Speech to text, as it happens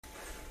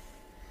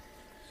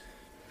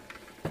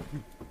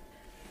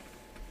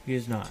He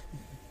is not.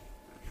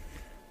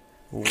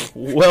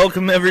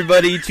 Welcome,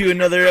 everybody, to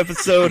another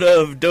episode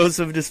of Dose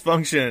of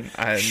Dysfunction.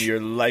 I'm your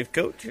life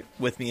coach.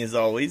 With me, as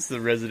always, the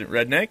resident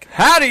redneck.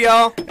 Howdy,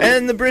 y'all.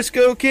 And the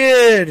Briscoe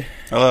Kid.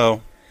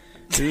 Hello.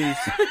 Who's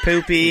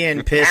poopy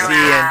and pissy,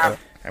 and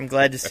I'm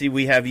glad to see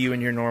we have you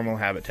in your normal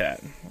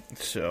habitat.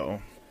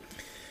 So,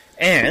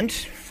 and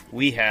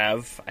we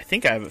have, I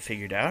think I have it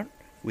figured out,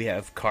 we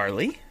have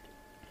Carly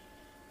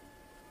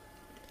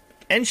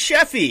and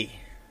Sheffy.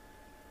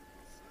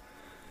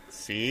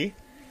 See?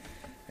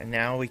 And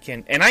now we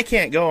can... And I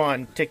can't go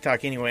on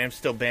TikTok anyway. I'm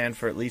still banned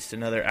for at least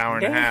another hour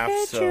and a half.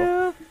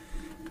 So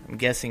I'm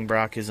guessing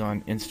Brock is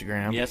on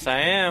Instagram. Yes, I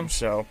am.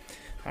 So,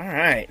 all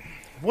right.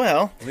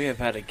 Well... We have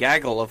had a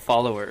gaggle of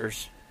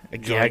followers. A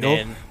gaggle?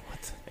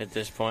 What? At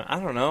this point. I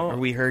don't know. Are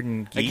we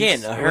herding geese?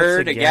 Again, a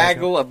herd, a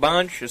gaggle, a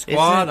bunch, a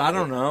squad. I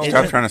don't know.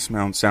 Stop trying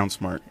to sound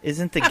smart.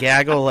 Isn't the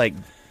gaggle like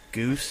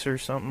goose or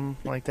something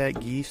like that?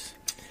 Geese?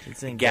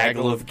 It's a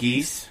gaggle of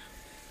geese.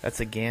 That's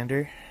a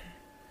gander.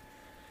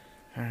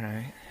 All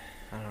right.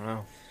 I don't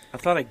know. I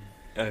thought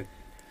a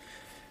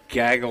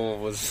gaggle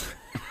was...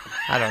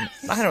 I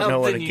don't know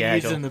what a you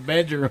gaggle. use in the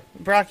bedroom.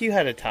 Brock, you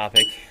had a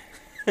topic.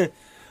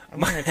 I'm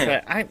gonna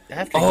try.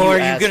 After are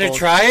you gonna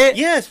try it?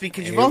 Yes,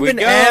 because you've Here all we been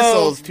go.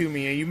 assholes to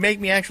me. You make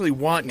me actually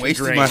want to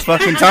Wasted drink. my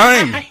fucking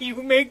time.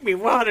 You make me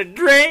want to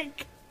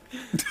drink.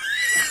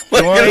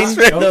 Join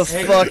the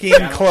Hey,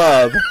 fucking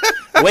club.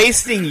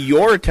 Wasting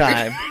your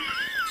time.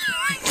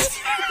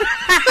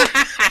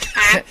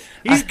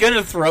 He's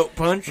gonna throat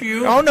punch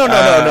you. Oh no!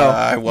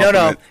 I welcome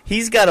No. it.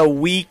 He's got a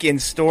week in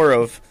store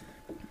of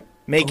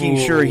making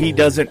sure he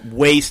doesn't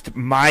waste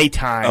my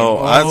time.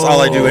 Oh, that's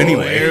all I do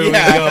anyway. Here we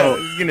yeah. go. I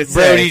was gonna say.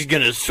 Brody's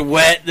gonna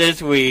sweat this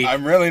week.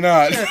 I'm really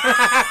not.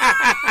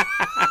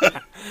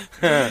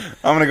 I'm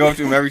gonna go up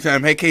to him every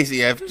time. Hey,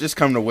 Casey, I've just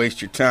come to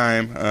waste your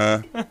time.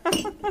 And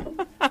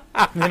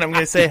I'm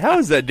gonna say, how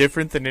is that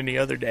different than any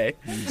other day?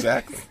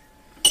 Exactly.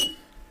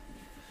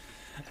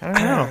 I don't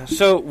know.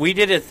 So we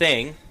did a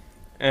thing,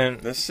 and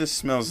This just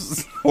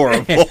smells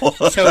horrible.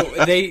 so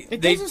they It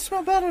doesn't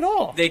smell bad at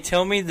all. they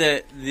tell me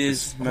that this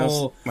smells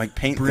whole like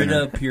paint Brita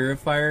thinner.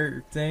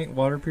 purifier thing,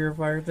 water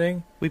purifier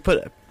thing. We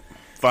put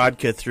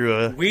vodka through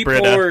a we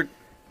Brita. poured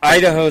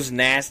Idaho's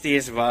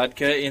nastiest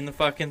vodka in the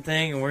fucking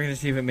thing, and we're gonna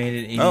see if it made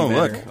it any Oh,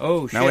 better. look.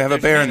 Oh shit! Now we have a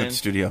there's bear in cannon. the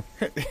studio.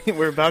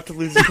 We're about to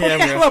lose the We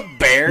camera. have a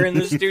bear in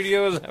the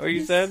studio. Is that what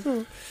you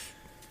said?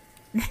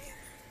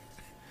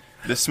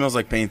 This smells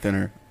like paint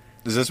thinner.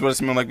 Is this what it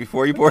smelled like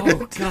before you poured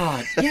Oh it?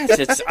 God! Yes,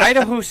 it's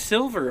Idaho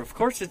Silver. Of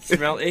course, it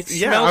smells. It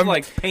Yeah, smells I'm-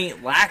 like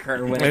paint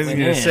lacquer when I it was went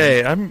gonna in.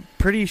 say, I'm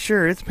pretty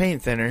sure it's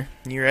paint thinner.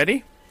 You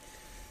ready?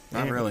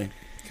 Not really.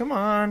 Come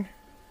on.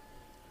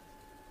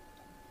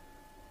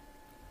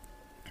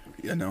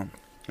 Yeah, no.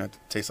 That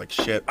tastes like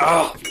shit.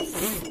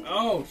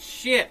 Oh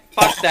shit!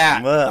 Fuck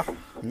that! Ugh.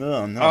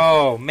 No, no.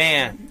 Oh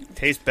man!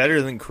 Tastes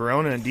better than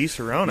Corona and Di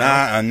Serrano.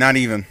 Not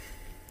even.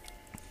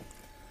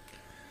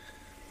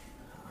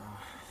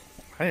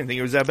 I didn't think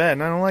it was that bad,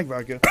 and I don't like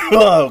vodka.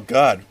 Oh,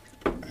 God.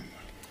 It's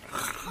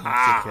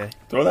okay.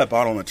 Throw that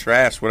bottle in the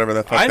trash, whatever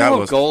the fuck that Idaho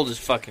was. Gold is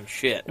fucking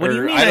shit. What do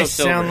you Or mean Idaho I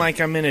Silver. sound like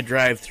I'm in a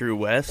drive-through,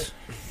 Wes?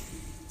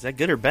 Is that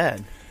good or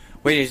bad?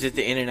 Wait, is it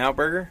the In-N-Out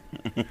burger?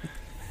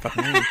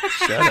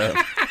 Shut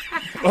up.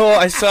 Oh,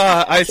 I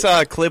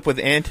saw a clip with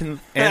Anthony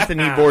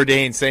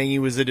Bourdain saying he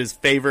was at his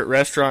favorite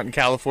restaurant in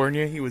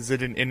California. He was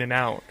at an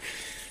In-N-Out.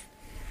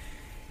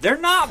 They're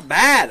not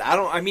bad.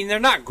 I mean, they're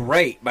not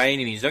great by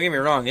any means. Don't get me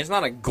wrong. It's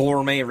not a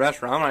gourmet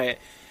restaurant. I'm not.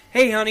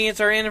 Hey, honey, it's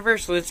our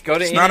anniversary. Let's go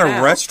to It's not a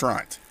In-N-Out.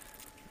 restaurant.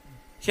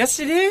 Yes,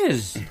 it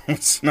is.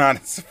 It's not.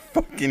 It's a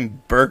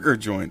fucking burger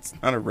joint. It's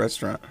not a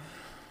restaurant.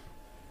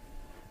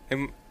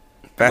 And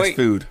Fast Wait.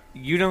 food.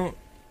 you don't.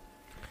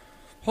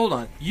 Hold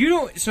on, you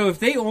don't. So if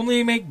they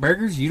only make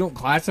burgers, you don't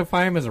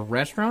classify them as a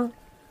restaurant?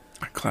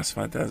 I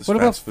classified that as What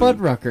about fast food.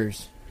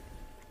 Fuddruckers?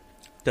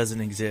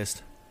 Doesn't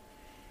exist.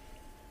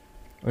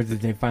 Or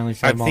did they finally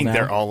shut I them all think down?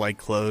 they're all like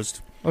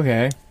closed.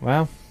 Okay,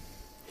 well,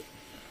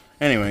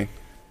 Anyway,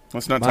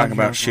 let's not My talk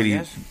about example, shitty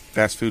yes.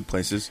 fast food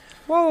places.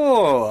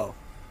 Whoa.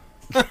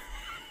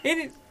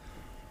 It,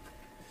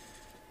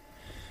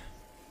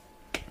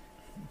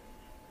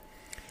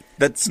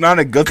 That's not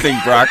a good thing,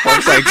 Brock. I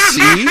was like,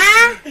 see?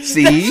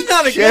 it's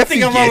not a good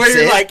thing. I'm over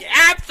here like,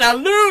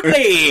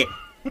 absolutely.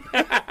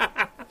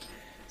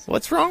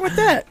 What's wrong with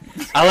that?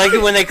 I like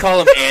it when they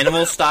call them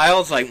animal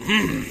style. It's like,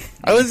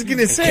 I was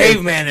gonna say,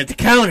 caveman at the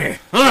counter.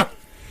 Huh?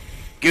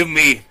 Give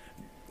me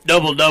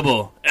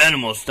double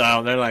animal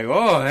style. They're like,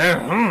 oh,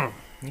 yeah.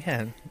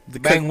 yeah, the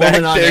Bang cook back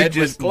woman on there head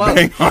with just glove.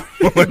 Bang on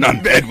woman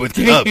on bed with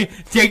club.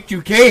 Take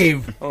to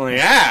cave. Oh,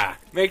 yeah.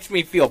 Makes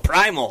me feel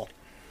primal.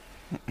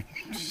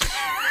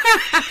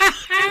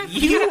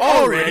 You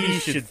already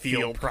should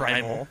feel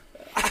primal.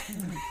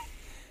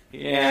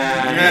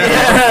 Yeah.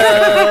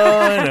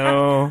 I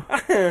know.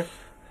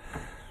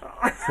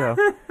 So,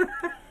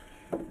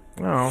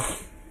 well,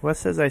 Wes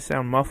says I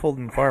sound muffled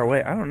and far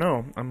away. I don't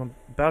know. I'm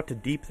about to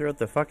deep throat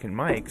the fucking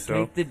mic. So,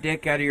 Take the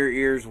dick out of your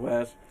ears,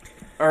 Wes.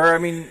 Or, I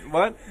mean,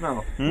 what?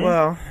 No.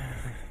 well,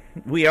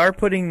 we are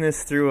putting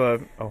this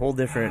through a whole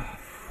different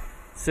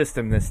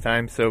system this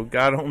time, so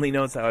God only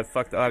knows how I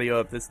fucked the audio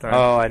up this time.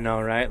 Oh, I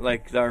know, right?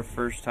 Like our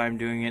first time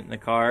doing it in the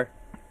car.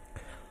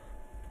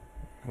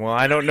 Well,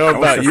 I don't know I wish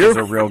about this your was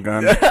a real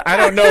gun. I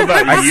don't know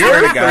about I your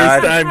swear to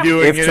God, first time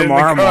doing if it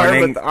tomorrow in the car,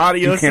 morning but the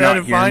audio you cannot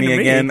sounded hear fine me to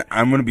me again,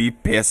 I'm going to be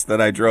pissed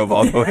that I drove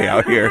all the way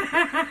out here.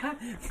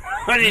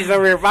 He's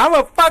over here. If I'm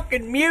a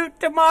fucking mute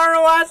tomorrow,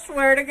 I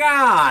swear to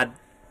God.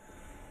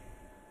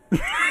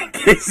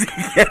 Casey,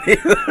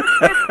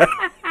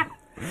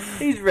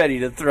 He's ready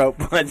to throat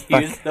punch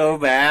you so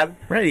bad.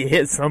 Ready to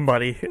hit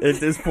somebody at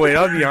this point.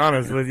 I'll be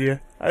honest with you.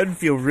 I'd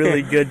feel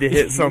really good to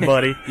hit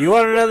somebody. You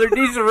want another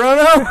diesel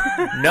run-up?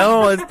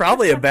 No, it's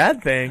probably a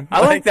bad thing.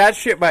 I like that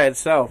shit by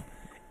itself.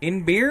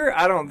 In beer,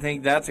 I don't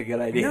think that's a good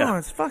idea. No,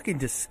 it's fucking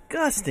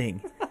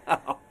disgusting. I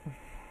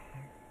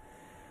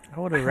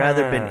would have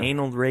rather been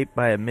anal raped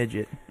by a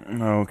midget.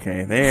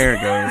 Okay, there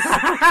it goes.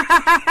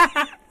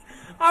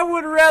 I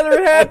would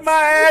rather had my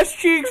ass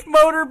cheeks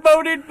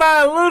motorboated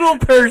by a little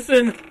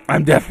person.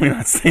 I'm definitely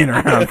not staying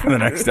around for the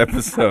next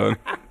episode.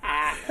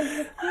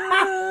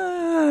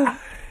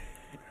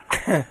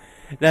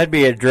 That'd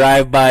be a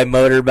drive-by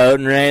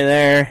motorboating right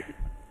there.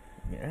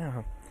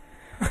 Yeah.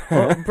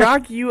 Well,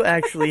 Brock, you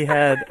actually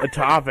had a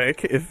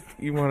topic, if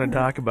you want to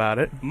talk about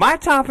it. My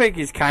topic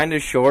is kind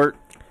of short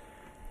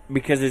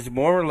because it's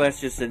more or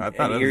less just an I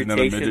thought there was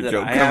another irritation midget that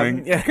joke I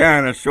coming. have.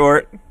 Kind of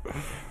short.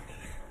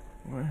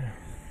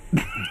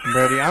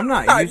 Brody, I'm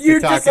not used You're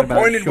to talking about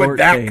disappointed short with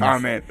that things.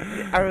 comment.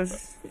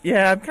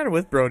 I'm kind of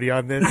with Brody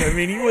on this. I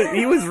mean,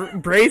 he was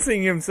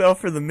bracing himself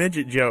for the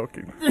midget joke.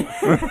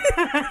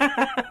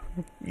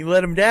 You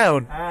let him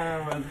down.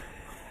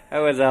 I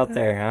was out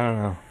there. I don't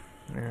know.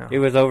 Yeah. It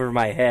was over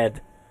my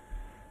head.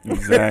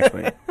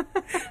 Exactly.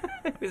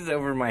 It was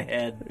over my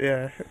head.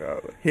 Yeah,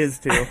 his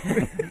too.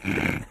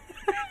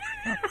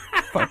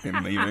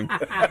 Fucking leaving.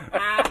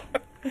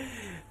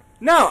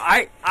 No,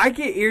 I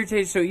get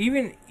irritated. So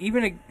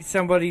even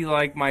somebody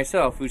like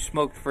myself who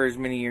smoked for as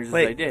many years as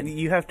I Wait, did,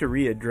 you have to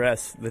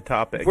readdress the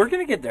topic. we're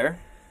gonna get there.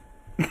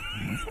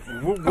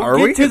 We'll Are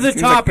get we? to the It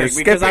seems like topic you're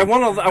because I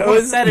skipping. want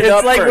to set it it's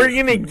up. like first. we're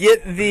gonna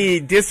get the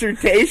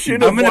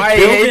dissertation I'm of gonna why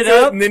build he hates it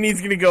up. and then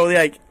he's gonna go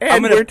like, and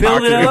I'm gonna we're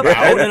build it talking up, about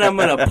and then I'm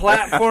gonna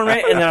platform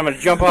it, and then I'm gonna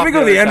jump off. Let me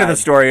go to the end of the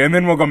side. story, and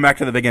then we'll go back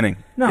to the beginning.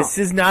 No, This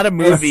is not a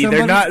movie. They're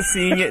somebody- not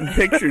seeing it in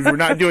pictures. We're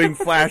not doing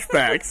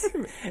flashbacks.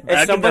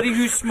 As somebody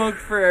who smoked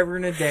forever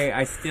and a day,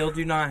 I still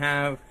do not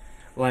have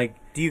like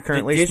Do you the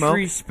currently smoke?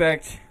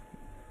 disrespect.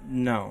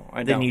 No, I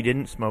don't. Then you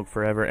didn't smoke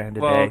forever and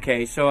a Well, day.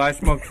 okay, so I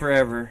smoked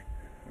forever,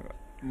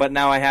 but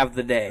now I have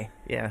the day.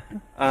 Yeah,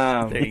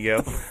 Um, there you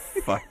go.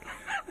 Fuck.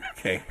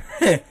 Okay.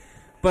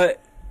 But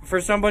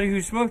for somebody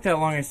who smoked that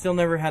long, I still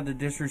never had the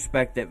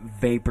disrespect that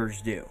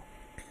vapors do.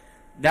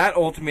 That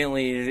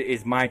ultimately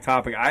is my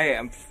topic. I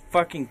am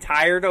fucking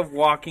tired of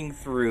walking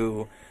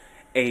through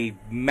a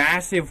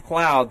massive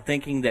cloud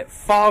thinking that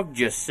fog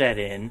just set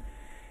in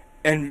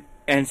and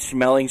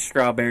smelling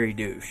strawberry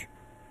douche.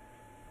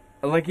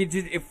 Like,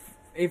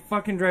 it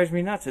fucking drives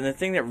me nuts. And the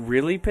thing that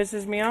really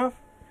pisses me off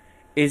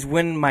is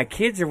when my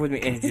kids are with me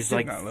and it just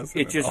like not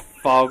listening it at just all.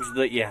 fogs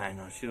the I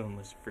know she don't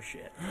listen for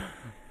shit.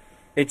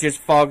 It just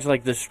fogs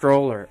like the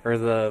stroller or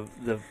the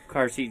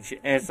car seat and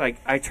shit. And it's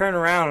like I turn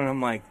around and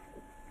I'm like,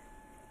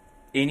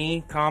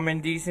 any common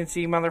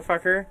decency,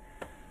 motherfucker?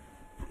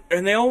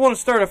 And they all want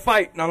to start a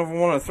fight. None of them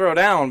want to throw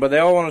down, but they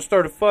all want to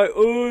start a fight.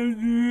 Oh,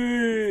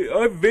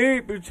 I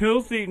vape. It's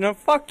healthy. No,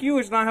 fuck you.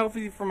 It's not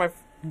healthy for my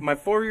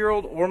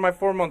 4-year-old or my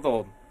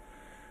 4-month-old.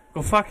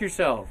 Go fuck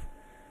yourself.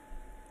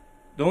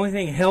 The only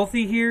thing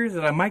healthy here is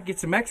that I might get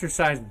some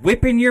exercise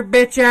whipping your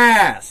bitch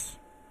ass.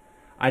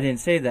 I didn't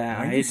say that.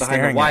 Why are I you hid behind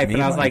staring the wife, at me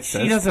and I was when like, it she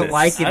says doesn't this?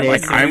 like it. I'm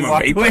like, and we I'm a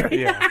walked vapor.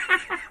 away. Yeah.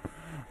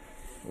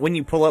 When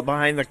you pull up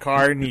behind the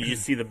car and you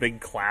just see the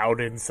big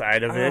cloud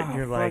inside of it, Oh,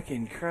 you're like,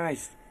 fucking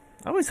Christ.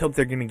 I always hope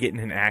they're gonna get in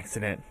an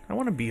accident. I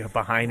want to be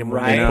behind them.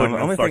 Right. When they You know, put the in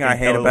a only thing I fucking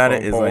hate about it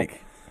telephone is pole.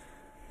 like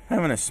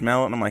having a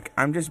smell, and I'm like,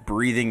 I'm just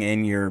breathing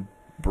in your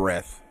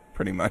breath,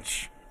 pretty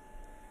much.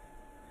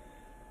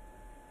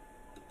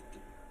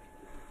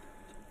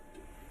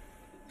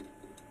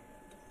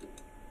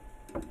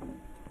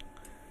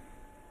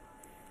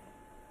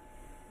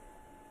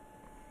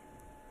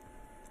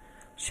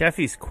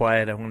 Sheffy's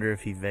quiet. I wonder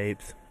if he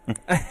vapes.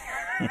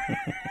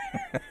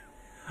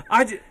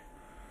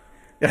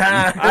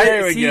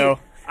 There we go.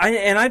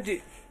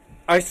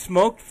 I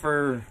smoked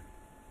for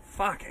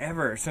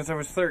ever since I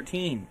was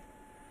 13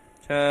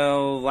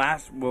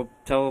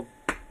 till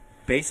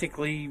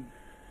basically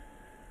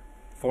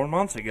 4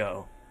 months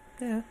ago.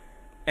 Yeah.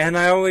 And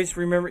I always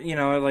remember,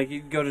 like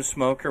you go to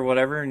smoke or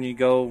whatever, and you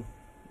go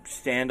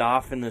stand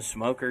off in the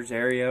smokers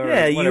area. Or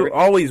Yeah, whatever. you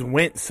always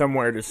went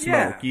somewhere to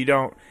smoke. Yeah. You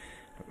don't.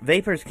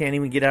 Vapors can't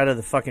even get out of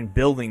the fucking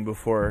building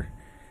before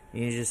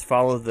you just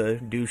follow the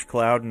douche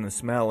cloud and the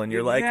smell, and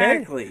you're like,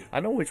 Exactly. hey,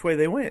 I know which way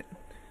they went.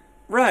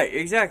 Right,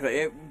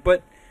 exactly.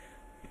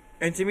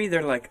 And to me,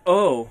 they're like,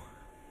 oh,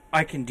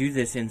 I can do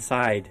this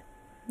inside.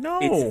 No.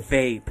 It's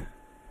vape.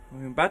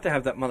 I'm about to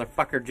have that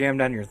motherfucker jam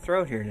down your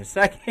throat here in a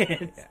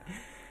second.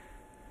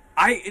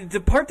 The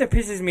part that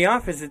pisses me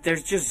off is that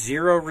there's just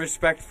zero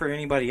respect for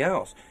anybody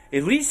else.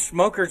 At least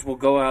smokers will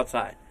go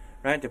outside,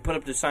 right? They put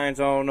up the signs,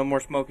 oh, no more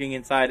smoking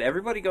inside.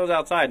 Everybody goes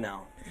outside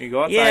now. You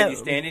go outside, Yeah, you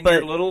stand in but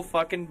your little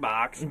fucking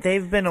box.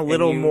 They've been a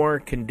little you- more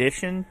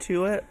conditioned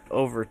to it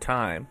over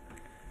time.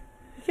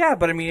 Yeah,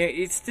 but I mean,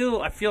 it's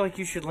still, I feel like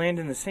you should land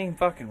in the same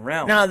fucking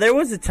realm. Now, there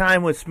was a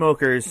time with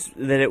smokers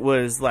that it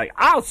was like,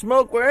 I'll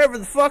smoke wherever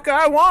the fuck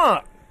I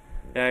want.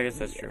 Yeah, I guess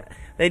that's true.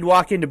 They'd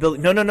walk into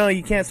buildings. No,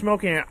 you can't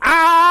smoke in here.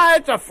 Ah,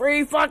 it's a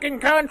free fucking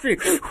country.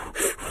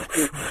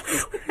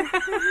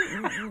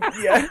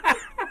 Yeah.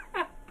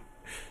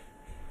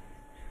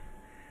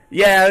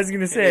 Yeah, I was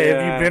gonna say,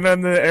 Yeah. have you been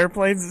on the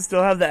airplanes that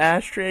still have the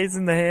ashtrays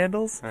and the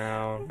handles?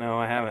 No,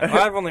 I haven't.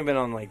 Well, I've only been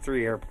on like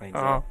 3 airplanes.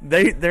 Oh,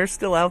 they're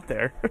still out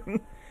there.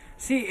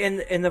 See,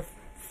 and the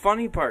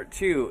funny part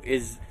too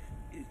is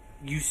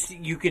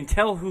you can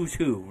tell who's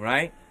who,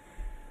 right?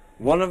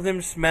 One of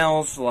them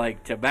smells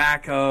like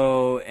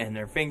tobacco, and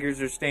their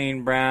fingers are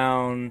stained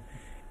brown,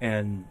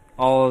 and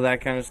all of that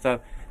kind of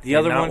stuff. The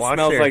other not one wash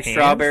smells their like hands?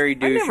 strawberry I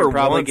douche, never and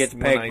probably once gets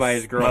when I pegged by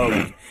his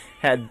girlfriend. smoked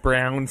had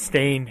brown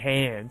stained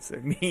hands. I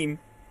mean,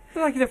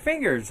 Like the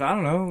fingers, I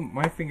don't know.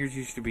 My fingers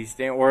used to be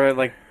stained, or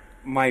like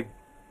my.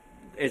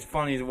 As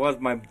funny as it was,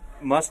 my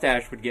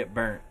mustache would get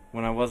burnt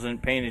when I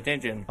wasn't paying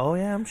attention. oh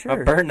yeah, I'm I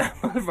sure. burn that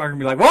motherfucker and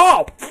be like,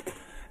 whoa!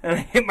 And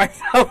I hit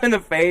myself in the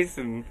face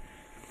and.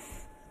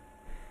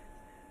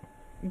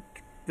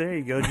 There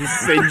you go, just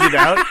singe it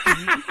out.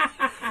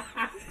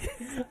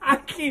 I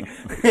keep.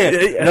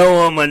 No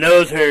one my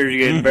nose hairs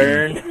getting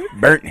burned.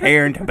 Burnt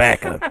hair and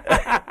tobacco.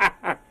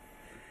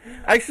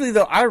 Actually,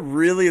 though, I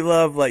really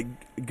love like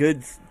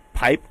good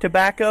pipe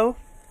tobacco.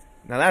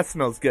 Now that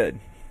smells good.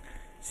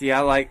 See, I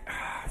like.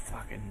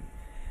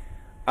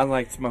 I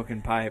like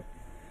smoking pipe.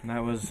 And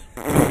that was.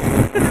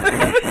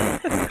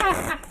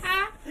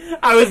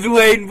 I was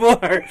waiting for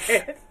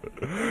it.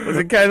 Was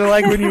it kind of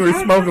like when you were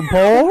smoking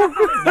pole?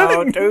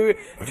 No,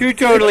 two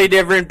totally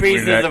different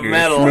pieces of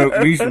metal. Smoke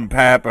me some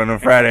pipe on a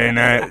Friday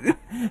night.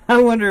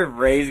 I wonder if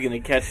Ray's gonna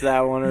catch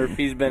that one, or if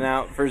he's been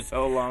out for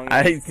so long.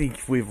 I think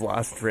we've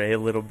lost Ray a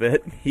little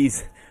bit.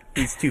 He's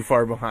too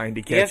far behind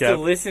to He has catch to up.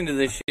 listen to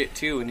this shit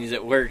too when he's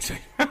at work. So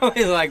he's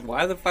probably like,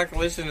 "Why the fuck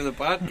listen to the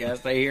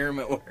podcast? I hear him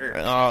at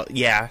work."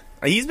 Yeah,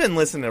 he's been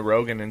listening to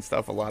Rogan and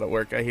stuff a lot at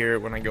work. I hear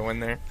it when I go in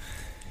there.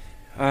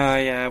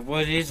 Yeah. Well,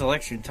 it is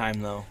election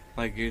time though.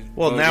 Like,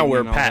 Well, now voting we're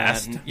and all that.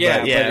 past. And- but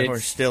yeah, yeah, but we're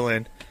it's, still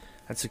in.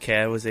 That's okay.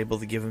 I was able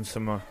to give him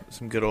some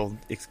good old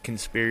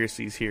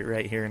conspiracies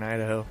right here in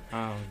Idaho.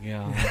 oh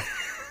yeah.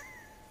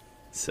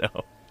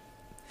 So,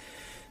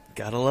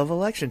 gotta love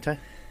election time.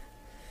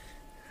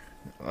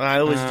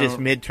 It was just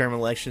midterm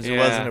elections. It yeah.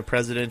 wasn't a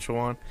presidential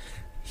one.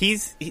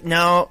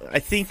 I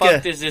think.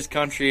 Fucked as this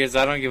country is,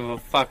 I don't give a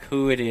fuck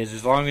who it is,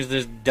 as long as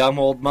this dumb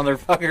old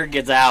motherfucker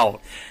gets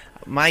out.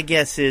 My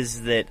guess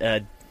is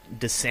that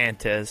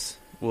DeSantis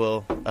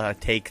will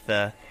take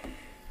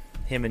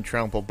him and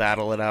Trump will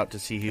battle it out to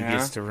see who Yeah?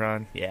 gets to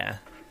run. Yeah.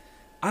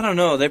 I don't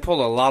know. They pulled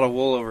a lot of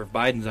wool over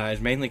Biden's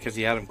eyes, mainly because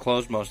he had them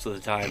closed most of the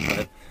time.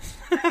 But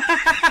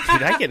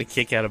Dude, I get a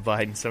kick out of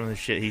Biden. Some of the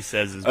shit he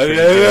says is pretty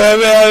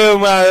good.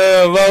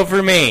 vote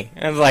for me.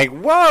 I was like,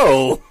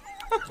 whoa.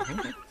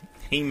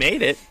 He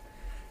made it.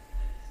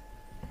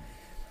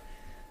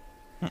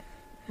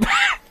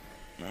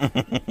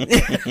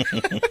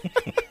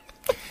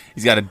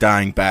 He's got a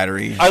dying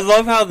battery. I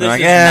love how this Like,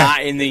 is eh,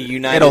 not in the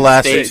United it'll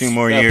last States 2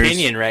 more years.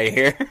 opinion right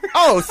here.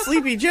 Oh,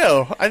 Sleepy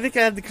Joe. I think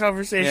I had the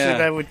conversation Yeah.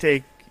 that I would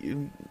take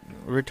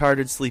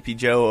retarded Sleepy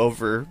Joe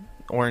over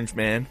Orange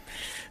Man.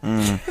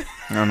 I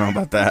don't know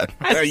about that.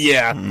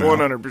 Yeah, No.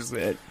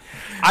 100%.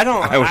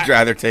 I would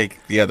rather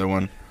take the other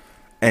one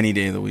any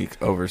day of the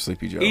week over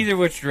Sleepy Joe. Either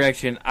which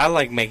direction, I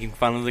like making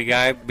fun of the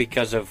guy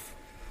because of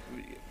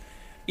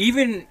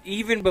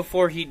even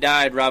before he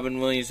died, Robin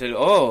Williams said,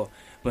 "Oh,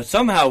 but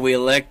somehow we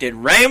elected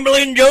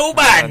Rambling Joe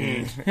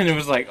Biden," and it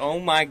was like, "Oh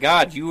my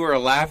God, you were a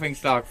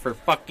laughingstock for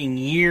fucking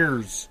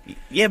years."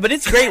 Yeah, but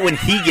it's great when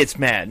he gets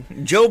mad.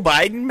 Joe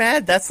Biden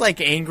mad? That's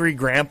like angry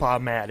grandpa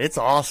mad. It's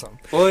awesome.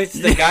 Well, it's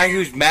the guy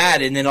who's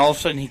mad, and then all of a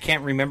sudden he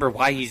can't remember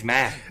why he's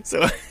mad,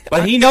 So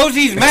but he knows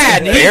he's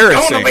mad. And he's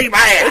embarrassing. gonna be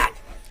mad.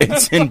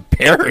 It's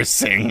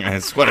embarrassing.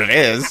 That's what it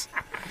is.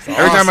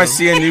 Every time I awesome.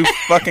 see a new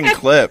fucking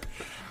clip.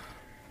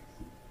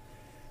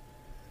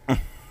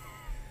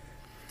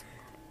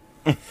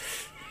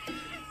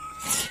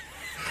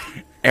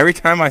 Every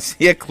time I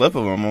see a clip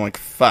of him, I'm like,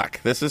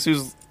 fuck, this is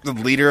who's the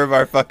leader of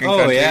our fucking Oh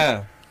country.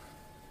 yeah.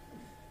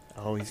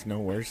 Oh, he's no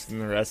worse than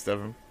the rest of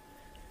them.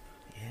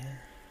 Yeah.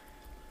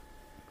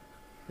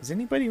 Is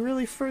anybody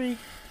really free?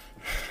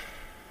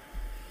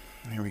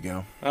 Here we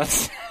go.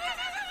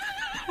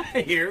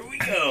 Here we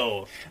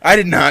go. I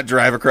did not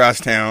drive across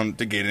town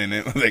to get in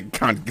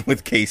it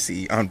with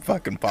Casey on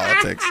fucking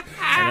politics.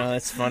 I know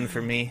that's fun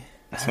for me.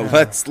 So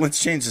let's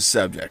change the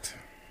subject.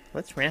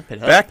 Let's ramp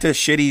it up. Back to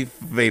shitty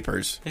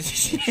vapors.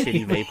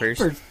 Shitty vapors.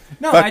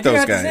 No, Fuck I do those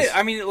have to guys. say,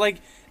 I mean,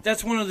 like,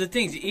 that's one of the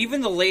things.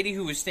 Even the lady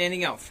who was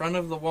standing out front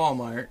of the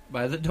Walmart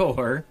by the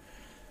door,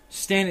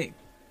 standing,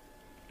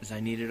 because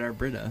I needed our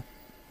Brita,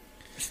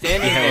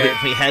 standing there.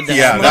 we had that.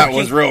 Yeah, that Smoking-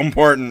 was real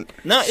important.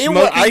 No, it was.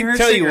 smoking I her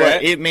tell you what,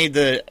 cigarette.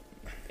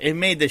 it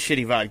made the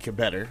shitty vodka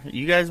better.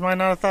 You guys might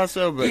not have thought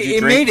so, but It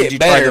drink- made did it you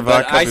try better, the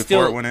but vodka I before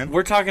still. it went in?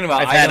 We're talking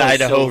about I've had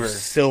Idaho Silver.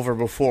 Silver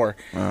before.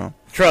 Well,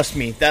 Trust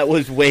me, that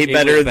was way It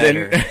better was than.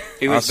 better.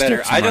 It I'll was stick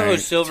better. to Idaho my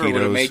Silver would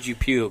have Tito's. made you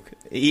puke.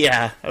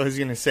 Yeah, I was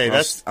gonna say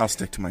I'll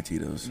stick to my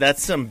Tito's.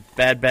 that's some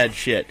bad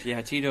shit.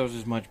 Yeah, Tito's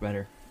is much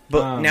better.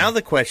 But now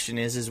the question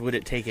is would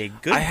it take a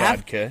good I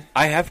have- vodka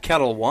I have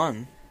Kettle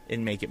One.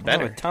 and make it I have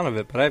better? a ton of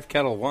it, but I have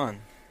Kettle One.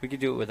 We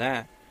could do it with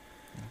that.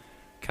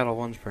 Kettle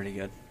One's pretty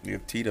good. You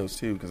have Tito's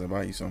too, because I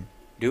bought you some.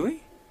 Do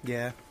we?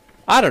 Yeah,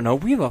 I don't know.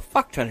 We have a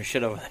fuck ton of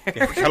shit over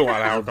there. got a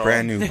lot of alcohol.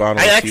 Brand new bottle.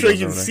 I of actually Tito's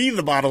can over there. see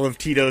the bottle of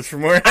Tito's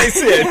from where I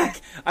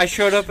sit. I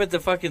showed up at the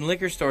fucking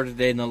liquor store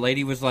today, and the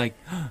lady was like,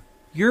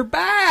 "You're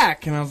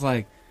back," and I was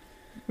like,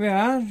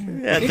 "Yeah,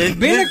 it's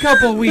been a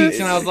couple weeks,"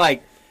 and I was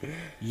like,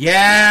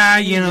 "Yeah,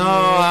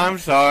 I'm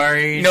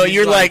sorry." No, She's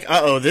you're like,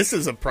 uh-oh, this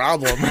is a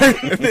problem.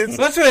 That's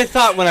what I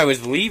thought when I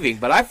was leaving,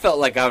 but I felt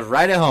like I was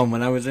right at home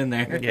when I was in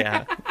there.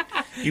 Yeah.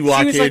 You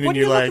walk She was in like, "What and are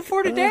you're you like, looking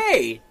for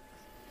today?"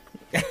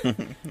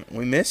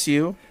 We miss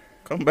you.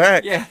 Come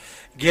back. Yeah,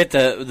 get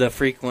the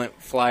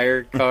frequent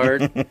flyer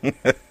card.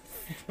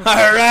 All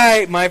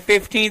right, my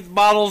 15th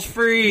bottle's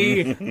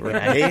free.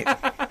 right?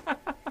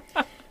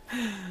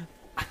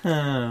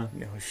 No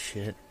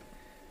shit.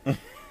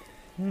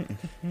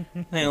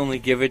 They only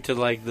give it to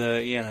like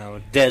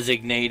the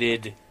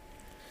designated.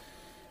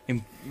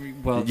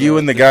 Well, You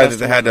and the guy that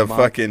customer had to of the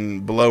month.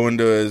 fucking blow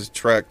into his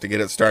truck to get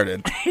it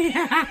started.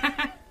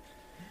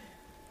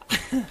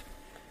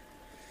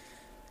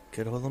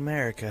 Good old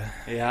America.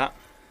 Yeah.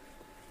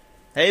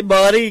 Hey,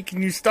 buddy,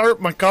 can you start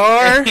my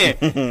car?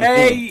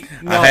 Hey,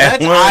 no, I had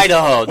that's one-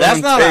 Idaho. That's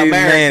one not Dave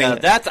America.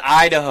 Manning. That's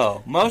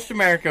Idaho. Most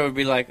America would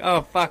be like,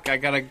 "Oh fuck, I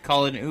gotta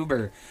call an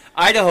Uber."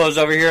 Idaho's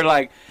over here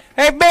like,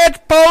 "Hey, bitch,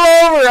 pull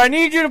over! I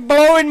need you to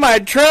blow in my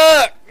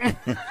truck."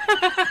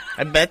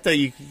 I bet, though,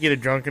 you could get a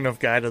drunk enough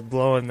guy to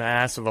blow in the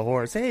ass of a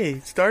horse.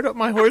 Hey, start up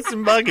my horse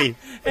and buggy.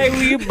 Hey,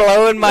 will you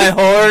blow in my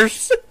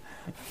horse?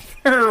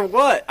 Or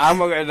what? I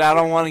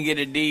don't want to get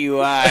a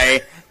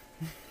DUI.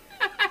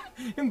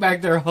 I'm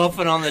back there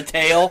huffing on the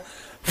tail.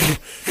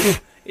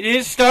 It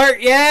didn't start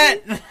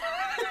yet.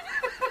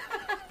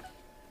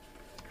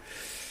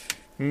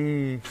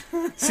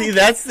 See,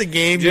 that's the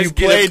game Just you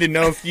get play a- to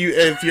know if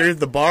you're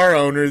the bar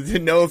owner, to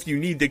know if you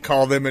need to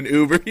call them an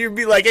Uber. You'd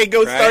be like, hey,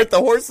 go Right. start the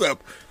horse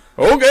up.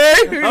 Okay.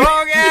 Okay,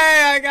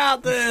 I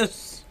got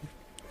this.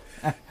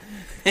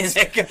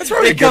 That's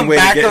probably a good way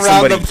to get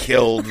somebody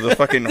killed. The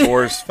fucking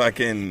horse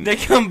fucking... They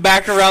come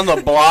back around the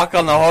block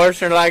on the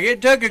horse and they're like,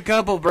 "It took a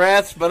couple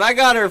breaths, but I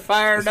got her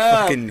fired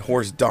up." fucking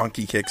horse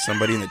donkey kicks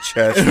somebody in the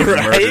chest and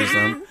murders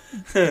them.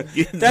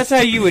 That's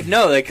how you would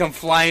know. They come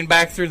flying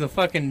back through the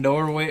fucking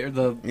doorway or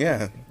the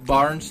Yeah.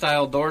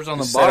 barn-style doors on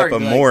the Set bar. up a You'd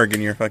be like, morgue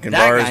in your fucking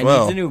that bar guy as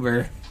well. needs an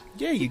Uber.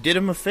 Yeah, you did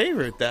him a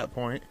favor at that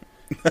point.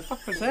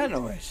 What's that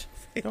noise?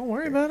 Don't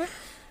worry about it.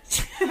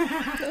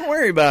 Don't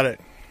worry about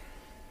it.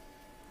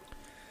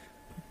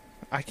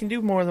 I can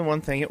do more than one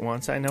thing at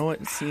once. I know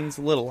it seems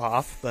a little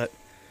off, but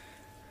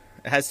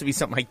it has to be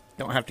something I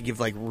don't have to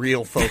give like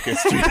real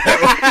focus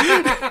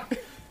to.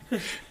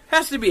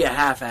 Has to be a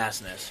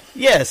half-assness.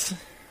 Yes.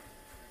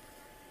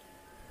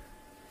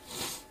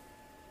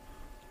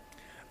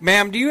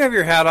 Ma'am, do you have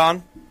your hat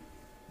on?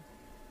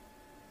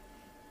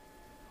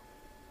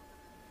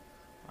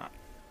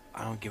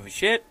 I don't give a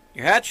shit.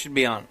 Your hat should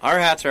be on. Our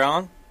hats are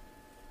on.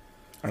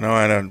 I know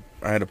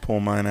I had to pull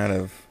mine out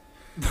of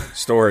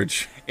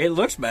storage. It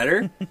looks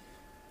better.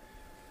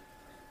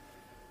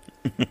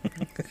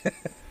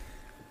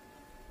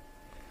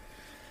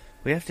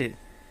 We have to.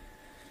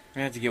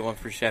 We have to get one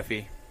for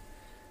Sheffy.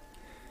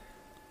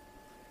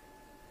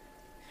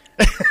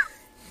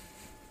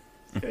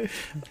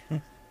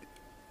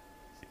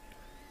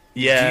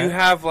 Yeah. Do you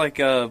have like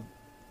a,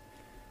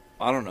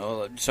 I don't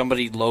know,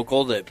 somebody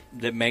local that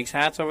makes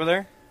hats over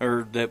there,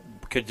 or that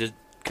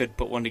could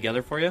put one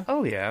together for you?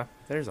 Oh yeah.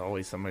 There's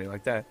always somebody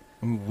like that.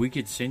 I mean, we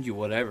could send you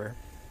whatever.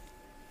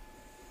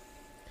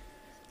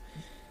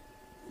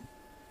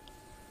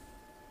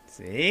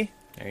 See?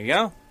 There you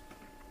go.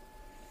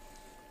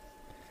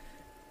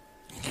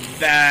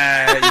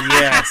 That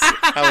yes.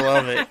 I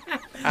love it.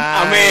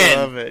 I'm in.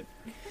 love it.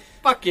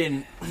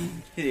 Fucking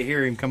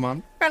hear him come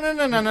on. And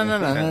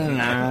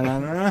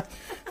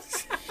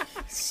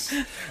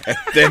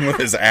then with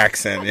his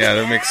accent, yeah,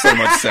 that makes so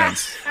much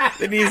sense.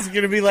 Then he's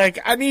gonna be like,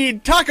 I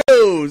need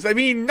tacos. I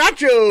mean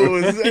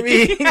nachos. I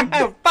mean.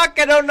 Fuck!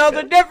 I don't know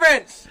the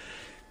difference.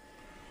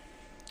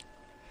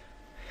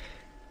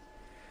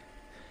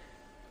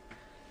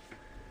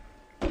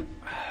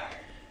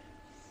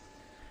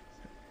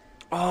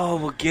 Oh,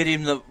 we'll get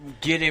him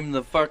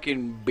the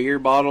fucking beer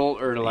bottle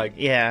or like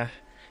Yeah.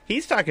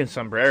 He's talking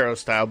sombrero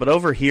style, but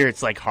over here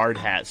it's like hard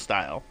hat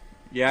style.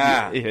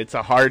 yeah. It's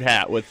a hard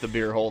hat with the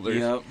beer holders.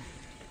 Yep.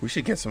 We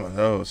should get some of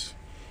those.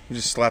 We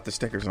just slap the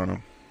stickers on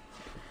them.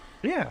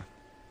 Yeah.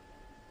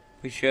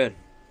 We should.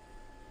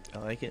 I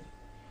like it.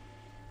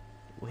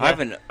 I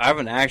have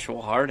an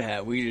actual hard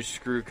hat. We just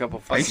screw a couple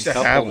fucking used to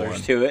cup have holders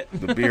one. to it.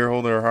 The beer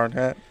holder hard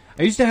hat.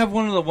 I used to have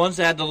one of the ones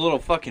that had the little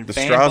fucking The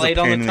fan straw's a blade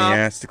on pain the in the top.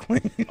 ass to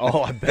clean.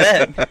 Oh, I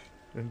bet.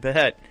 I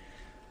bet.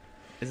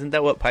 Isn't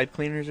that what pipe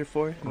cleaners are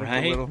for? Like the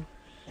Right. little-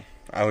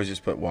 I always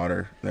just put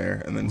water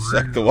there and then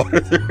suck the water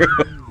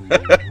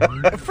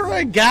through. For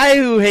a guy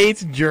who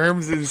hates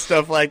germs and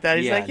stuff like that,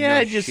 he's Yeah, like, yeah, no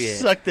I just shit.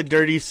 suck the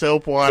dirty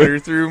soap water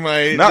through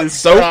my... Not the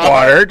soap straw."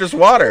 water, just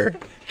water.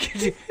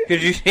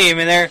 Could you see him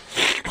in there?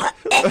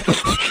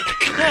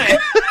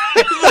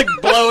 It's like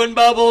blowing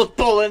bubbles,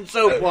 pulling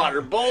soap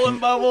water. Blowing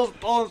bubbles,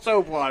 pulling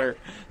soap water.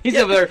 He's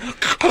up there.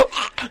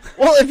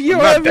 Well, if you I'm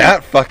don't not have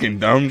that fucking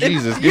dumb.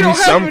 Jesus, you give me don't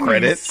have some any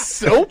credit.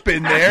 soap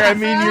in there. I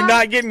mean, you're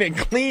not getting it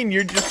clean.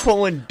 You're just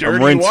pulling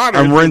dirty water.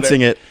 I'm through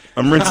rinsing there. it.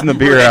 I'm rinsing the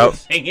beer out.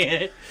 Sing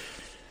it.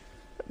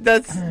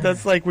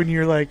 That's like when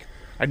you're like,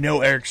 I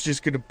know Eric's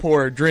just gonna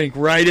pour a drink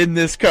right in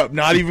this cup,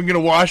 not even gonna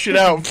wash it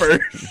out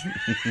first.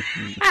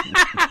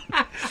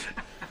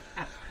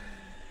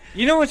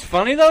 You know what's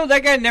funny though?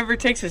 That guy never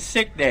takes a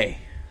sick day.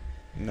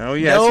 No,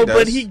 yes, no, he does.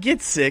 but he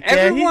gets sick.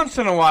 Every yeah, once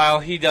in a while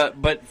he does,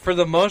 but for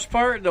the most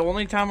part, the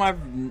only time I've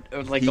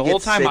like He the whole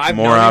gets time sick I've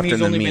more known him, often he's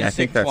than only me. been I sick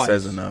think that twice.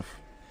 says enough.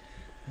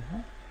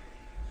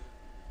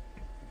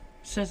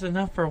 Says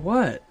enough for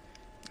what?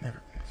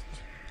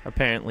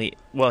 Apparently,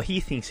 well, he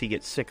thinks he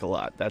gets sick a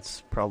lot.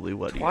 That's probably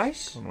what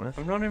Twice? he's going with.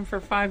 I've known him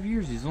for 5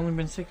 years. He's only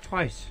been sick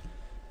twice.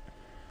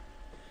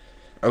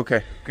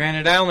 Okay.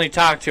 Granted, I only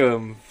talked to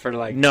him for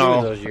like 2 of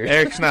No, those years.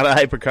 Eric's not a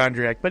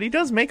hypochondriac, but he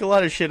does make a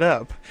lot of shit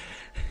up.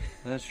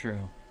 That's true.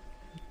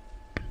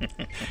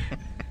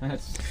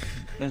 that's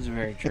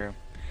very true.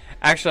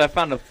 Actually, I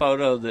found a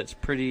photo that's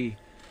pretty.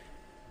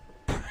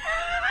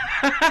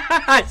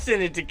 I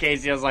sent it to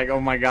Casey. I was like, "Oh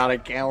my god, I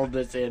can't hold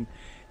this in."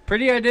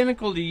 Pretty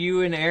identical to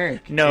you and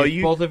Eric. No, If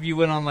you- both of you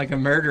went on like a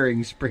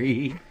murdering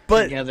spree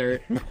But-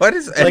 together. Why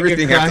does a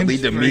everything have to crime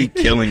lead to me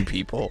spree. killing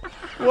people?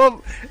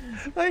 Well,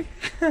 like,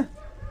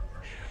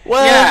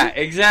 well, Yeah,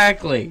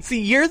 exactly.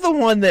 see, you're the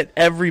one that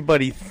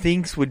everybody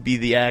thinks would be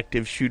the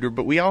active shooter,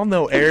 but we all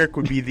know Eric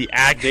would be the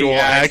actual,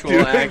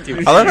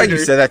 active. I love how you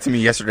said that to me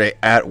yesterday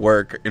at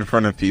work in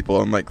front of people.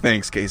 I'm like,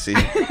 thanks, Casey.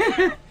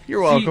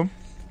 You're welcome.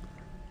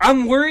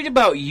 I'm worried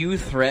about you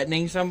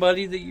threatening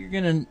somebody that you're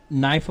gonna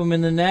knife them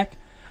in the neck.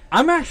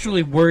 I'm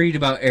actually worried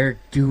about Eric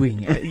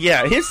doing it.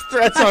 Yeah, his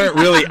threats aren't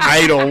really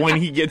idle when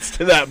he gets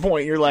to that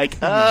point. You're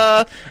like,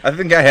 I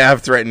think I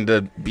have threatened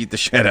to beat the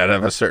shit out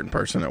of a certain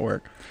person at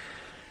work.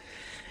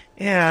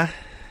 yeah,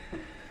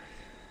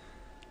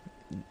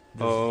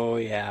 Oh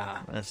yeah,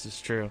 this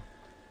is true.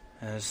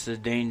 that's the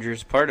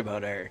dangerous part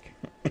about Eric.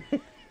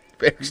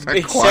 Eric's not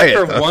Except quiet,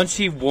 for though. once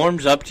he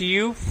warms up to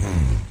you,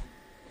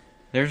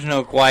 there's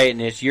no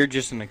quietness. You're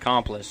just an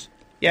accomplice.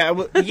 Yeah,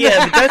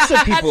 yeah, but that's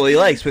the people he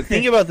likes. But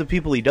think about the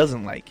people he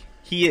doesn't like.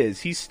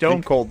 He's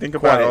stone cold. Think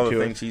about quiet all the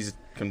to it. things he's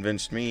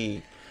convinced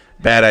me,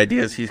 bad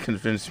ideas he's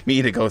convinced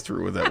me to go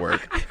through with at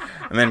work.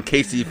 And then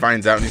Casey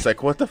finds out and he's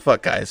like, what the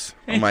fuck, guys?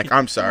 I'm like,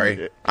 I'm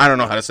sorry. I don't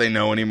know how to say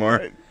no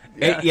anymore.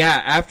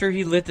 Yeah, after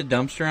he lit the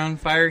dumpster on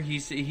fire,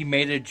 he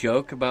made a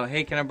joke about,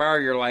 hey, can I borrow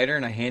your lighter?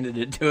 And I handed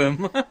it to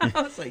him. I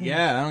was like,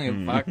 yeah, I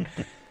don't give a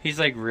fuck. He's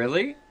like,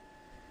 really?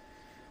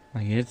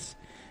 Like, it's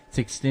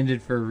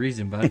extended for a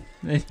reason, bud.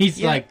 And he's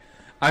Yeah. like,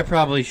 I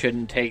probably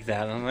shouldn't take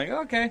that. And I'm like,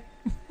 okay.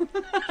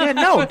 Yeah,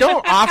 no,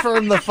 don't offer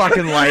him the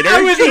fucking lighter.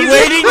 I was Jesus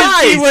waiting to see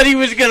Christ. what he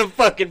was going to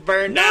fucking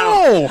burn down.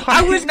 No,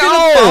 I was no.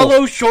 going to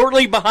follow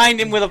shortly behind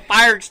him with a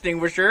fire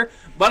extinguisher,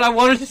 but I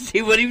wanted to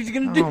see what he was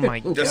going to do. Oh my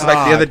god! Just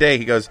like the other day,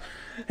 he goes,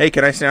 hey,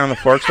 can I stay on the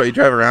forks while you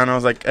drive around? I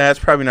was like, that's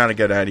probably not a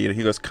good idea.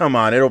 He goes, come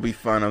on, it'll be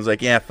fun. I was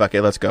like, yeah, fuck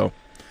it, let's go.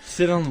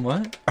 Sit on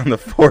what? On the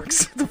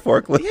forks, the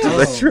forklift. Yeah.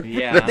 Let's drive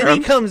yeah. Then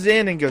he comes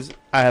in and goes,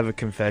 "I have a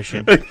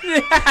confession."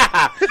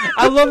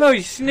 I love how he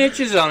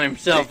snitches on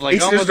himself. Like,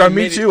 He almost snitched on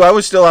me immediately. too. I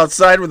was still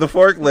outside with the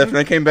forklift, and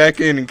I came back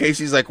in, and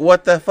Casey's like,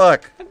 what the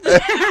fuck?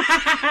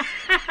 I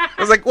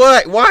was like,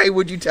 what? Why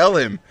would you tell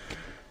him?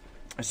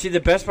 See, the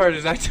best part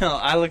is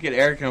I look at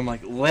Eric and I'm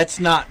like,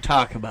 let's not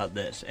talk about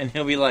this. And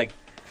he'll be like,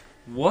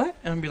 what?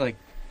 And I'll be like,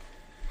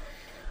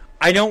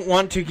 I don't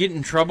want to get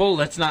in trouble.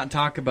 Let's not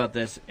talk about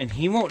this. And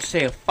he won't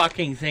say a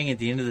fucking thing. At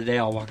the end of the day,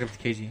 I'll walk up to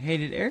Casey. Hey,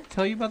 did Eric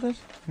tell you about this?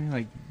 And you're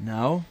like,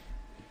 no.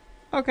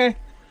 Okay.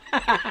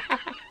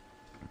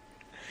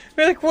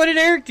 We're like, what did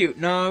Eric do?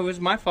 No, it was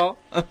my fault.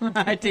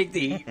 I take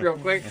the heat real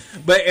quick.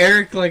 But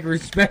Eric, like,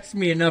 respects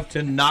me enough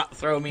to not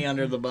throw me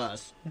under the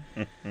bus.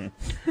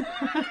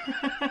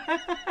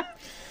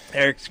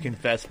 Eric's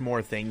confessed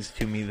more things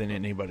to me than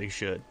anybody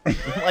should.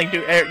 Like,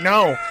 dude, Eric,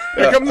 no.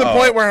 There comes a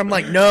point where I'm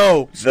like,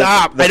 no,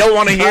 stop. I don't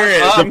want to hear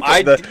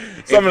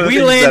it. Some of the we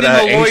things land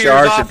that in the lawyer's HR should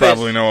office-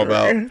 probably know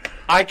about.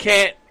 I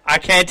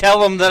can't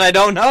tell them that I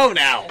don't know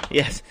now.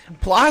 Yes,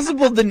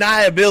 plausible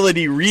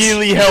deniability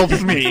really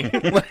helps me.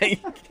 Like,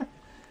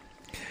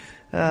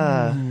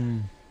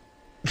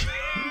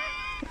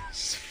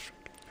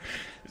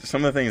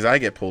 Some of the things I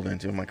get pulled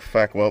into, I'm like,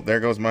 fuck, well, there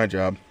goes my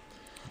job.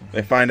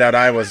 They find out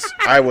I was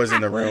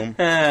in the room.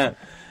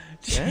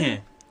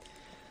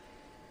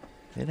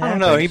 It I don't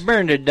know. He happens.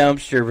 burned a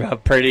dumpster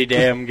up pretty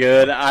damn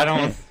good. I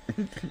don't.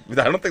 I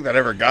don't think that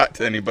ever got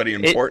to anybody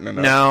important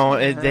enough.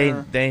 No,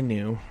 they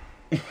knew.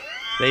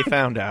 They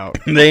found out.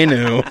 They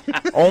knew.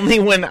 Only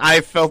when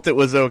I felt it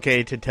was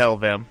okay to tell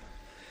them,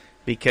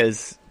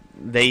 because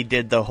they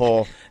did the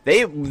whole.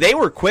 They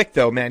were quick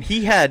though, man.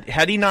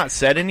 Had he not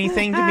said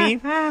anything to me,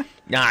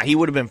 he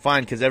would have been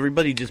fine because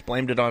everybody just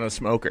blamed it on a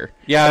smoker.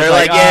 Yeah, They're they're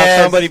like,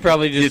 "Yeah, somebody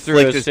probably just threw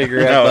like a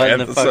cigarette No, butt in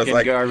the and so it's fucking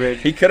like, garbage.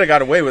 He could have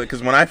got away with it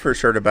because when I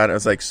first heard about it, I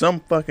was like, some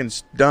fucking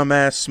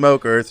dumbass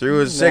smoker threw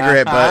his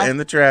cigarette butt in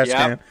the trash Yep.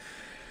 can.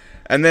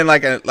 And then,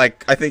 like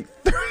I think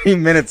 30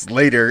 minutes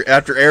later,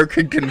 after Eric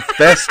had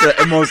confessed to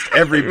almost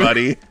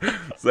everybody,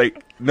 it's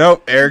like,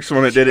 nope, Eric's the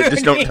one that did it.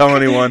 Just don't tell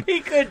anyone. He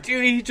could too.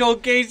 He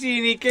told Casey,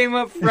 and he came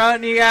up front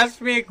and he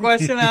asked me a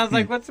question. I was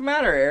like, "What's the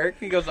matter, Eric?"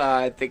 He goes,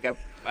 "I think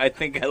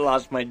I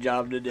lost my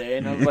job today."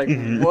 And I was like,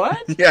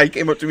 "What?" Yeah, he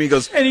came up to me and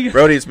goes, And he goes-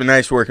 Brody, it's been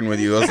nice working with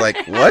you. I was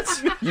like, what?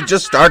 You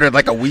just started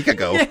like a week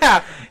ago.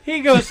 Yeah.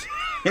 He goes.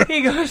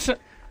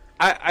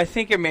 I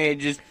think I may have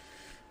just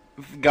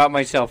got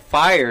myself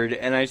fired.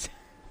 And I said,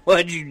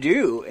 "What'd you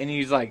do?" And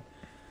he's like,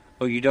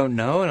 "Oh, you don't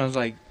know?" And I was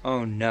like,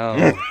 "Oh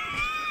no."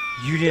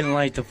 You didn't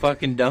light the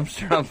fucking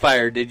dumpster on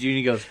fire, did you? And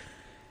he goes,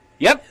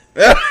 "Yep."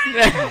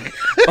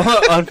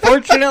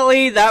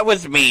 Unfortunately, that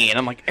was me. And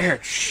I'm like,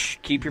 "Eric, shh,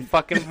 keep your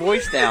fucking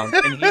voice down."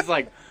 And he's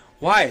like,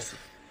 "Why?" I said,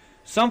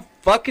 "Some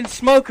fucking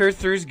smoker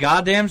threw his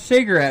goddamn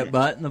cigarette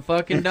butt in the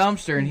fucking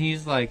dumpster." And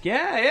he's like,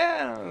 "Yeah.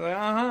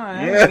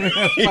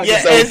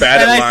 He's so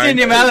bad And at I lying. send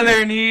him out of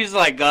there, and he's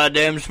like,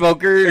 "Goddamn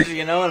smokers,"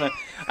 you know. And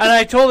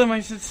I told him, I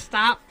said,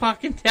 "Stop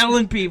fucking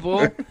telling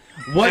people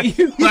what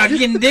you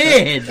fucking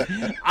did.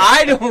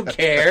 I don't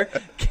care.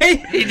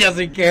 Katie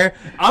doesn't care.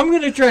 I'm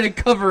gonna try to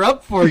cover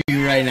up for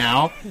you right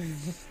now."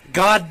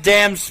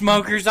 Goddamn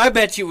smokers! I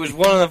bet you it was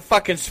one of the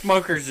fucking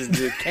smokers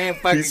that can't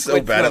fucking. He's so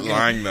quit bad at smoking.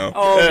 lying, though.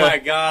 Oh my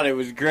god, it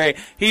was great.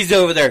 He's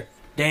over there,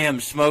 damn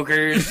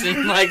smokers,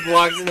 and like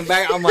walks in the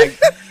back. I'm like,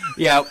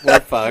 yeah, we're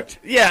fucked.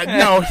 Yeah,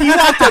 no, he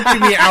walked up to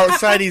me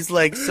outside. He's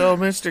like, "So,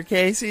 Mr.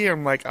 Casey?"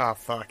 I'm like, "Oh,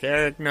 fuck,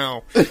 Eric,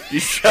 no. You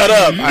shut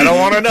up. I don't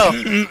want to know."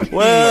 Oh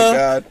Well,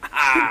 my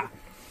God.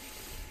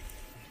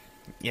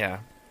 yeah.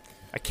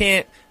 I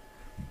can't.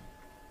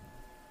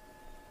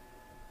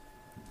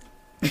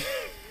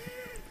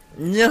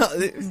 No.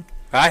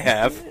 I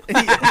have.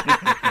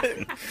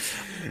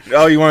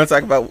 Oh, you want to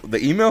talk about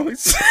the email we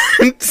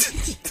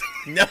sent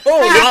No,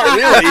 not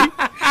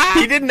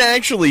really. He didn't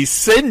actually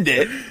send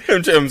it.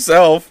 him to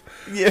himself?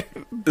 Yeah,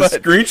 The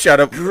screenshot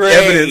of Great.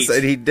 evidence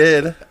that he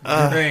did.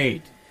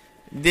 Great.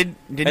 Didn't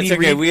That's he okay.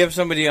 read? We have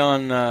somebody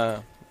on.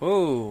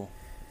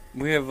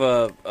 We have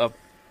a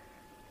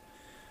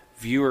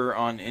viewer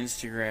on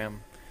Instagram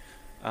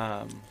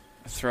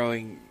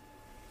throwing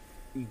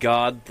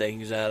God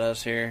things at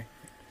us here.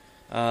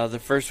 The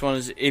first one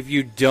is, "If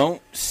you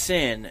don't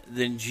sin,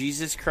 then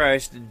Jesus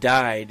Christ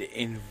died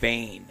in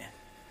vain."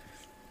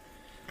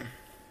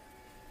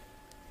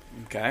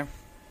 Okay.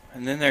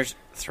 And then there's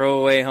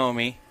 "Throwaway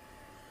Homie."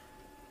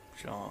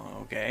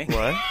 Okay.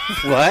 What?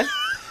 What?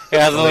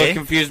 Yeah, I was a little Wait.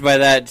 confused by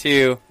that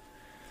too.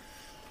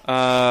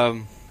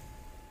 Then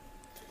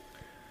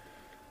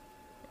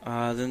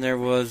there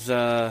was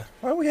Why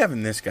are we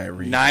having this guy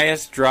read?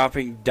 Nias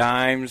dropping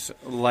dimes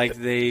like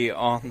they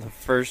on the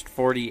first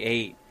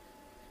 48.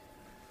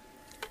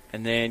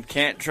 And then,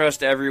 "Can't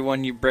trust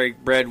everyone you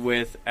break bread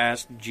with,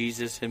 ask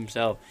Jesus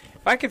himself."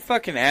 If I could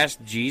fucking ask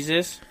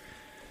Jesus,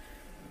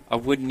 I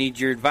wouldn't need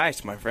your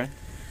advice, my friend.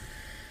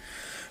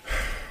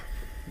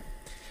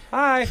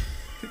 Hi.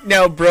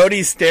 Now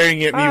Brody's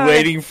staring at me, Hi.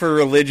 waiting for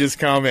religious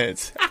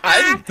comments.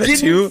 I The didn't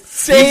two-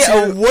 say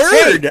the a two-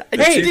 word.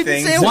 the I two didn't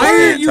things- say a Why Why are word.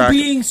 can't you talk-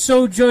 being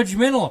so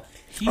judgmental?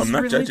 He's I'm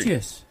not judging.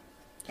 religious.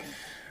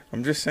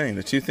 I'm just saying,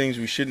 the two things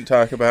we shouldn't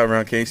talk about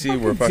around Casey,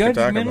 we're fucking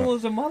talking Judgmental about.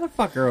 as a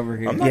motherfucker over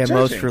here. I'm not Yeah, judging.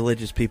 most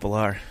religious people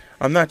are.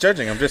 I'm not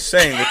judging. I'm just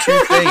saying the two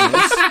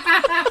things.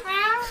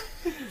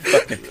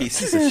 Fucking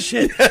pieces of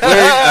shit. All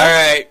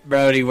right,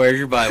 Brody, where's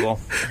your Bible?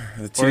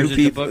 The Or two is it the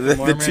people, Book of the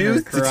Mormon two, or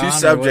the Quran, or two what do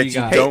subjects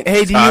you you got? don't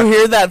Hey, do talk. you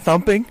hear that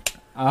thumping?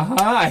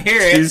 I hear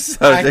Two it. I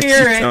subjects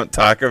hear you it. don't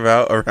talk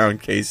about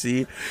around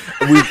Casey.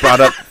 We brought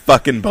up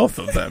fucking both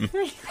of them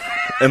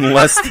in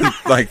less than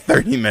like 30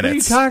 What are you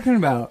minutes. talking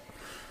about?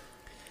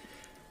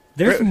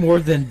 There's more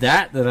than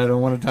that I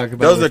don't want to talk about.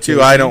 Those are with two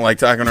you. I don't like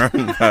talking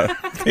around about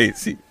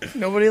Casey.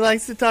 Nobody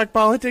likes to talk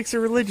politics or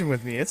religion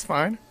with me. It's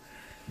fine.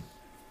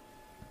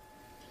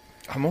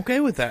 I'm okay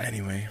with that.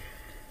 Anyway,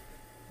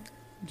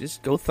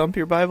 Just go thump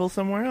your Bible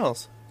somewhere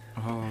else.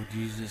 Oh,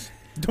 Jesus.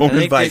 don't I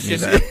think invite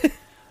this me just- there.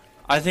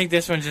 I think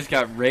this one just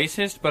got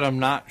racist, but I'm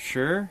not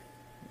sure.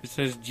 It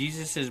says,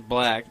 "Jesus is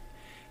black.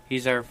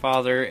 He's our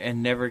father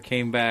and never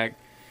came back."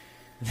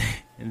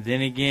 And then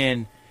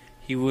again,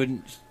 he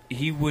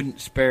wouldn't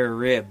spare a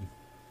rib.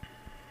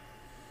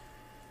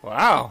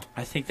 Wow.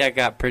 I think that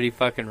got pretty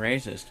fucking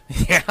racist.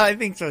 Yeah, I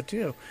think so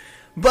too.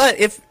 But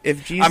if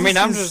Jesus, I mean,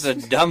 I'm is- just a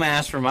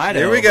dumbass from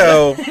Idaho. Here we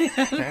go. Pretty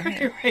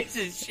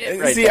racist shit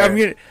right See, there. I'm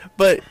gonna.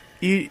 But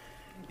you,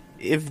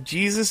 if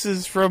Jesus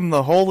is from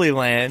the Holy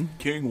Land,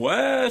 King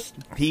West.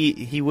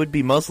 he would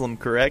be Muslim,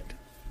 correct?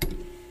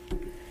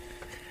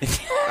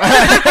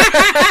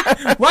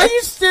 Why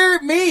you stare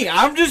at me?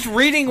 I'm just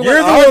reading what You're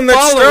the our one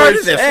that started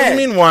followers this. What said.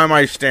 do you mean, why am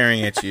I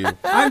staring at you?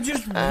 I'm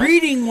just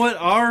reading what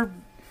our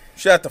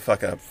Shut the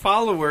fuck up.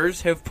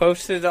 followers have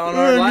posted on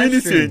our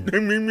live stream.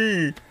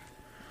 Me.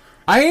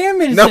 I am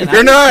No, innocent. you're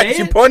I not. didn't say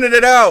You it. pointed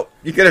it out.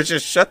 You could have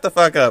just shut the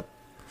fuck up.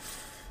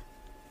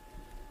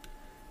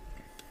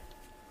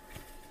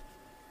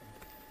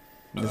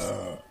 It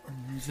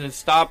says,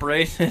 stop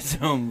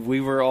racism. We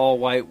were all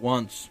white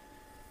once.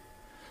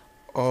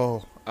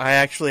 Oh, I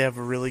actually have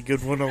a really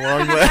good one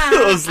along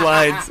those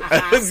lines.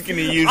 I was going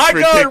to use I for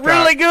got TikTok. a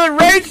really good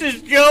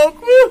racist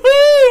joke.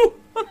 Woohoo!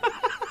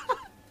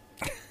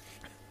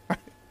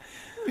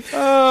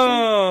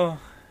 Oh.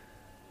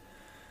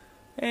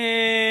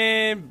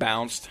 And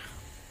bounced.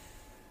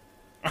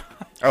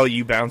 Oh,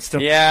 you bounced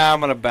him? Yeah, I'm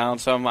going to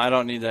bounce them. I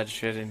don't need that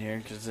shit in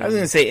here. Cause I was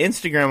going to say,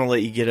 Instagram will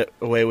let you get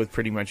away with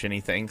pretty much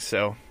anything,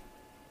 so...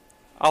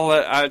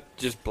 I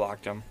just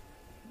blocked him.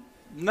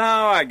 No,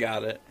 I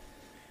got it.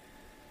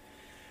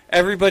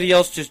 Everybody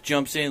else just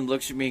jumps in,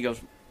 looks at me, and goes,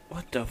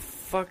 "What the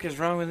fuck is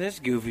wrong with this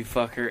goofy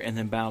fucker?" And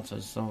then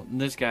bounces. So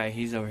this guy,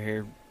 he's over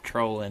here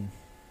trolling.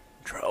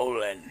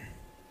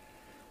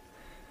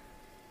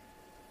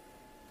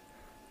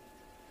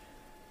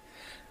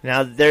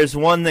 Now, there's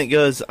one that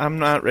goes, I'm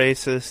not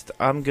racist.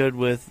 I'm good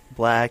with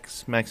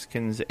blacks,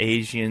 Mexicans,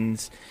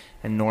 Asians,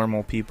 and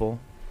normal people.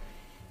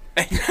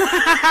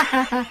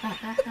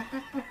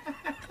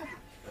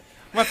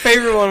 My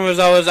favorite one was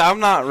always, "I'm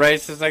not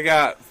racist. I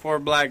got 4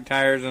 black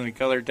tires and a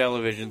color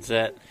television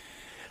set."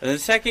 And the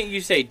second you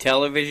say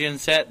television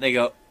set, they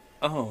go,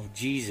 "Oh,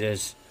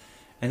 Jesus."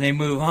 And they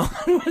move on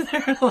with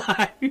their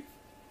life.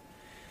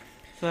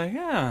 It's like,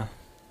 yeah.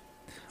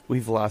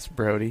 We've lost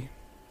Brody.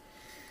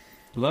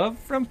 Love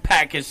from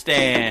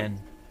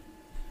Pakistan.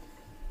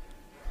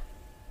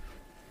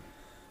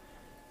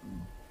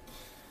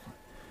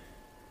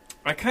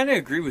 I kind of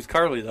agree with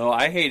Carly, though.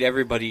 I hate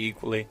everybody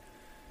equally.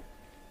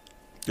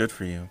 Good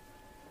for you.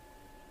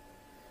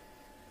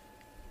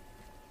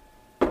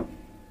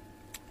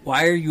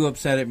 Why are you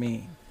upset at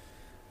me?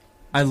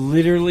 I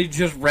literally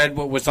just read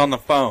what was on the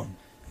phone.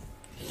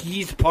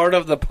 He's part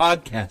of the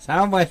podcast.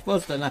 How am I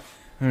supposed to not?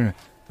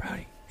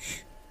 Brody, shh.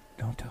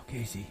 Don't tell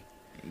Casey.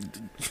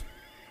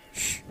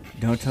 Shh.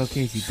 Don't tell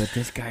Casey, but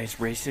this guy is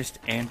racist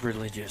and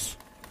religious.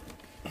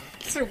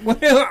 So,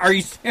 what are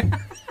you saying?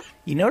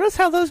 You notice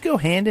how those go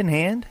hand in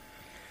hand?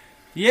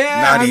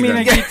 Yeah, Not I mean, even.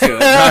 I get to it.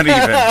 Not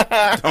even.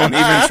 Don't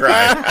even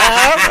try.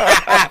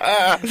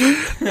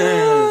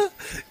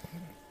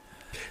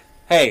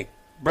 Hey,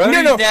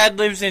 Brody's No. dad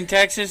lives in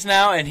Texas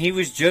now, and he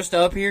was just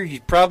up here.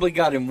 He's probably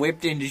got him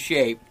whipped into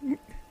shape.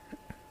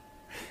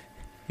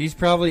 He's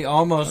probably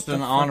almost What an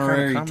the fuck kind of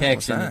honorary comment was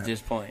Texan that? at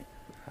this point.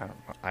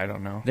 I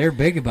don't know. They're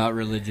big about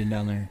religion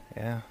down there.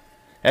 Yeah.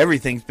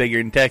 Everything's bigger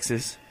in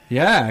Texas.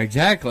 Yeah,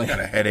 exactly. Got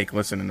a headache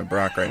listening to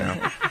Brock right now.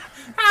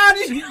 How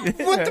did you,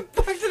 what the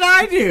fuck did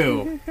I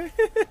do?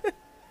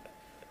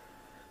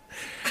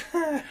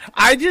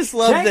 I just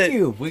love Thank that.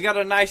 you. We got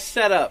a nice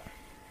setup.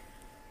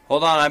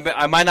 Hold on,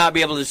 I might not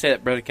be able to say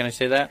that, brother. Can I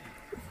say that?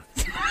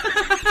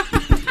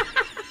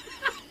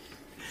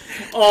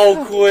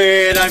 Oh,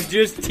 quit! I'm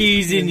just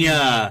teasing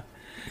ya.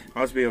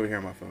 I'll just be over here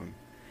on my phone.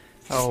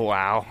 Oh,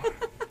 wow. All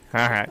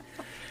right.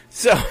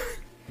 So,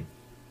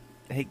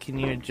 hey, can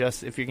you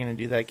adjust, if you're going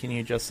to do that, can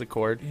you adjust the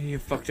cord? You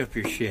fucked up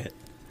your shit.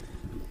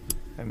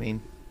 I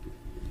mean,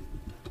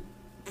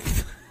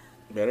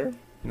 Better?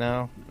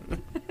 no.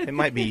 It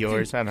might be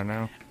yours. I don't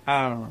know.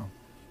 I don't know.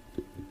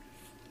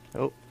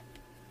 Oh,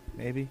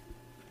 maybe.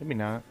 Maybe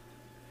not.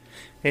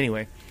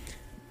 Anyway,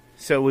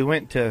 so we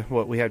went to,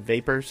 we had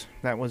Vapors.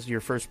 That was your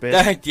first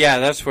bit. Yeah,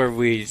 that's where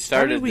we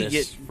started we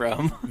this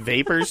from.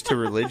 Vapors to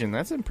religion.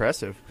 That's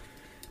impressive.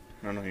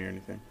 I don't hear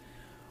anything.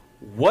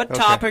 What Okay.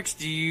 topics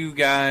do you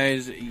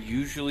guys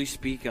usually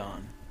speak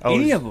on? Oh,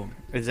 Any is- of them.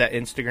 Is that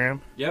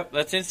Instagram? Yep,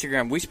 that's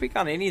Instagram. We speak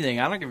on anything.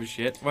 I don't give a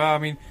shit. Well, I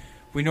mean,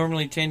 we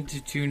normally tend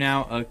to tune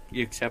out,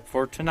 except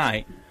for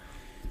tonight.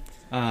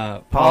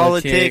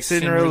 Politics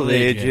and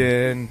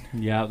religion.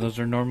 Yeah, those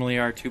are normally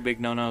our 2 big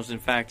no-nos. In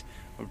fact,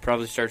 I would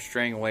probably start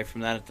straying away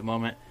from that at the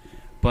moment.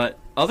 But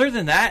other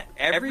than that,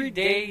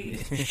 everyday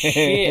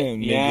shit.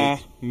 Yeah,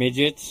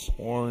 midgets,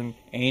 Porn.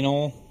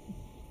 anal,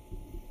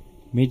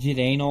 midget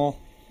anal.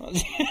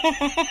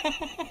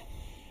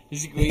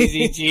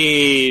 Squeezy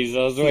cheese. I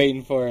was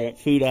waiting for it.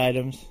 Food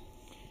items.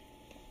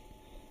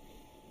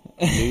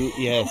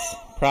 Yes.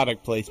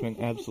 Product placement.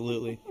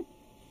 Absolutely.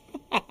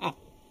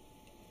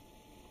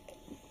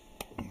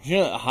 You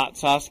know that hot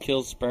sauce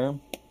kills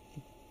sperm?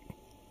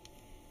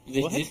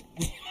 What?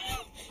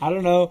 I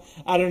don't know.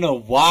 I don't know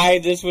why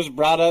this was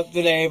brought up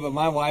today, but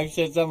my wife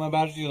said something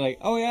about it. She's like,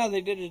 "Oh yeah,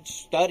 they did a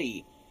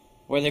study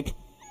where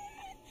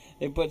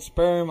they put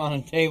sperm on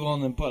a table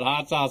and then put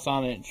hot sauce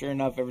on it, and sure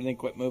enough, everything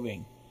quit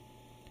moving."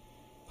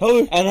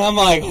 And I'm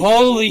like,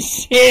 "Holy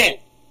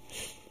shit!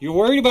 You're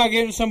worried about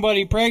getting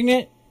somebody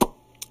pregnant?"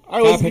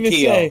 I was going to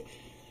Tapatio. say,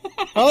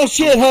 Oh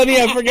shit, honey,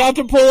 I forgot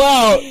to pull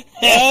out.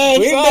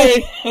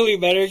 Sorry. We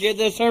better get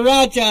the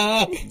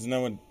sriracha. Isn't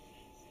that what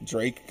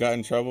Drake got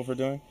in trouble for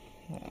doing?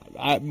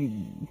 I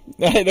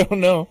don't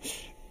know.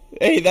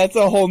 Hey, that's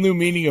a whole new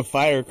meaning of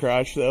fire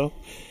crotch, though.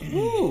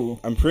 Ooh.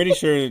 I'm pretty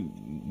sure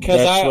Because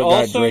that's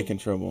what got Drake in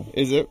trouble.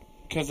 Is it?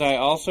 Because I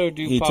also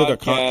do He podcasts.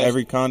 took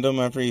every condom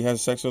after he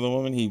has sex with a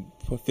woman, he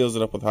fills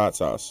it up with hot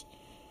sauce.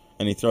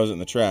 And he throws it in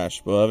the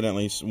trash. Well,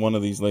 evidently, one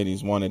of these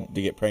ladies wanted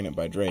to get pregnant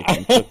by Drake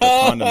and took the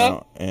condom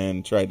out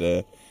and tried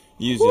to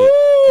use it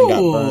and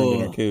got burned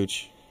in her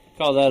cooch.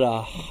 Call that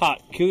a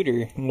hot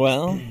cooter.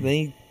 Well,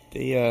 they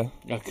A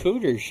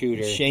cooter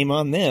shooter. shame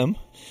on them.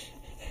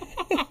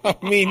 I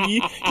mean,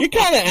 you're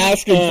kind of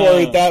asking for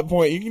it at that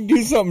point. You can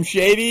do something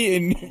shady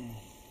and...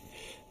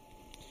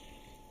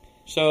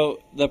 So,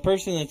 the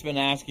person that's been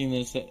asking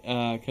this,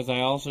 because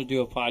I also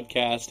do a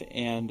podcast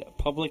and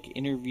public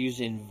interviews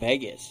in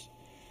Vegas.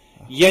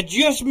 You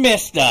just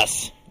missed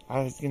us.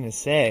 I was going to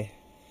say...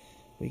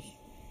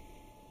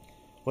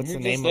 What's You're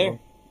the name just of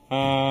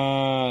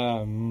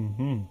there.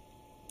 them?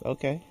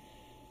 Okay.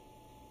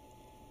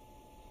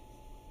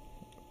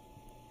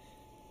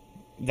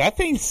 That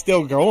thing's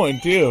still going,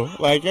 too.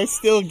 Like, I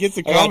still get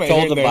the I comment got told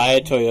here to and there. buy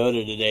a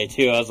Toyota today,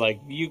 too. I was like,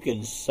 you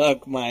can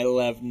suck my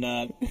left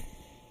nut.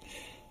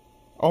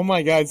 Oh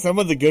my god, some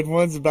of the good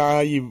ones about how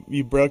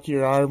you broke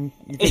your arm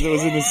because it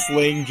was in a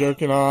sling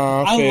jerking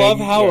off. I and, love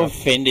how yeah.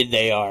 offended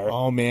they are.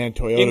 Oh man,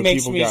 Toyota It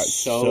makes people me got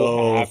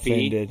so happy.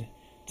 offended.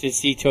 To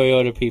see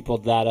Toyota people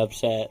that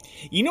upset.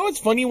 You know what's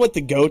funny? What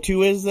the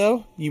go-to is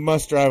though? You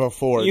must drive a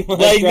Ford. You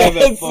must Like, drive a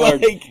that's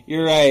Ford. like-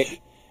 You're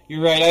right.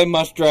 You're right. I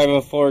must drive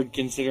a Ford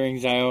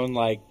considering I own,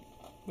 like,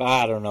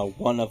 I don't know,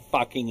 one of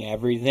fucking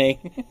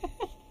everything.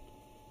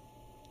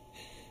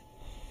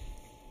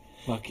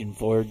 Fucking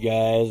Ford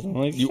guys. I'm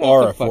like, You shut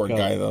are the a fuck Ford up.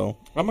 guy, though.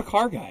 I'm a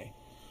car guy.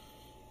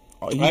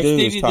 All you I've do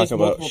is stated talk this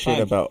about multiple shit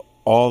times. about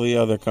all the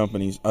other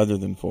companies other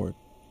than Ford.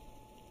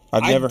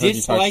 I've I never heard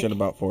you talk dislike- shit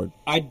about Ford.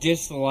 I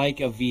dislike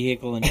a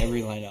vehicle in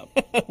every lineup,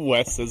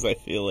 Wes says I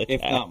feel it.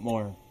 if not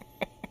more.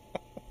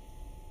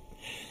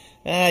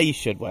 You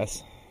should,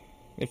 Wes.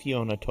 If you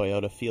own a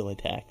Toyota, feel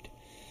attacked.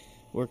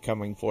 We're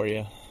coming for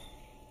you.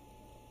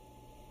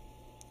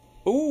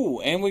 Ooh,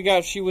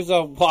 and she was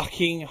a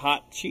walking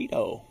hot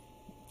Cheeto.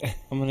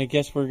 I'm gonna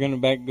guess we're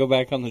gonna go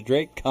back on the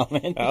Drake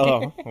comment.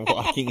 Oh,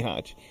 walking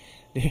hot.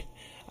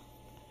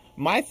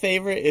 My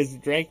favorite is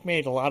Drake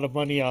made a lot of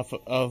money off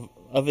of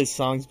his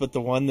songs, but the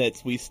one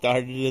that's we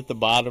started at the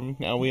bottom,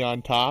 now we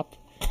on top.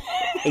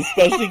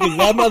 Especially because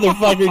that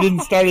motherfucker didn't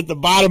start at the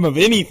bottom of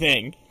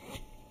anything.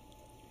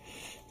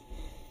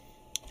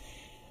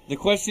 The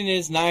question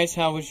is, nice.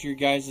 How was your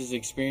guys'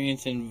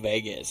 experience in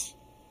Vegas?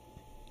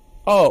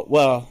 Oh,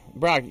 well,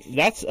 Brock,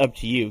 that's up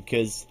to you,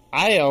 because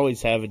I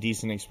always have a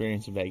decent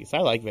experience in Vegas. I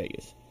like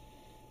Vegas.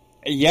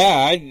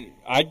 Yeah,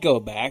 I'd go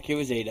back. It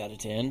was 8 out of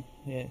 10.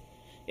 Yeah.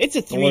 It's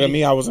a Don't look at 3D.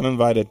 me, I wasn't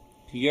invited.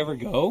 You ever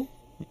go?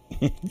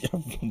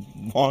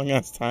 Long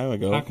ass time How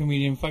ago. come you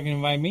didn't fucking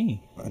invite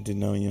me? I didn't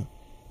know you.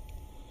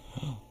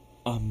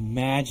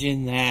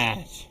 Imagine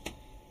that.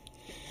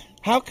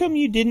 How come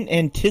you didn't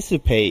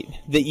anticipate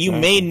that you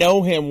Exactly. may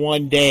know him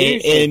one day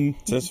Seriously. and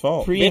It's his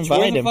fault. Bitch, where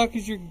pre-invite the him? fuck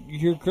is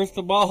your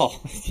crystal ball?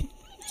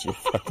 It's your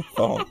fucking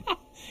fault.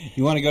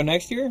 You want to go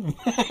next year?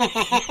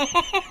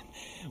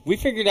 We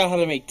figured out how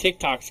to make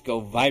TikToks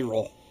go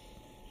viral.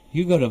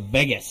 You go to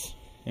Vegas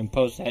and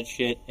post that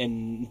shit,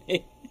 and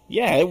it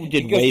Yeah, it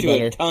did goes way to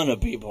better. a ton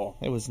of people.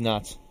 It was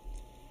nuts.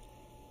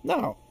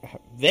 No,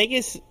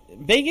 Vegas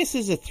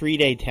is a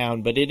 3-day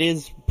town, but it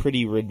is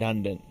pretty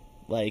redundant.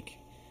 Like,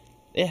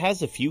 it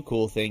has a few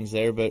cool things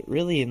there, but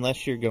really,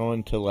 unless you're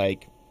going to,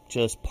 like,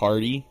 just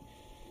party,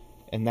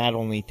 and that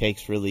only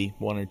takes really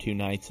 1 or 2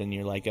 nights, and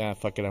you're like,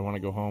 fuck it, I want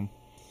to go home.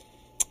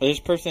 This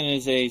person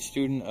is a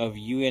student of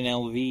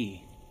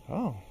UNLV.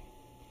 Oh.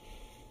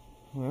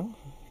 Well.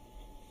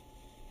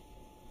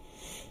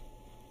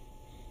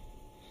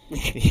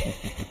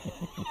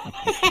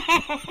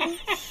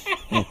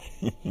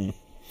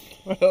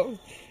 Well,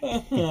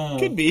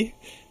 could be.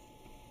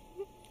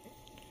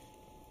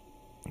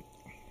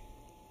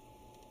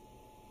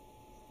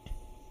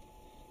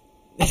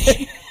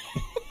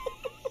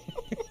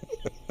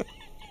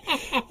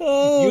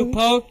 You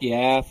poke?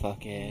 Yeah,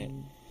 fuck it.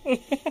 I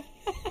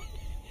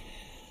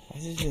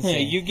was just gonna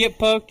say, You get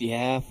poked?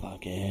 Yeah,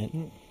 fuck it.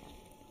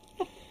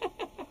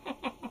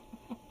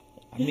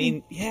 I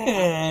mean,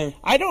 yeah,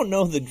 I don't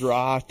know the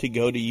draw to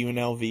go to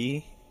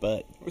UNLV,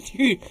 but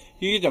You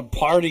get to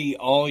party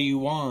all you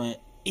want.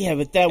 yeah,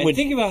 but that And would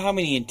think about how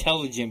many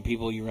intelligent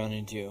people you run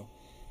into.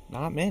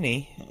 not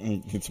many.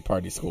 It's a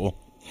party school.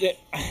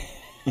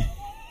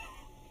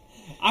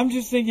 I'm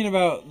just thinking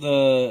about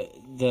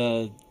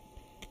the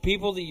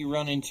people that you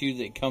run into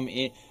that come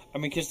in. I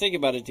mean, because think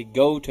about it, to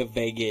go to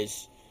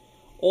Vegas,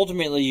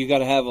 ultimately you got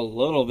to have a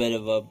little bit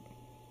of a,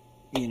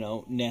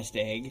 nest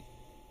egg.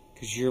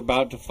 Because you're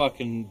about to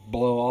fucking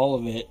blow all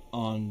of it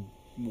on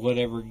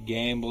whatever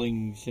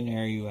gambling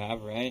scenario you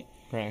have, right?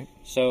 Right.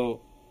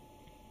 So,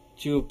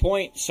 to a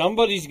point,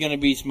 somebody's going to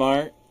be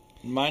smart.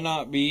 Might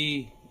not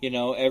be You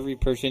know, every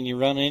person you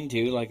run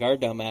into, like our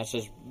dumbass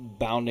is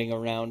bounding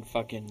around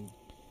fucking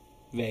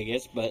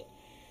Vegas, but,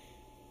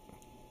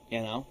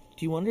 you know.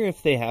 Do you wonder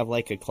if they have,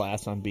 like, a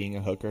class on being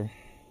a hooker?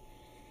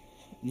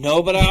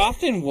 No, but I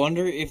often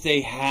wonder if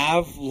they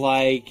have,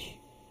 like,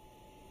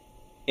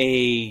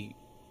 a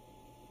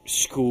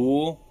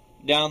school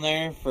down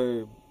there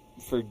for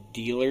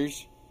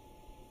dealers.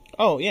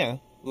 Oh, yeah.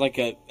 Like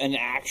an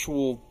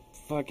actual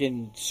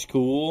fucking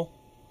school.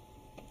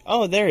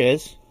 Oh, there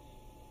is.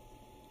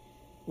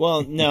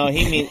 Well, no,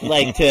 he means,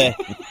 like, to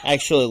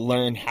actually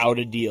learn how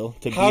to deal.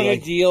 How to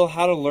like, deal,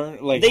 how to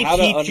learn, like, They how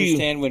to teach you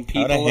understand when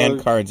people How to hand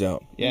are... cards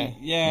out. Yeah.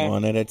 Yeah.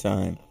 One at a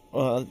time.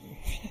 Well,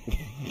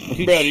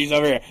 Brody's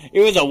over here.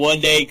 It was a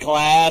one-day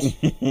class.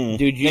 dude,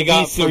 They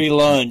got free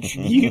lunch.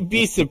 You'd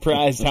be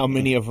surprised how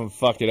many of them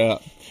fuck it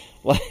up.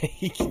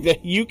 Like,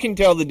 you can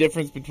tell the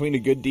difference between a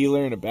good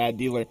dealer and a bad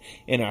dealer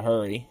in a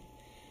hurry.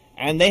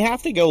 And they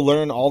have to go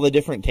learn all the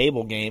different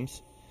table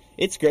games.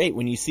 It's great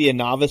when you see a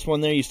novice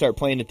one there, you start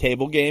playing a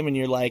table game, and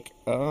you're like,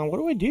 what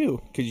do I do?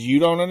 Because you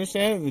don't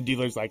understand it, and the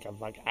dealer's like,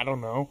 I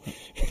don't know.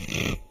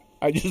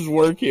 I just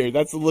work here.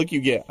 That's the look you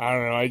get. I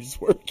don't know, I just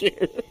work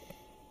here.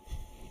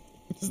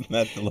 Isn't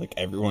that the look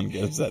everyone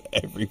gives at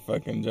every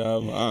fucking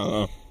job? I don't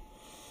know.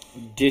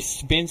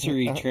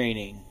 Dispensary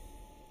training.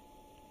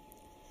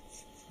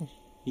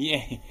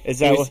 Yeah. Is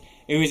that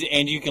it was,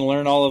 and you can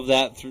learn all of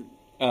that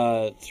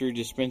through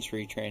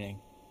dispensary training.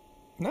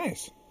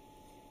 Nice.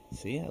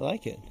 See, I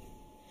like it.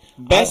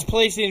 Best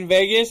place in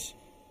Vegas,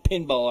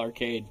 pinball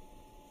arcade.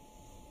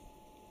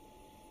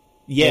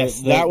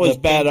 Yes, The that was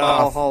Pinball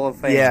badass. Hall of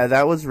Fame. Yeah,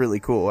 that was really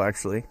cool,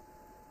 actually.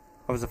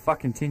 I was a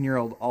fucking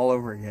 10-year-old all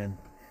over again.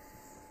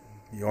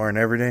 You aren't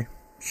every day?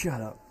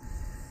 Shut up.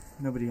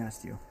 Nobody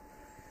asked you.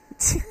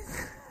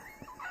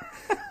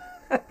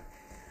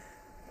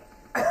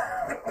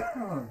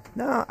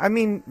 No, I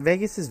mean,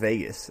 Vegas is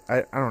Vegas.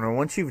 I don't know.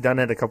 Once you've done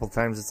it a couple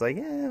times, it's like,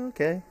 yeah,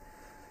 okay.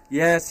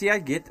 Yeah, see, I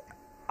get...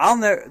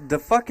 the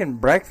fucking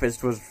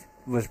breakfast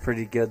was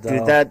pretty good,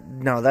 though.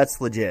 Dude,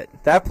 that's legit.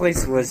 That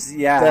place was...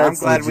 Yeah, That's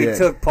I'm glad legit. we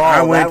took Paul.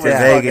 I went That to was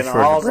Vegas fucking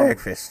for awesome.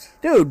 breakfast.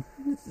 Dude,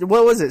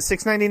 what was it?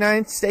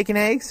 $6.99 steak and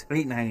eggs?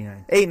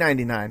 $8.99.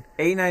 $8.99.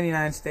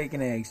 $8.99 steak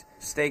and eggs.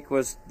 Steak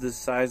was the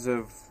size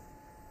of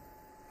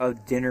a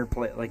dinner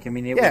plate. Like, I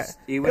mean, it Yeah,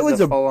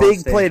 was a full-on big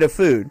steak. plate of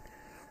food.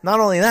 Not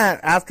only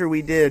that, after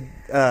we did,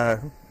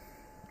 Then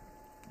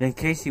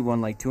Casey won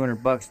like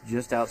 $200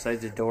 just outside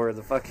the door of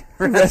the fucking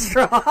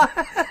restaurant.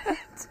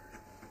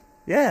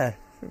 yeah,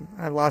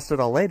 I lost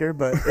it all later,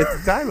 but at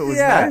the time it was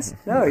Yeah. nice.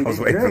 No, he I was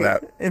did waiting for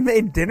great. that. It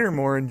made dinner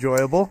more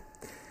enjoyable.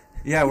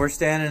 Yeah, we're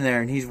standing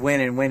there and he's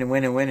winning.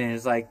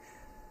 It's like,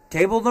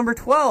 table number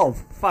 12.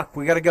 Fuck,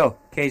 we gotta go.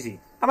 Casey,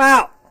 I'm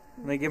out.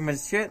 And they give him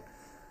his shit.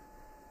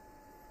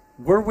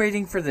 We're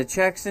waiting for the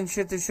checks and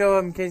shit to show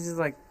up, and Casey's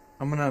like,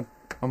 I'm gonna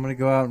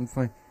go out and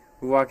play.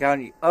 We walk out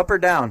and you, up or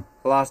down.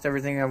 I lost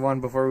everything I won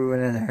before we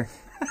went in there.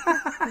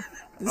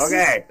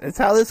 Okay. That's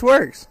how this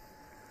works.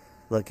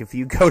 Look, if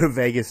you go to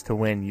Vegas to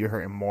win,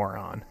 you're a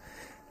moron.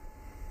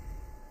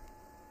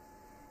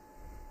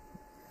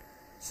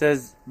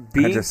 Says I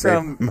being just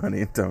from save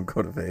money and don't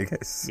go to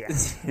Vegas.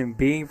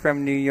 being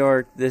from New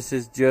York, this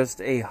is just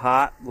a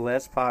hot,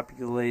 less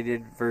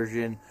populated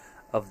version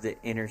of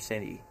the inner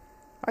city.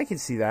 I can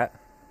see that.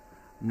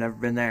 I've never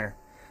been there.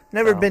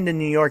 Never Oh. been to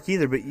New York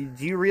either, but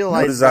do you No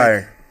realize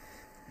desire. like,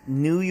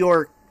 New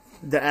York,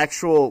 the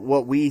actual,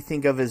 what we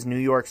think of as New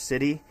York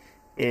City,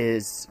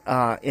 is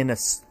in a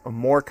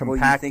more Well,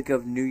 you compact... think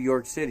of New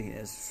York City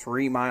as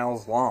 3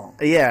 miles long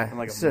yeah. and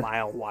like a so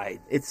mile wide.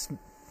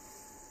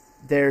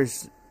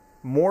 there's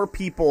more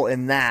people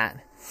in that,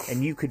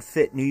 and you could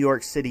fit New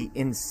York City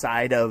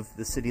inside of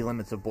the city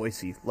limits of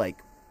Boise.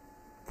 Like,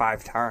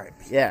 5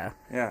 times. yeah.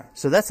 Yeah.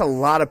 So that's a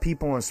lot of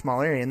people in a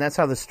small area, and that's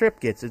how the Strip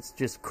gets. It's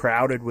just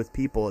crowded with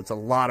people. It's a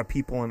lot of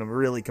people in a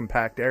really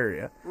compact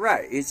area.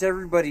 Right. It's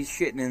everybody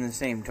shitting in the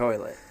same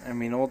toilet. I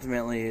mean,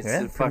 ultimately, it's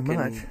Yeah, a pretty fucking...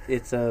 much.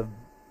 It's a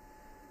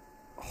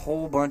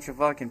whole bunch of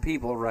fucking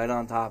people right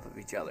on top of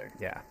each other.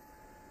 Yeah.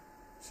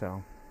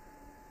 So,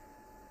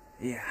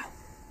 Yeah.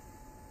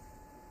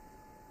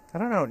 I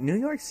don't know. New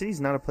York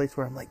City's not a place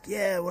where I'm like,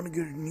 yeah, I want to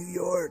go to New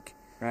York.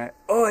 Right.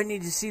 Oh, I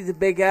need to see the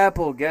Big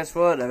Apple. Guess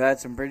what? I've had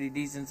some pretty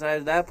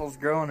decent-sized apples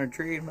grow on a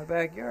tree in my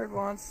backyard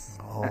once.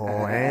 Oh,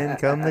 and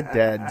come the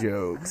dad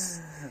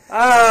jokes.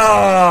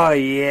 Oh,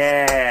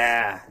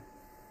 yeah.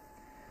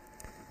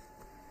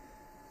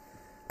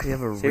 We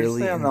have a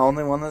Seriously, really... I'm the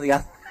only one that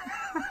got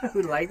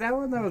who liked that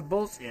one? That was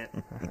bullshit.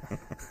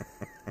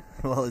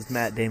 Well, as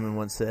Matt Damon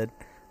once said,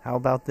 how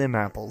about them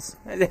apples?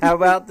 How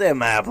about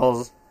them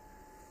apples?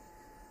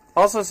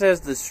 Also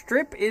says the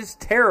Strip is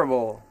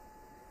terrible.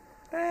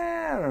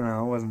 I don't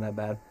know. It wasn't that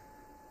bad.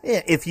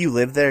 Yeah, if you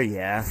live there,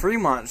 yeah.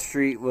 Fremont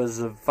Street was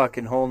a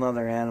fucking whole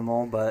nother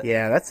animal, but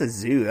Yeah, that's a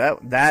zoo.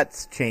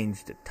 That's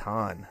changed a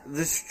ton.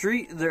 the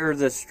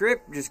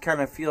Strip just kind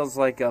of feels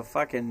like a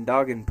fucking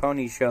dog and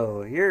pony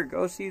show. Here,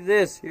 go see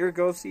this. Here,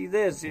 go see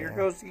this. Here,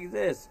 go see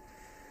this.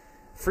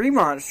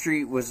 Fremont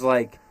Street was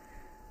like,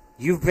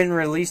 you've been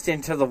released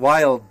into the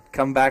wild.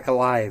 Come back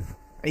alive.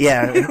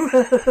 Yeah.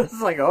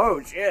 It's like,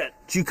 oh shit.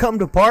 Did you come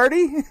to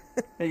party?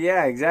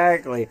 Yeah,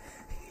 exactly.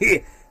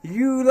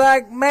 You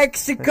like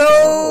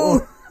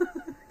Mexico?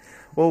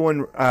 Well,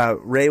 when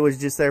Ray was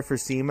just there for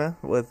SEMA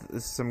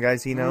with some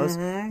guys he knows,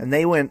 and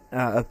they went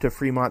up to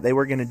Fremont, they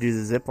were going to do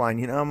the zip line.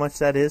 You know how much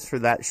that is for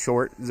that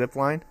short zip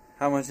line?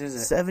 How much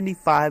is it?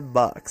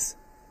 $75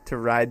 to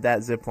ride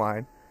that zip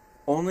line.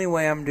 Only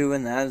way I'm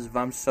doing that is if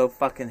I'm so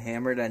fucking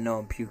hammered I know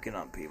I'm puking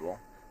on people.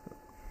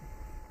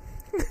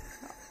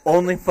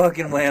 Only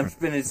fucking way I'm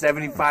spending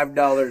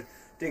 $75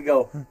 to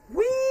go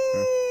wee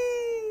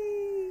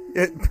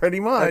Pretty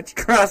much.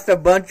 across a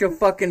bunch of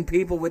fucking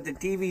people with the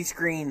TV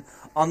screen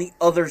on the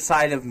other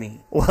side of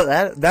me. Well,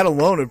 that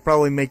alone would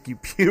probably make you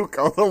puke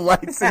all the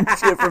lights and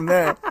shit from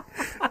that.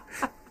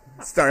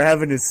 Start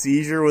having a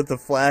seizure with the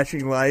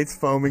flashing lights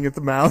foaming at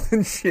the mouth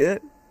and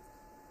shit.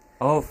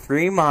 Oh,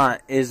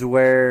 Fremont is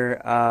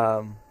where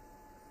I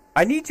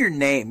need your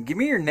name. Give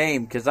me your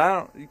name because I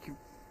don't.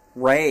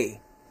 Ray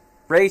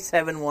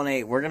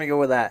 718. We're gonna go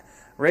with that.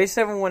 Ray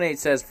 718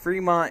 says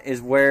Fremont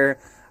is where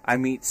I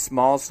meet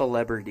small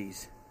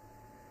celebrities.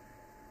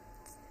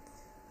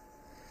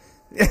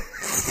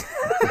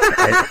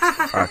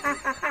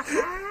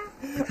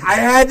 I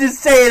had to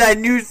say it. I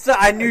knew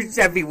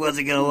Sheffy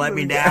wasn't gonna let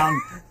me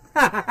down.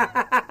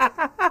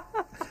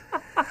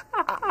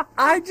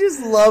 I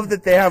just love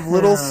that they have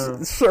little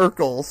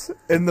circles,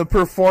 and the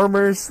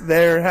performers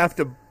there have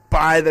to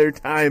buy their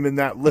time in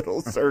that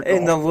little circle.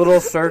 In the little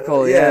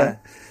circle, yeah.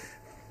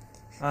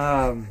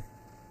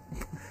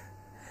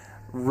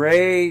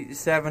 Ray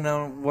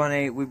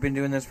 718. We've been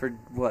doing this for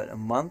what, a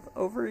month?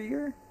 Over a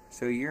year?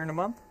 So a year and a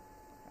month?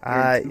 Year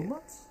and 2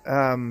 months?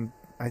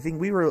 I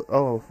think we were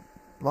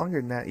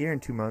longer than that, year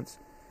and 2 months.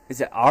 Is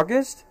it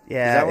August?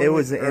 Yeah, it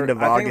was the end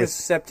of I think it was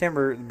August.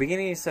 September. The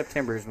beginning of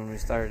September is when we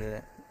started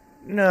it.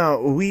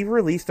 No, we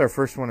released our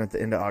first one at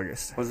the end of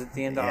August. Was it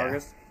the end of Yeah.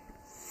 August?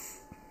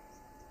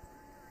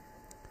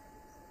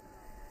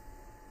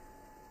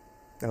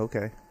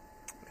 Okay.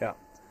 Yeah.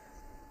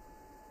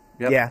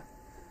 Yep. Yeah.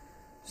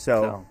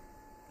 So,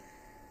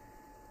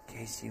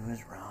 Casey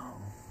was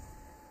wrong.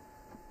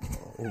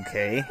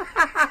 okay.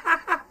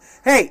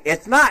 Hey,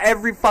 it's not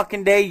every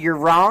fucking day you're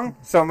wrong,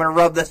 so I'm going to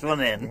rub this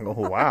one in. Oh,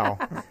 wow.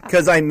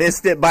 Because I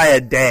missed it by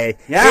a day.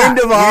 Yeah, End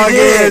of you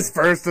August,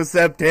 1st of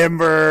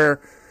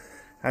September.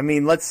 I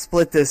mean, let's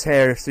split this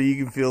hair so you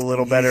can feel a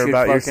little You better should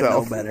about fucking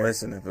yourself. know better.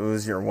 Listen, if it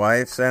was your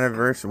wife's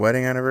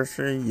wedding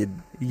anniversary,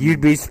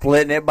 You'd be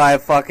splitting it by a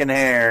fucking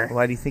hair.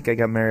 Why do you think I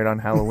got married on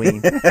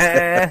Halloween?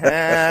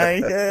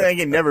 I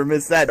can never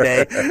miss that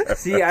day.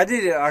 See, I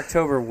did it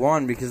October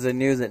 1 because I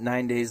knew that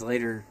 9 days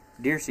later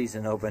deer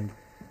season opened.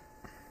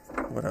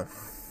 what a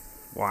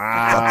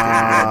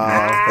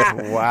Wow.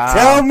 Wow.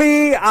 Tell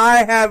me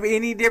I have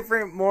any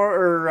different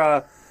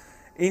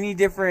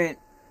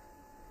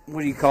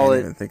what do you call can't it?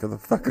 even think of the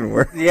fucking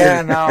word.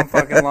 Yeah, now I'm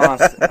fucking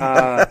lost.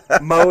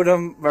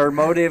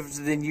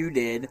 Motives than you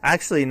did.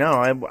 Actually, no,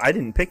 I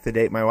didn't pick the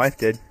date. My wife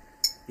did.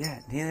 Yeah,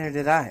 neither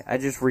did I. I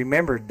just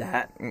remembered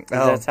that. 'Cause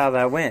Oh. that's how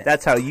that went.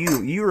 That's how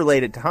you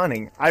relate it to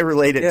hunting. I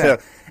relate it Yeah.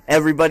 to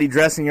everybody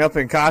dressing up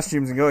in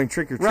costumes and going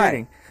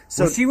trick-or-treating. Right.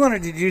 So So she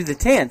wanted to do the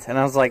 10th, and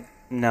I was like,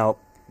 nope.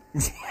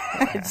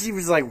 She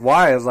was like,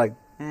 why? I was like,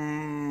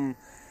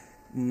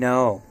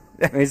 no.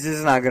 It's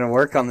just not going to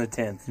work on the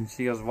 10th. And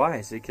she goes, why?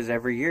 I said, because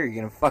every year you're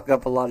going to fuck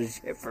up a lot of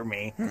shit for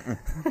me.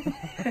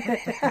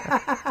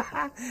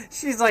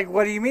 She's like,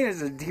 what do you mean?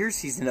 It's a deer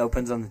season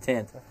opens on the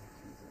 10th.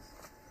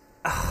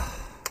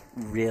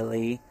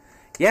 Really?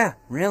 Yeah,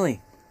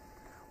 really.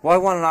 Well, I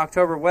want an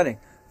October wedding.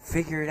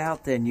 Figure it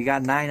out then. You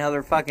got 9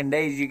 other fucking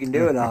days you can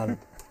do it on.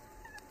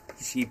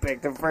 She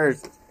picked it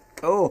first.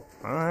 Cool.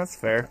 Oh, that's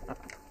fair.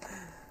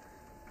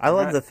 I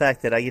love Right. the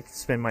fact that I get to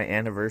spend my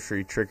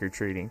anniversary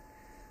trick-or-treating.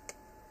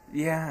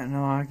 Yeah,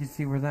 no, I can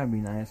see where that'd be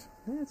nice.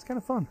 It's kind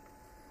of fun.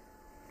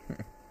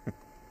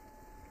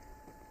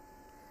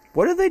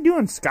 What do they do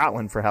in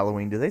Scotland for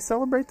Halloween? Do they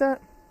celebrate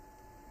that?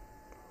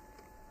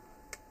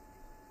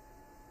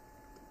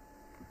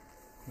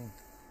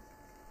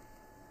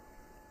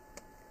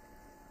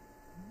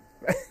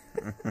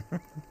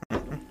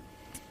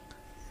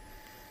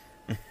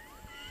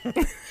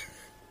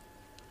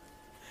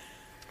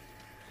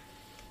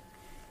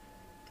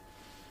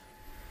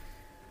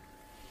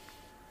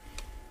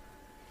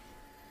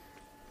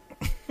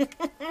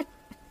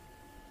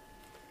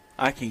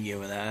 I can get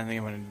with that. I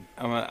think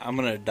I'm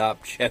gonna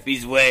adopt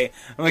Cheffy's way.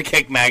 I'm gonna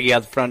kick Maggie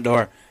out the front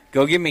door.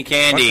 Go get me Fuck,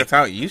 candy. that's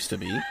how it used to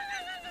be.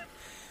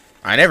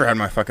 I never had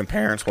my fucking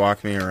parents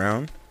walk me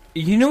around.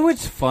 You know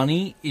what's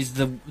funny is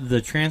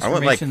the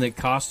transformation that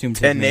costumes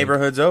have 10 made.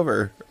 neighborhoods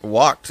over,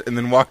 walked, and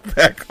then walked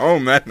back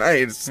home that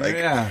night. It's like,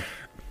 Yeah.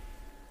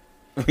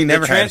 we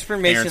never the had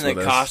transformation parents that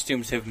with us.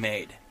 costumes have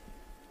made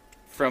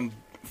from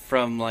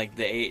like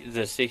the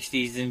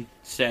 60s and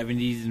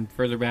 70s and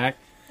further back.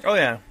 Oh,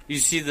 yeah. you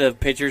see the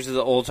pictures of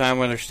the old time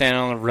when they're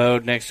standing on the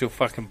road next to a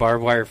fucking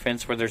barbed wire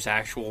fence where there's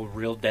actual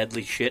real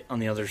deadly shit on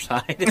the other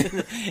side,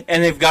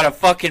 and they've got a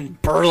fucking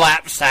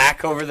burlap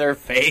sack over their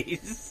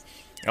face.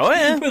 Oh,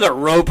 yeah. With a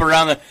rope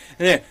around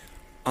the.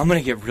 I'm going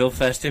to get real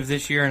festive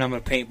this year, and I'm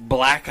going to paint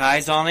black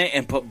eyes on it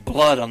and put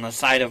blood on the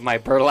side of my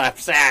burlap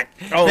sack.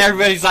 Oh. And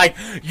everybody's like,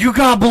 you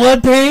got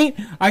blood paint?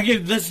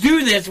 Let's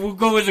do this. We'll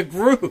go as a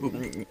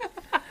group.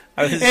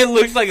 It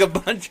looks like a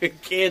bunch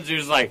of kids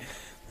who's like,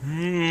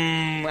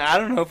 I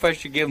don't know if I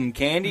should give them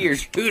candy or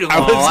shoot them I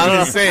all. was I going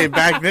don't to say,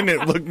 back then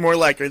it looked more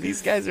like, are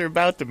these guys are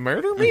about to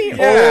murder me?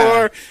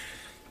 Yeah. Or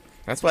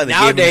that's why they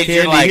Nowadays, gave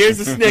you're them candy. like- Here's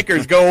the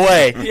Snickers, go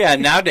away. Yeah,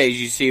 nowadays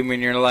you see them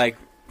and you're like,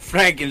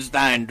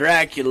 Frankenstein,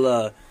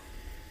 Dracula,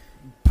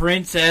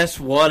 Princess,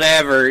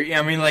 whatever.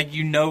 I mean, like,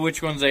 you know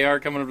which ones they are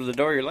coming up to the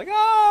door. You're like,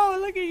 oh,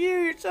 look at you,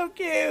 you're so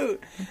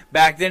cute.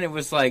 Back then it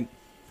was like,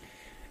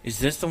 is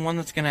this the one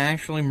that's going to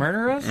actually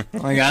murder us?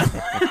 Like,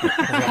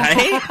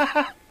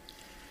 right?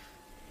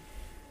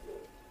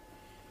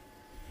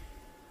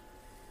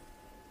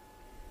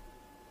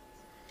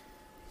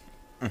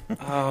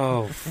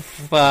 Oh,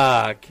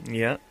 fuck.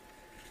 Yeah.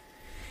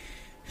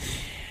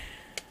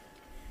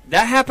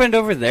 That happened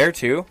over there,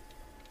 too.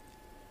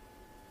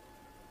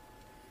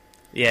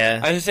 Yeah.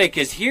 I was gonna say,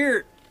 because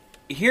here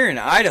in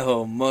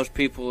Idaho, most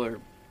people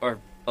are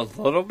a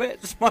little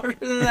bit smarter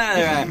than that.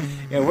 They're like,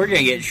 yeah, we're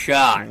gonna get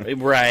shot.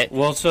 Right.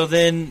 Well, so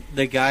then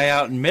the guy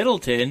out in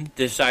Middleton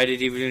decided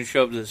he was gonna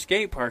show up to the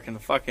skate park,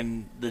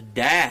 and the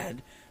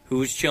dad who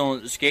was chilling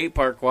at the skate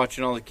park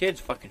watching all the kids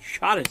fucking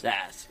shot his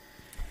ass.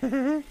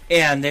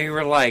 And they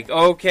were like,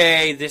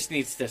 okay, this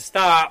needs to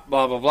stop.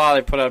 Blah blah blah.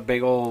 They put out a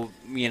big old,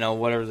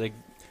 whatever they.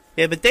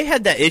 Yeah, but they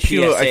had that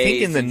issue, I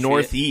think, in PSAs the and shit.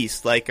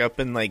 Northeast, like up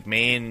in like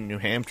Maine, New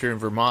Hampshire, and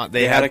Vermont.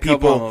 They had a couple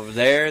people. of them over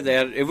there.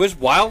 It was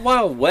Wild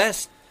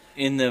West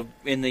in the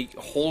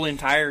whole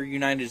entire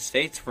United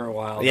States for a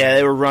while. Yeah,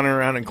 they were running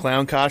around in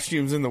clown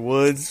costumes in the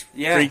woods,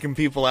 Yeah. freaking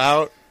people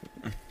out.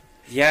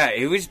 Yeah,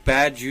 it was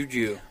bad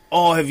juju.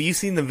 Oh, have you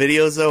seen the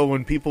videos though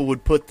when people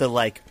would put the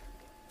like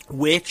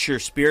witch or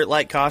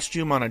spirit-like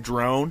costume on a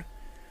drone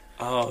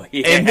Oh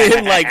yeah, and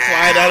then like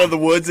fly it out of the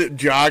woods at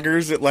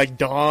joggers at like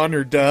dawn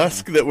or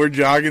dusk that were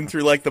jogging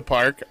through like the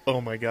park? Oh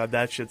my god,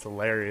 that shit's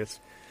hilarious.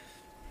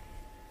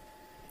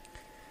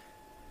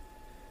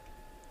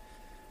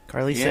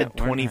 Carly Yeah, said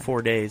we're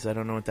 24 days. I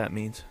don't know what that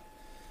means.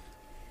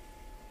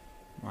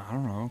 I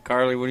don't know,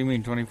 Carly. What do you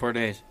mean 24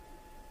 days?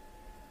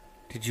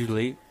 Did you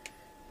leave?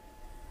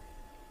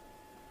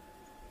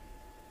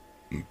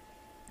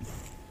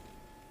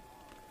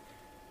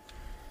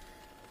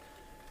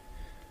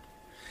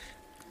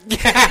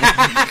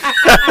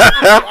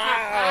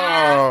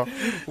 Oh.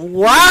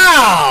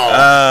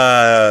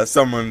 Wow!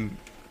 Someone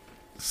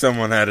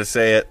had to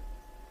say it.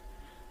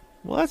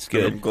 Well, that's I'm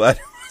good. glad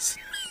it was.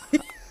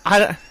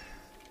 I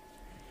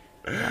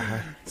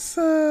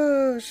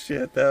So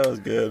shit, that was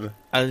good.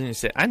 was going to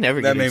say, I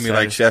never That get made me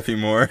like excited. Sheffy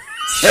more.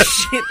 Shit.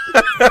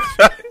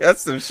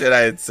 That's some shit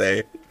I'd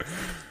say.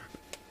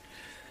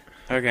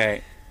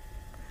 Okay,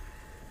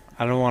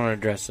 I don't want to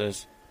address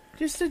this.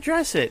 Just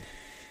address it.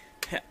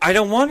 I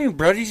don't want to.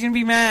 Brody's gonna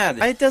be mad.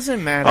 It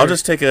doesn't matter. I'll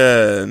just take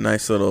a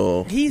nice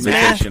little He's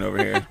vacation over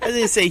here. I was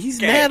going to say, he's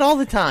Okay. mad all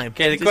the time.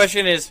 Okay, the Just-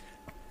 question is,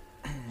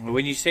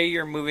 when you say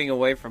you're moving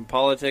away from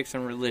politics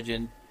and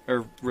religion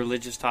or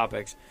religious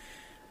topics,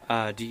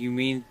 do you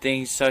mean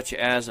things such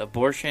as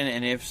abortion?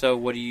 And if so,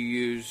 what do you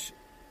use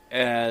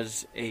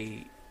as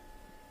a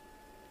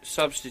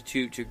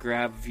substitute to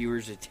grab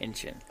viewers'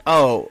 attention?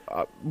 Oh,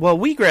 well,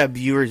 we grab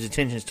viewers'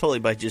 attention totally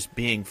by just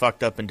being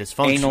fucked up and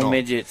dysfunctional. Anal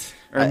midgets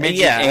or midget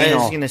yeah, I anal.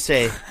 was going to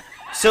say.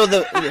 So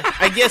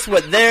I guess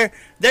what they're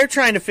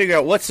trying to figure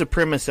out, what's the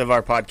premise of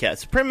our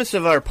podcast. The premise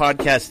of our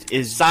podcast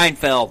is,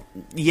 Seinfeld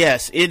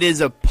yes, it is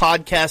a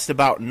podcast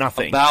about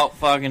nothing. about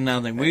fucking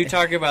nothing. We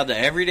talk about the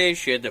everyday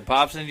shit that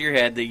pops into your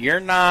head that you're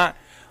not,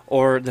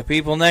 or the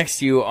people next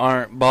to you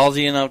aren't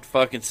ballsy enough to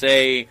fucking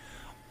say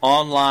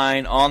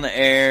online, on the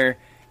air,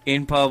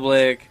 in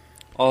public,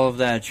 all of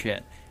that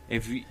shit.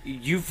 If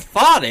you've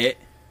thought it,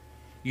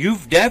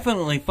 you've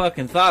definitely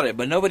fucking thought it,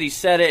 but nobody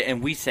said it,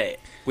 and we say it.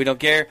 We don't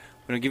care.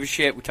 We don't give a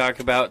shit. We talk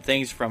about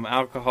things from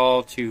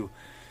alcohol to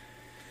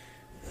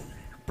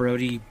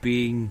Brody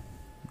being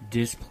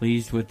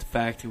displeased with the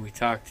fact that we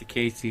talked to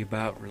Casey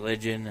about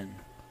religion and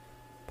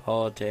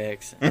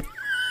politics and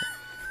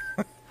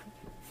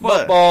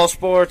football,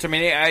 sports. I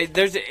mean,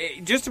 there's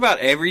just about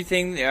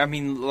everything. I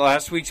mean,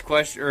 last week's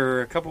question,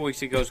 or a couple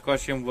weeks ago's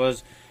question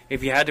was,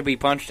 if you had to be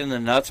punched in the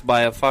nuts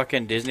by a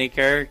fucking Disney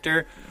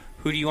character,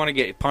 who do you want to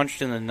get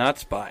punched in the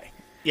nuts by?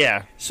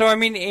 Yeah. So, I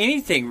mean,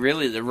 anything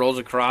really that rolls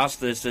across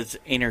this that's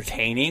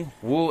entertaining,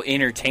 we'll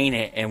entertain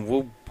it, and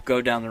we'll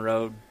go down the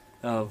road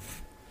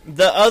of...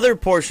 The other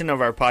portion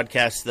of our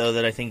podcast, though,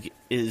 that I think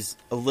is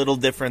a little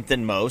different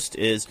than most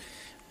is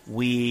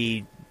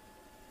we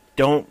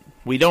kind of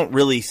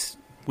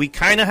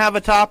have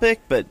a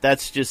topic, but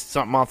that's just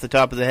something off the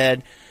top of the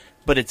head,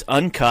 but it's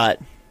uncut.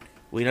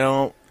 We're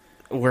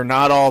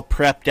not all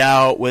prepped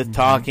out with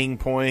talking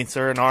points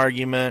or an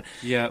argument.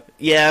 Yep.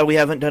 Yeah, we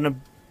haven't done a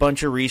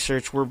bunch of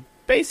research. We're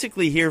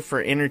basically here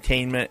for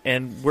entertainment,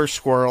 and we're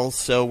squirrels,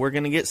 so we're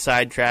going to get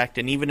sidetracked,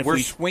 and even if We're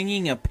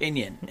swinging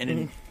opinion,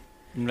 and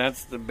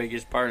that's the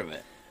biggest part of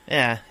it.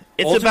 Yeah.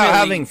 It's Ultimately- about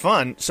having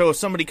fun. So if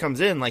somebody comes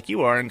in like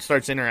you are and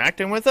starts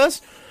interacting with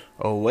us,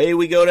 away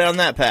we go down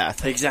that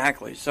path.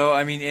 Exactly. So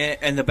I mean,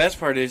 and the best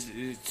part is,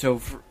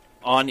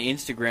 on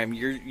Instagram,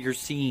 you're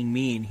seeing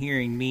me and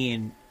hearing me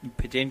and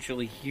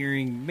potentially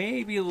hearing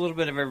maybe a little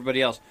bit of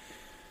everybody else,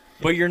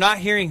 but you're not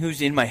hearing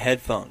who's in my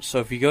headphones. So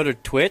if you go to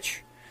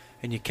Twitch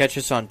and you catch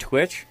us on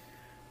Twitch,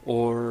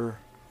 or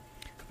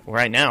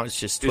Right now it's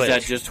just Twitch. is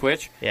that just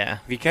Twitch? Yeah.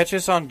 If you catch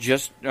us on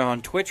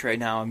Twitch right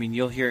now, I mean,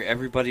 you'll hear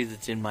everybody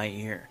that's in my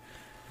ear,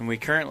 and we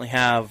currently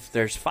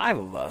there's 5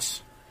 of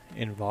us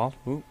involved.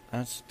 Ooh,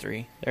 that's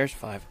 3. There's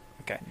 5.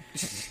 Okay.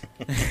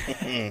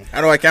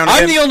 How do I count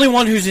I'm again? the only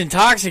one who's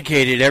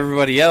intoxicated.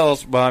 Everybody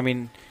else, well, I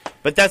mean,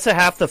 But that's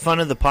half the fun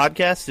of the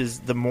podcast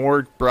is the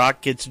more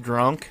Brock gets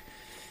drunk,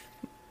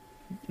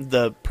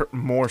 the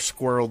more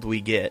squirreled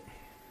we get.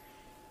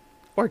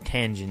 Or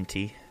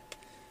tangenty.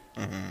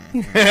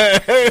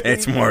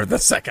 It's more of the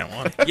second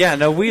one. yeah,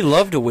 no, we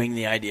love to wing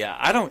the idea.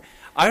 I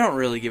don't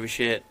really give a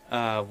shit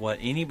what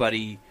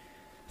anybody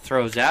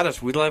throws at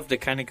us. We love to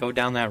kind of go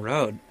down that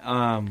road.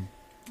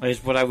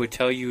 Is what I would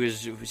tell you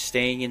is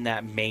staying in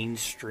that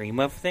mainstream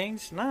of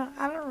things. No,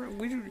 I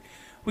don't.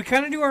 We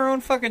kind of do our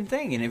own fucking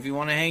thing, and if you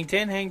want to hang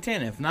 10, hang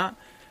 10. If not,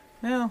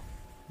 well,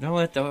 don't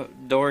let the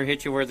door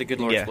hit you where the good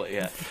Lord split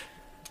yet.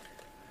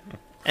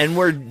 And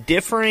we're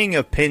differing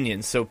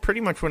opinions, so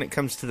pretty much when it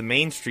comes to the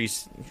mainstream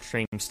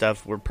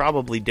stuff, we're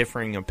probably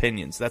differing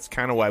opinions. That's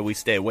kind of why we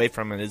stay away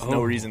from it. There's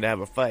no reason to have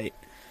a fight.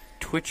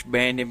 Twitch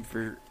banned him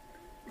for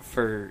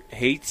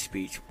hate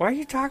speech. Why are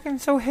you talking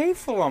so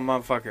hateful on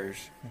motherfuckers?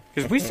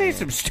 Because we say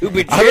some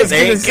stupid I shit. was They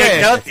gonna ain't say.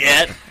 kicked us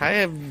yet. I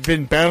have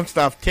been bounced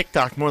off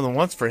TikTok more than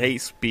once for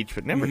hate speech,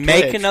 but never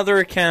Make Twitch. another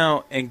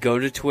account and go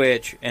to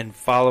Twitch and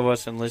follow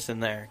us and listen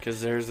there,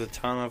 because there's a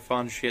ton of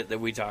fun shit that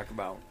we talk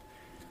about.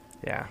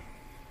 Yeah.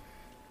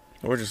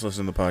 Or just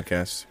listen to the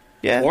podcast.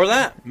 Yeah. Or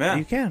that, yeah.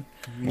 You can.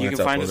 You It's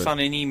can find us uploaded. on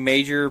any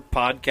major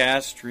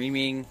podcast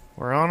streaming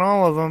We're on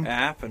all of them,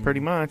 app, and pretty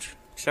much.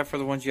 except for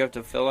the ones you have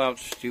to fill out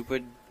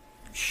stupid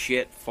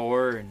shit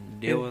for and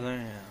deal with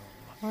it.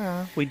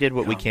 Well, we did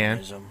what we can.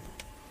 Communism.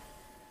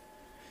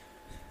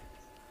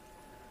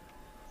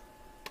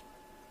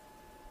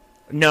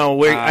 No,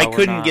 I we're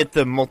couldn't not. get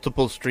the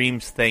multiple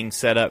streams thing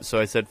set up, so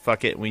I said,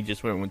 fuck it, and we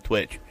just went with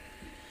Twitch.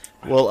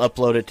 We'll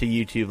upload it to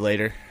YouTube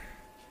later.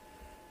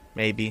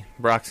 Maybe.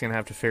 Brock's going to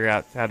have to figure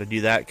out how to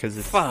do that, because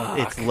Fuck.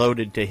 it's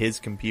loaded to his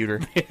computer.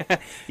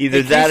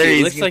 Either Hey, that or Casey, it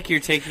he's looks like you're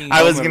taking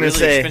I was home a gonna really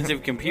say-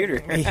 expensive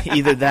computer.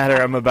 either that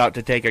or I'm about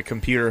to take a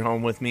computer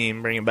home with me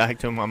and bring it back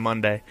to him on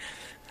Monday.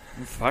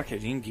 Fuck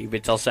it, you can keep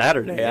it till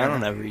Saturday. I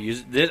don't ever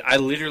use it. I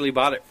literally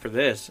bought it for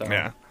this. So.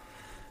 Yeah.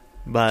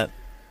 But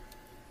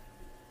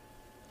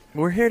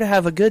we're here to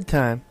have a good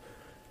time.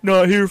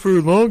 Not here for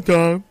a long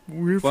time.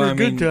 We're here for a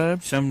good time.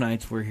 Some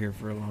nights we're here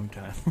for a long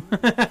time.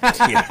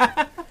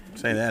 Yeah.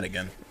 Say that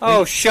again.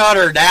 Oh, shut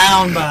her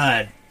down,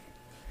 bud.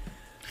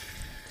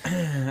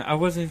 I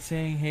wasn't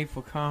saying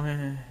hateful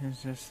comment.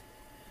 It's just.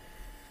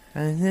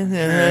 Hold on, I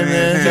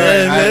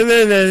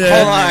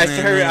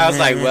was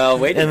like, well,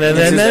 wait a minute.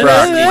 This This is is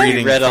Brock Brock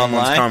reading read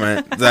someone's online.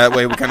 comment. That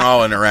way we can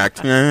all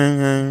interact.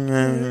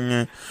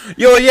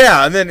 Yo,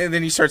 yeah, and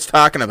then he starts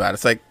talking about it.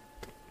 It's like,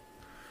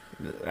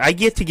 I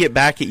get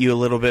back at you a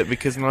little bit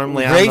because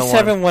normally I'm Ray the one.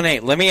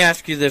 718. Let me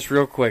ask you this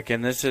real quick,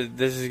 and this is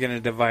going to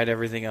divide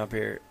everything up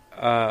here.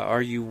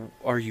 Are you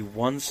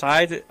one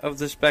side of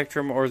the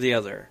spectrum or the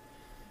other?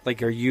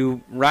 Like, are you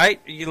right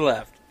or you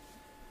left?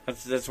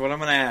 That's what I'm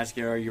going to ask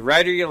you. Are you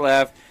right or you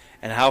left?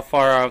 And how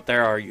far out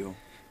there are you?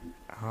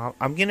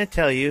 I'm going to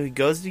tell you, he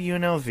goes to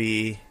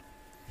UNLV.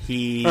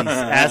 He's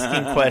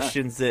asking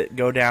questions that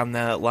go down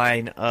the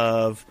line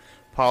of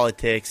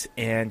politics,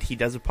 and he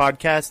does a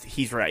podcast.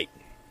 He's right.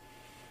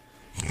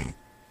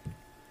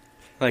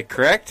 Like,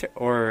 correct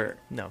or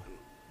No.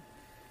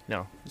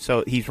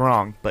 So he's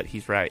wrong, but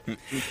he's right.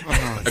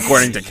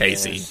 according to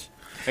Casey.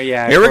 Oh,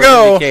 yeah, Here we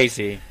according go. to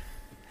Casey.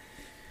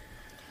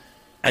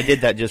 I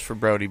did that just for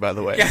Brody, by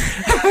the way.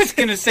 I was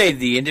gonna say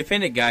the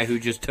independent guy who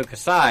just took a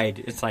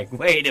side. It's like,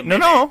 wait a minute.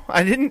 No,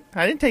 I didn't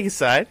take a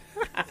side.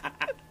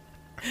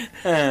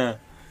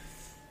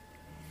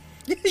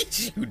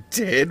 You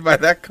did by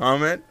that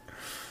comment?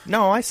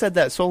 No, I said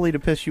that solely to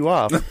piss you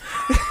off. I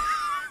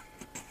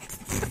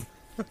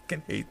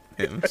fucking hate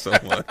him so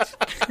much.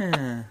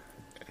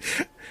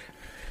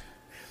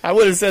 I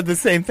would have said the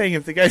same thing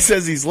if the guy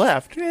says he's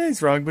left. Yeah,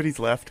 he's wrong, but he's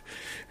left.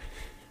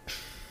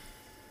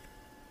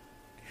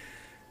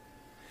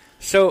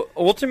 So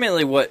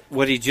ultimately, what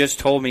he just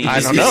told me. I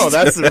is don't know.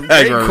 That's a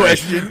great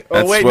question. Oh,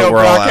 That's wait, what no,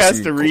 we're all Brock has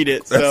asking. to read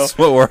it. So, That's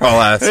what we're all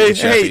asking, hey,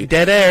 Sheffy.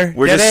 dead air.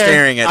 We're dead just air.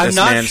 staring at I'm this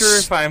not man sure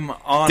if I'm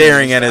honest.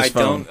 staring at his I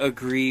phone. don't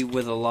agree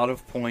with a lot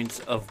of points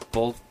of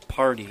both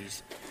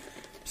parties,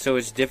 so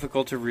it's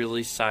difficult to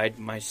really side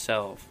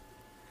myself.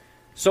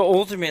 So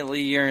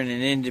ultimately, you're an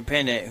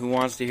independent who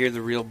wants to hear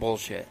the real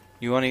bullshit.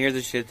 You want to hear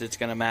the shit that's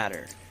going to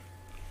matter.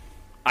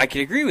 I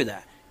can agree with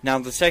that. Now,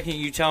 the second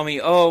you tell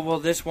me, oh, well,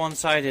 this one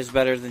side is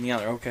better than the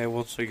other. Okay,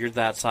 well, so you're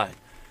that side.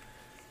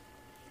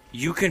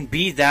 You can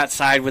be that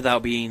side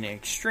without being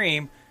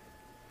extreme.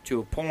 to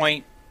a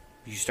point,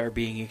 you start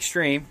being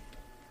extreme.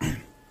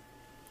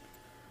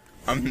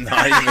 I'm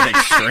not even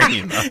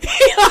extreme.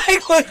 He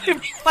like looked at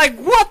me like,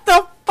 what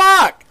the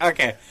fuck?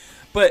 Okay.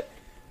 But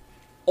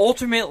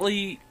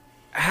ultimately,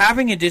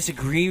 having a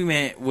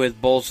disagreement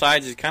with both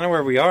sides is kind of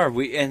where we are.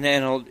 And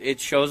then it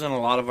shows in a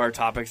lot of our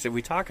topics that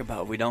we talk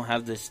about. We don't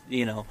have this,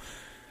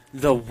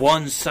 the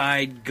one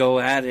side go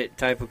at it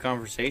type of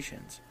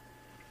conversations.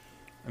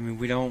 I mean,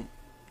 we don't,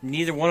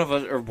 neither one of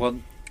us,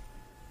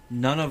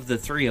 none of the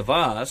three of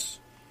us,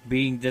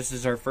 being this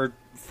is our first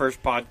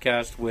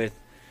podcast with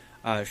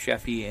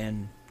Sheffy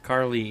and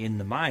Carly in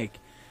the mic,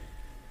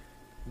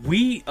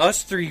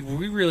 us three,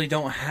 we really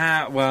don't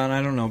have, well, and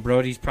I don't know,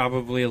 Brody's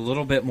probably a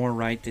little bit more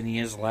right than he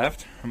is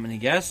left, I'm going to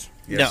guess.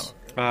 Yes.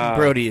 No,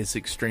 Brody is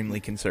extremely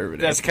conservative.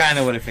 That's kind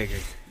of what I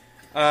figured.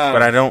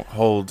 But I don't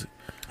hold...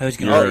 I was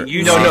gonna.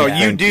 You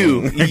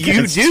do.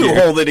 You do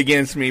hold it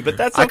against me, but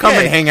that's okay. I come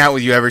and hang out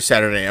with you every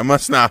Saturday. I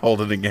must not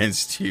hold it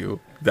against you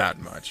that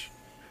much.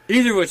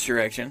 Either which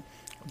direction.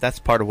 That's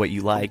part of what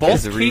you like. Both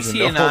is the reason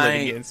Casey to and hold it I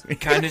against me.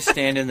 kind of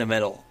stand in the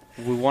middle.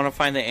 We want to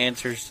find the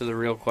answers to the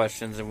real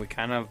questions, and we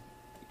kind of,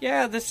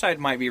 this side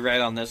might be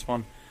right on this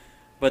one,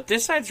 but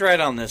this side's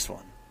right on this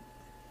one.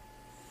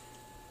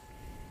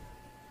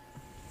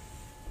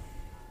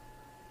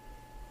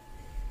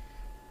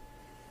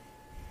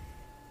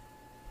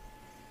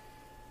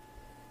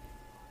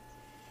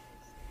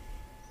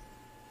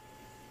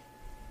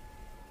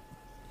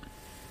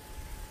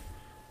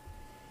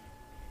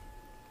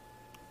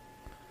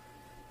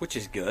 Which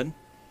is good,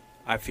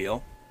 I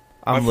feel.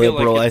 I'm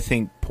liberal. I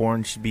think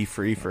porn should be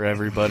free for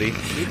everybody.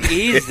 It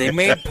is. They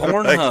made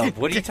Pornhub.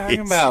 What are you talking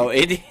about?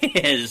 It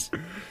is.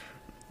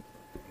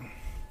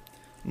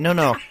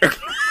 No.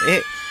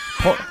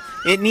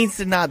 It needs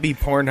to not be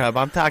Pornhub.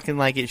 I'm talking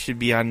like it should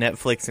be on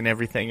Netflix and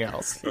everything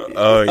else.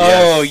 Oh,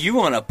 yes. Oh, you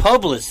want to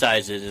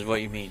publicize it is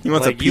what you mean. He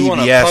wants like a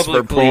PBS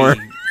for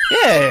porn.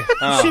 Yeah,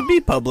 it should be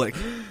public.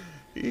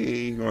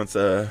 He wants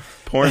a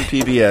porn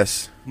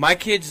PBS. My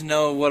kids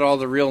know what all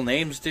the real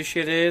names to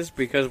shit is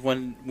because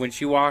when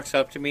she walks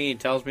up to me and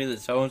tells me that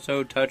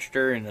so-and-so touched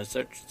her in a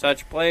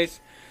such place,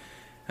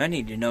 I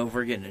need to know if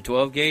we're getting a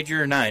 12 gauge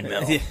or a 9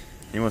 mil. He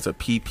wants a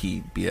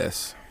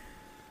PPBS.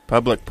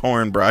 Public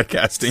porn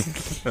broadcasting.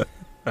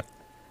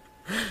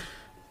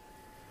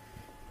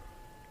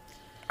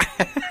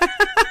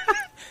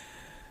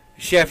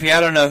 Sheffy,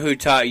 I don't know who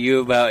taught you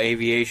about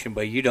aviation,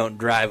 but you don't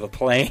drive a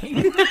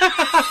plane.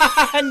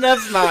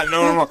 That's not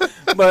normal.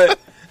 But...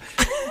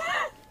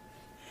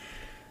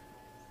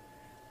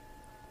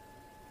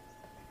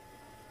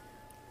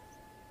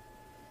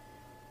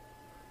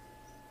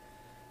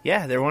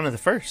 Yeah, they're one of the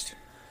first.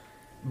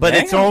 But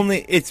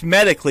it's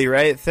medically,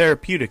 right?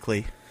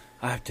 Therapeutically.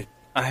 I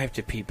have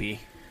to pee-pee.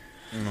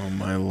 Oh,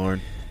 my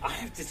Lord. I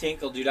have to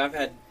tinkle, dude. I've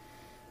had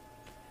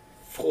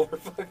 4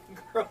 fucking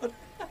Coronas.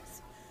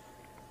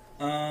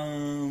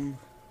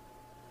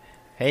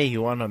 Hey,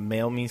 you want to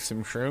mail me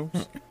some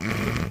shrooms?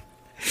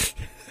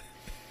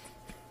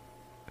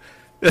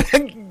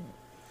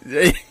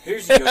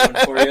 Here's a good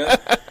one for you.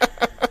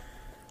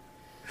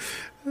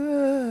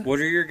 What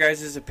are your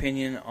guys'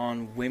 opinion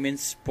on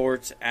women's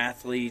sports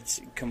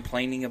athletes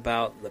complaining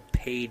about the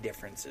pay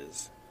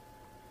differences?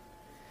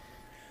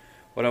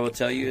 What I will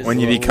tell you is when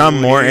you become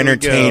more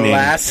entertaining,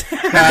 here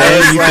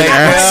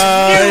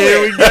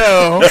we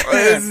go.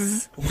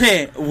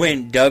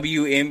 when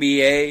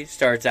WNBA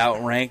starts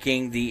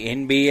outranking the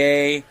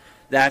NBA,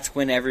 that's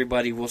when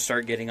everybody will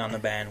start getting on the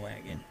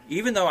bandwagon.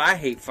 Even though I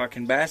hate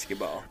fucking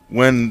basketball.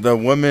 When the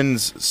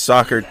women's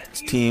soccer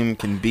team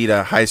can beat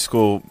a high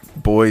school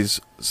boys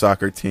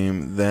soccer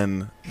team,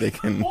 then they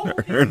can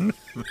earn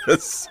the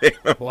same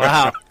amount.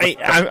 Wow.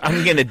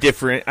 I'm going to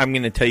differ. I'm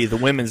going to tell you the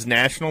women's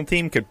national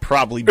team could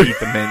probably beat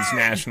the men's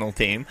national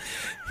team.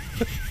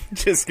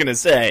 Just going to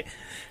say.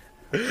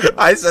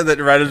 I said that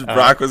right as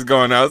Brock was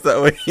going out,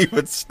 that way he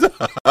would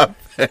stop.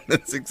 And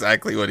that's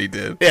exactly what he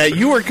did. Yeah,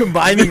 you were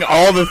combining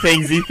all the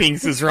things he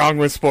thinks is wrong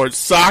with sports.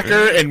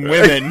 Soccer and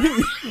women.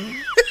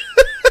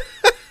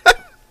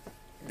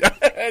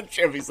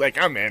 Chevy's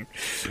like, I'm in.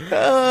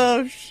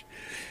 Oh,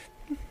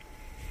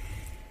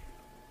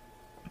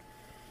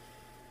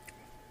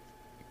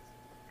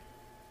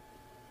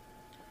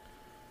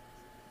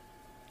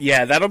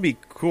 yeah, that'll be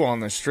cool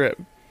on the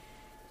strip.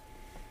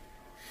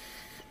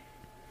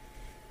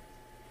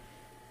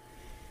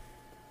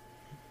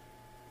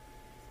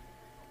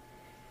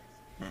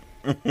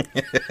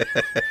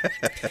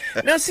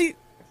 Now, see,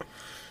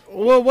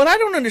 well, what I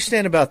don't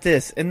understand about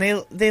this, and they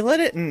let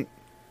it in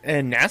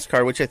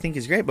NASCAR, which I think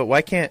is great, but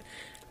why can't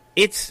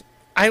it's?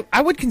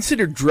 I would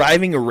consider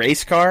driving a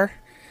race car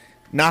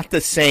not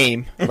the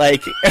same.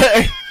 Like,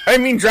 I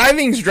mean,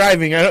 driving's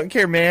driving. I don't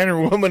care, man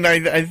or woman.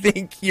 I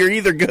think you're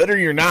either good or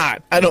you're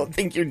not. I don't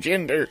think your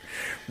gender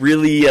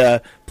really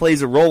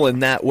plays a role in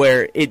that,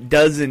 where it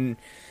doesn't.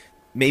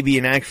 Maybe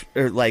an act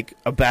or like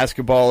a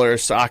basketball or a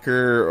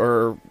soccer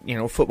or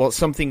football,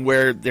 something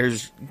where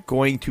there's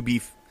going to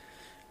be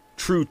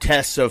true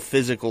tests of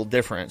physical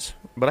difference.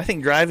 But I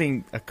think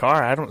driving a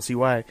car, I don't see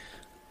why.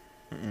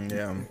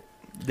 Yeah,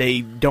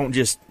 they don't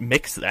just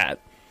mix that.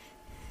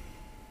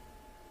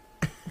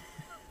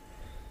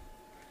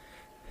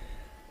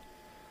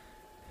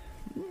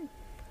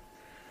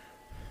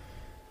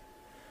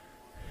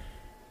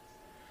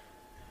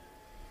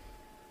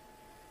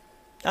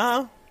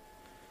 Oh.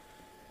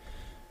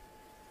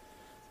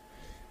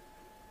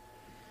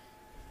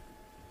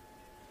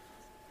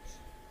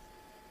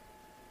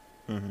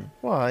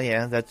 Well,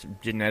 yeah, that's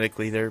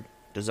genetically they're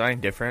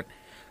designed different.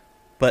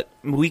 But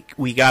we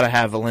got to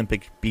have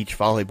Olympic beach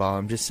volleyball.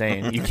 I'm just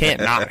saying. You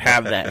can't not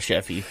have that,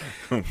 Sheffy.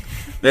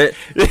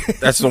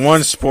 That's the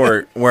one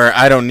sport where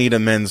I don't need a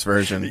men's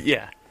version.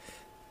 Yeah.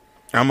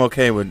 I'm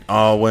okay with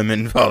all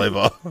women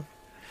volleyball.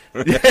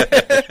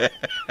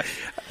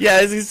 Yeah,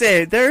 as you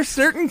say, there are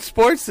certain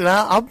sports that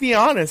I'll be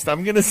honest,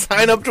 I'm going to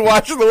sign up to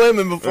watch the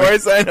women before I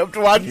sign up to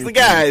watch the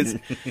guys.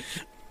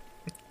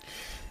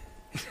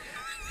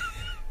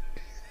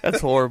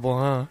 That's horrible,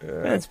 huh?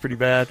 That's pretty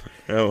bad.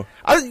 Oh,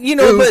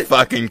 who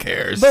fucking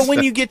cares? But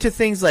when you get to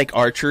things like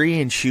archery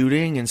and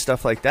shooting and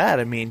stuff like that,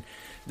 I mean,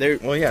 they're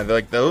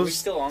like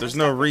those. There's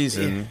no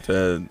reason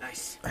to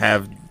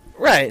have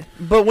right.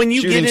 But when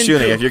you get into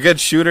shooting, if you're a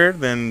good shooter,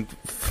 then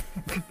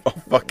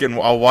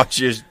I'll watch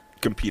you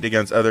compete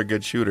against other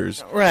good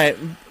shooters. Right.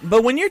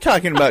 But when you're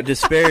talking about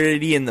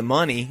disparity in the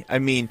money, I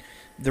mean,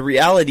 the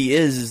reality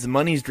is the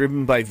money's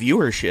driven by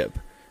viewership.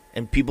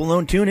 And people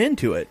don't tune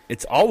into it.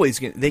 It's always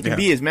they can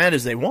be as mad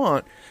as they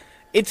want.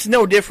 It's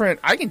no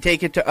different. I can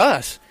take it to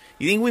us.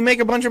 You think we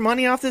make a bunch of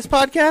money off this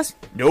podcast?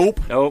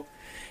 Nope.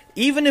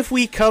 Even if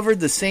we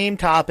covered the same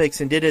topics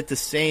and did it the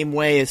same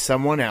way as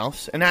someone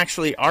else, and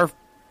actually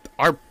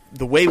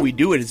the way we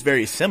do it is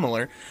very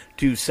similar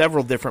to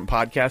several different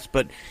podcasts.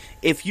 But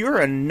if you're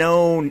a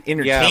known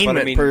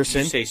entertainment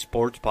person, you say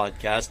sports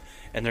podcast,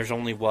 and there's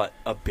only what,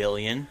 1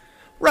 billion.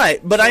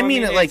 Right, but I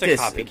mean it like this.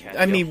 I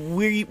deal. mean,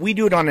 we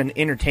do it on an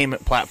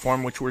entertainment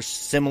platform, which we're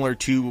similar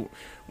to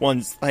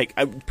ones like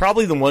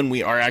probably the one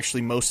we are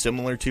actually most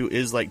similar to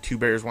is like Two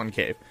Bears One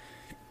Cave,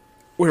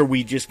 where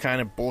we just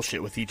kind of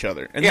bullshit with each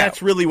other, and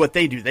that's really what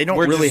they do. They don't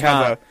really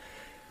have a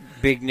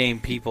big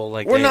name people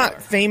like we're they not are.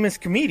 Famous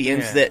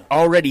comedians that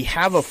already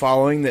have a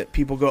following that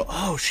people go,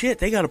 oh shit,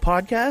 they got a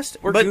podcast.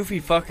 We're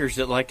goofy fuckers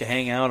that like to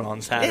hang out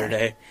on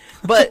Saturday.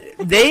 But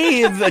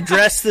they've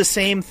addressed the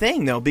same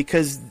thing, though,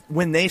 because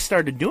when they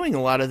started doing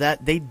a lot of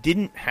that, they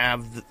didn't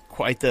have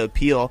quite the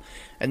appeal.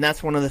 And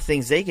that's one of the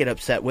things they get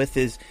upset with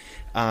is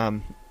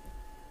that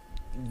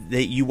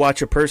you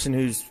watch a person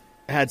who's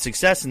had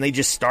success and they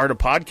just start a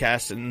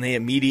podcast and they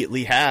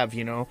immediately have,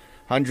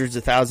 hundreds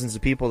of thousands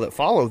of people that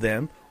follow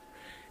them.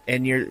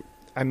 And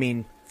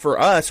for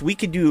us, we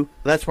could do,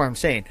 that's what I'm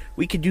saying,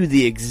 we could do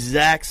the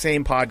exact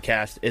same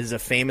podcast as a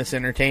famous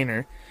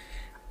entertainer.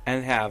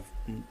 And have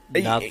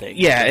nothing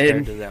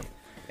compared to them.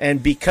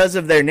 And because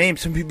of their name,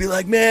 some people be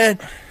like, man,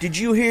 did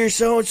you hear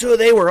so-and-so?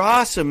 They were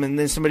awesome. And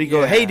then somebody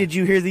go, hey, did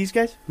you hear these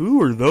guys?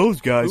 Who are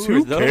those guys?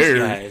 Who cares?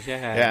 Those guys?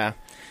 Yeah.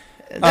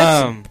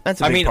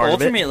 That's a big part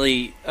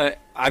ultimately,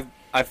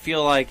 I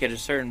feel like at a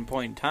certain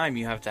point in time,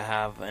 you have to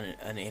have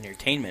an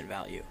entertainment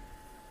value,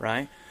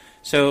 right?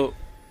 So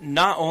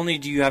not only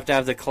do you have to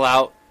have the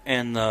clout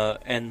and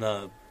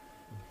the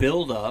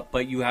build-up,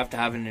 but you have to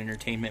have an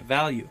entertainment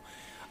value.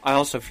 I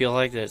also feel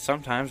like that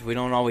sometimes we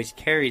don't always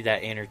carry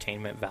that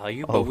entertainment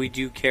value, but we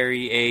do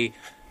carry a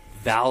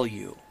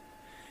value.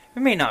 It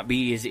may not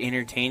be as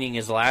entertaining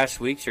as last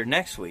week's or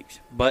next week's,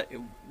 but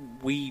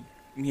we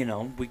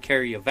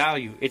carry a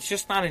value. It's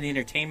just not an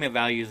entertainment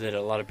value that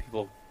a lot of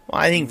people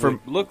I think for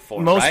look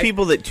for. Most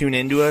people that tune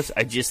into us,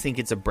 I just think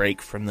it's a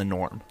break from the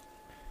norm.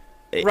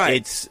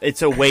 Right.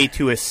 It's a way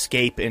to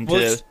escape into...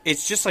 Well,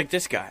 it's just like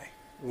this guy.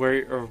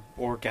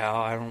 Or gal,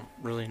 I don't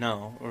really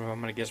know. Or I'm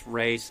gonna guess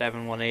Ray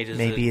 718 is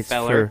maybe it's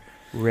feller.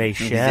 For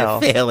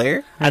Rachel.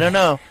 Feller. I don't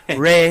know.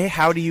 Ray,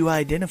 how do you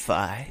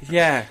identify?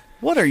 Yeah.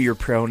 What are your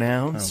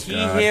pronouns? He,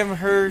 him,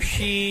 her,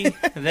 she,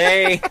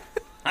 they.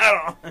 I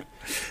don't know.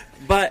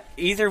 But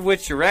either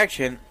which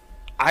direction,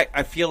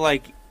 I feel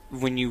like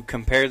when you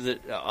compare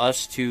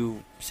us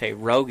to say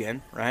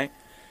Rogan, right?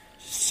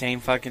 Same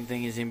fucking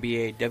thing as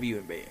NBA,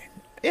 WNBA.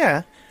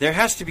 Yeah. There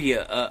has to be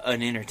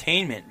an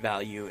entertainment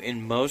value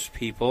in most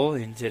people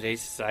in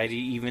today's society,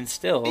 even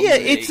still. Yeah,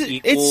 it's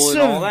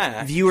and all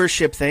that.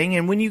 Viewership thing,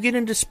 and when you get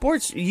into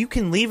sports, you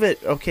can leave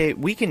it. Okay,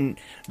 we can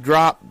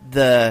drop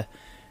the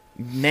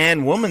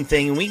man-woman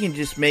thing, and we can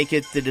just make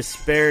it the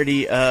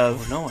disparity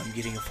of. Oh no, I'm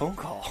getting a phone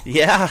call.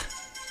 Yeah.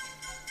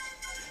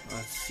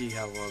 Let's see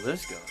how well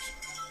this goes.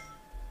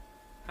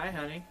 Hi,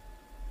 honey.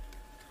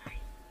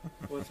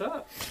 What's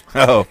up?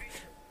 Oh,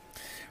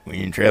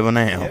 we in trouble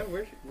now. Yeah,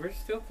 we're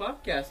still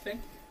podcasting.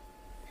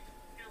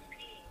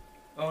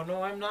 Oh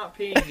no, I'm not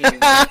peeing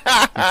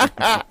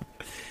anymore.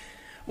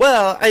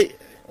 Well,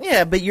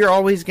 but you're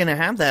always going to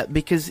have that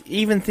because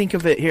even think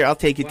of it here. I'll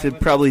take it to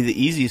probably the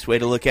easiest way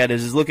to look at it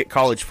is look at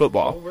college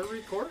football. Oh, we're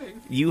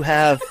recording. You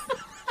have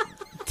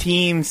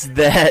teams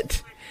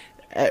that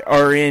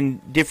are in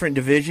different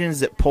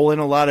divisions that pull in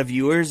a lot of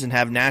viewers and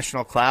have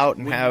national clout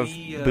and have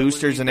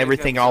boosters and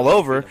everything all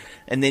over.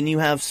 And then you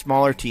have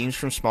smaller teams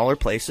from smaller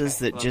places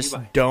that just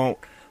don't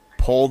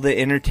pull the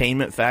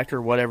entertainment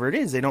factor, whatever it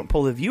is. They don't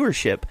pull the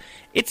viewership.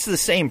 It's the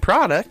same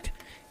product.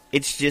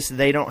 It's just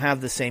they don't have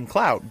the same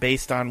clout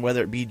based on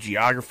whether it be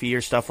geography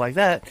or stuff like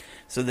that.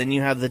 So then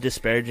you have the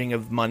disparaging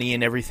of money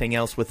and everything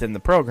else within the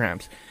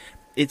programs.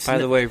 It's By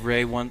the way,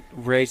 Ray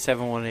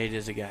 718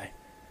 is a guy.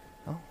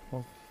 Oh,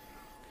 well,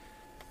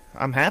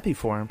 I'm happy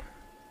for him.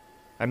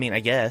 I mean,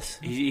 I guess.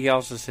 He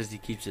also says he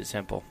keeps it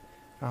simple.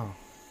 Oh,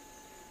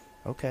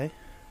 okay.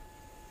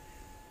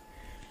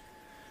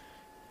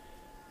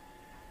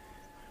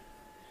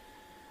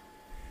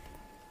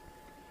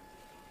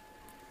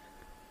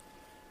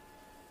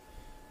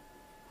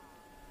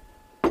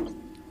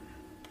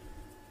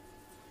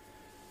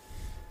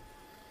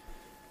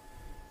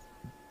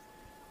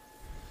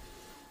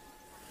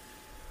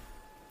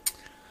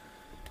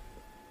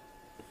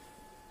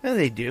 Yeah,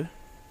 they do.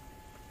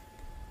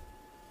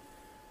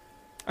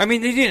 I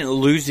mean, they didn't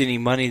lose any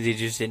money. They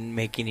just didn't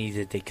make any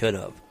that they could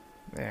have.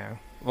 Yeah.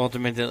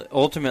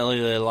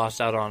 Ultimately, they lost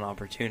out on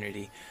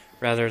opportunity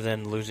rather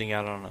than losing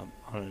out on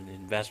an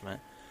investment.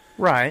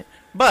 Right.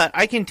 But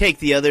I can take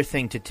the other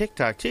thing to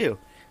TikTok, too.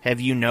 Have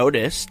you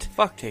noticed?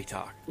 Fuck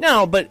TikTok.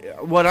 No,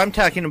 but what I'm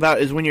talking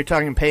about is when you're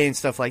talking pay and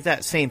stuff like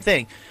that, same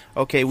thing.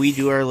 Okay, we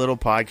do our little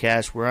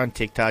podcast. We're on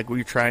TikTok.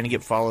 We're trying to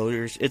get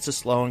followers. It's a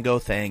slow and go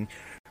thing,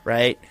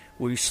 right?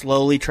 We're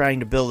slowly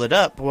trying to build it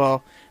up.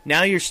 Well,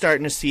 now you're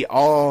starting to see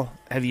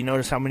have you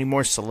noticed how many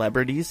more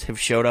celebrities have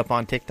showed up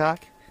on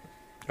TikTok?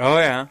 Oh,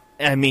 yeah.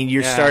 I mean,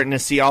 you're starting to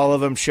see all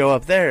of them show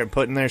up there and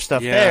putting their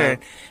stuff there.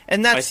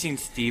 And that's... I seen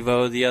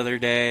Steve-O the other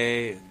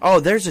day.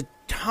 Oh, there's a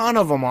ton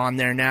of them on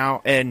there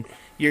now, and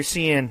you're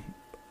seeing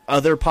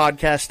other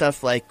podcast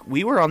stuff. Like,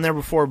 we were on there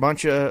before a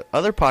bunch of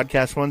other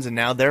podcast ones, and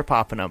now they're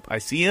popping up. I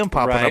see them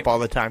popping up all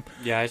the time.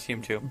 Yeah, I see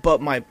them too.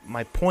 But my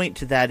point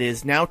to that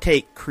is now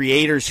take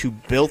creators who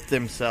built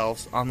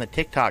themselves on the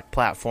TikTok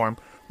platform,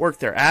 work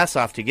their ass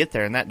off to get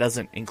there, and that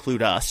doesn't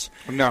include us.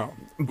 No.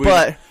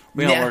 But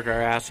we don't work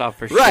our ass off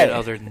for shit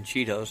other than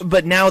Cheetos.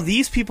 But now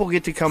these people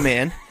get to come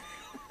in.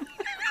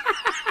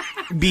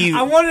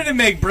 I wanted to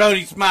make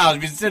Brody smile.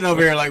 He's been sitting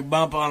over here like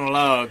bump on a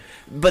log.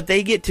 But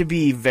they get to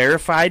be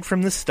verified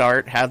from the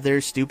start, have their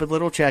stupid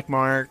little check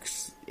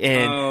marks.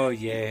 And,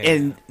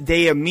 and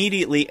they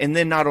immediately, and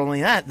then not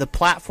only that, the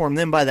platform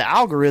then by the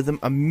algorithm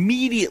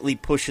immediately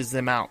pushes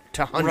them out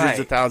to hundreds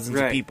of thousands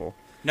of people.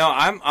 No,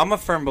 I'm a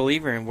firm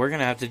believer, and we're going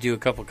to have to do a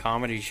couple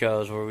comedy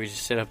shows where we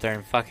just sit up there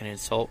and fucking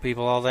insult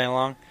people all day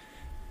long.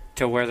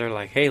 To where they're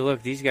like, hey,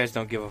 look, these guys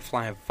don't give a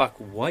flying fuck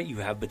what you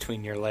have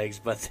between your legs,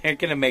 but they're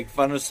going to make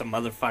fun of some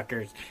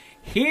motherfuckers.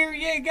 Here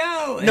you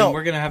go. And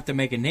we're going to have to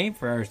make a name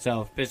for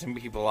ourselves, pissing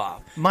people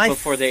off. My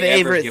before they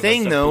favorite ever give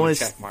thing, us a though, blue is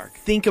check mark.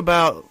 think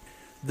about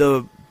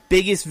the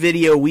biggest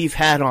video we've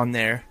had on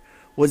there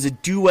was a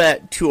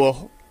duet to a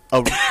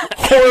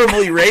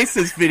horribly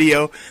racist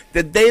video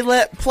that they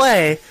let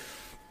play.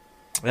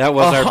 That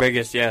was our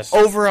biggest, yes.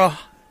 Over a...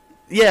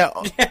 Yeah,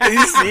 you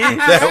see?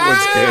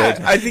 That was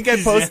good. I think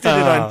I posted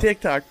it on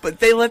TikTok, but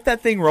they let that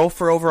thing roll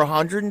for over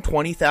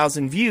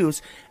 120,000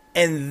 views,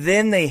 and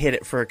then they hit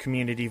it for a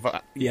community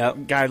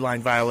guideline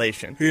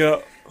violation.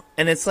 Yeah.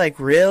 And it's like,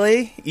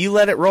 really? You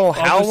let it roll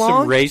how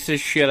long? Some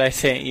racist shit I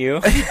sent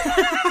you.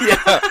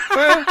 Yeah.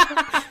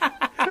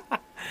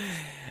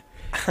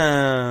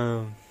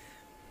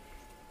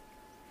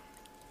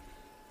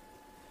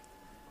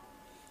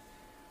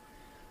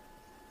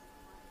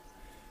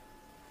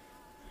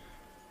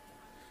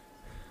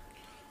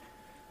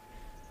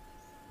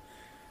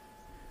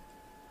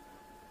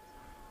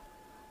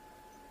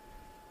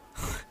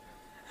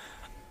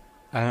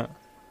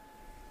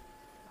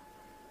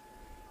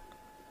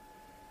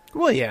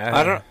 Well,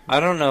 yeah. I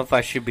don't know if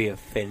I should be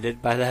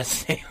offended by that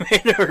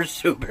statement or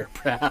super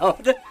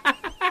proud.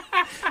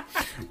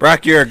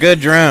 Brock, you're a good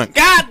drunk.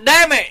 God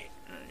damn it!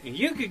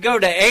 You could go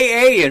to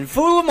AA and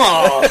fool them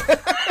all.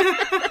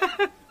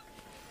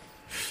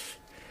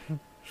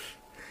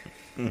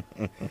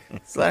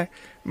 It's like,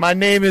 my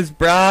name is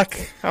Brock.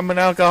 I'm an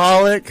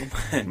alcoholic.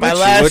 My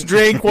last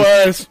drink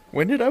was...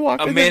 When did I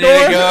walk in the door? A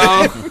minute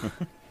ago.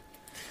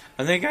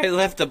 I think I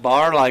left the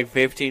bar like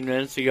 15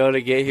 minutes ago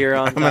to get here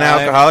on time. I'm an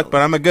alcoholic,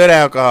 but I'm a good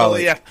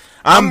alcoholic. Oh, yeah.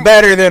 I'm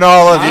better than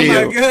all of you.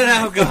 I'm a good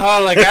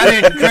alcoholic. I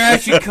didn't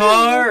crash a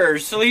car or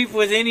sleep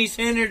with any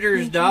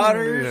senator's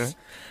daughters.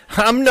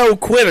 Yeah. I'm no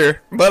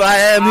quitter, but I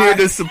am here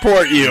to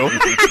support you.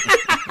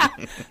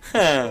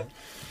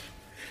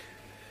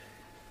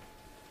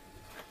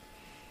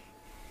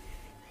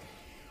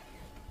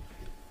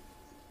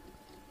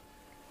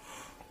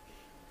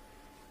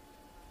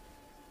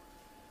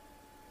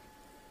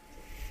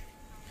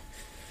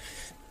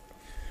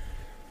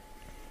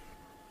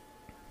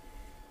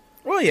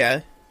 Well, yeah.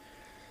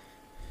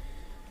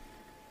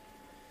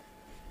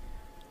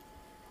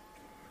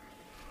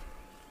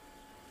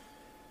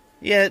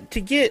 Yeah,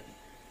 to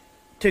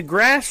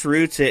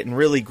grassroots it and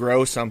really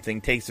grow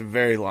something takes a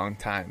very long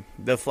time.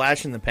 The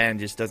flash in the pan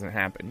just doesn't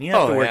happen. You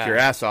have to work your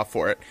ass off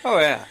for it. Oh,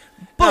 yeah.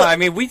 But, no, I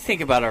mean, we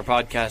think about our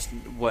podcast,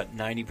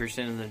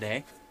 90% of the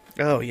day?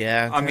 Oh,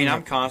 yeah. I mean,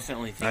 I'm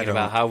constantly thinking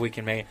about how we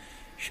can make...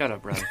 Shut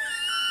up, brother.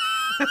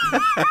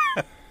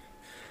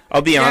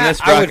 I'll be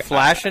honest, I Brock, would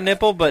flash a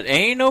nipple, but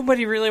ain't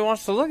nobody really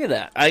wants to look at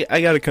that. I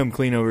got to come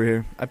clean over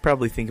here. I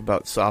probably think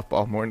about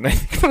softball more than I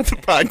think about the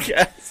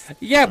podcast.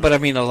 Yeah, but I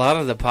mean, a lot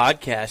of the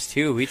podcasts,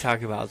 too, we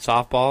talk about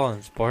softball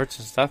and sports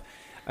and stuff.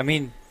 I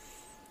mean,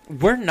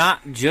 we're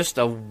not just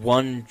a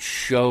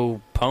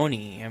one-show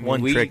pony. I mean,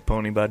 One-trick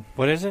pony, bud.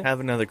 What is it?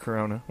 Have another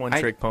Corona.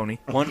 One-trick pony.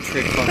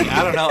 One-trick pony.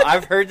 I don't know.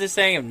 I've heard the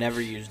saying. I've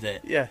never used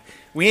it. Yeah.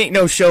 We ain't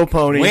no show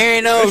pony. We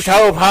ain't no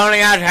show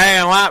pony. I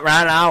tell you what,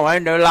 right now, we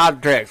do a lot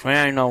of tricks. We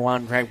ain't no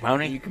one-trick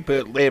pony. You can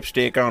put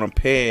lipstick on a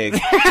pig.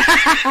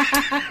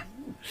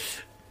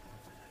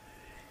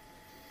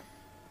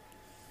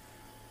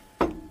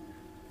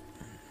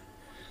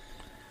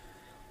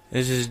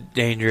 This is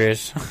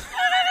dangerous.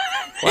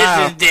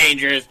 Wow. This is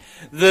dangerous.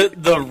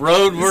 The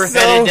road we're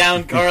headed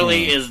down,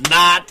 Carly, is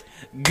not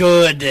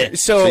good.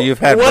 So you've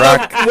had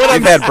Brock.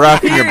 You've had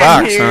Brock in your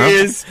box, huh?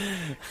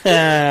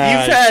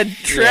 You've had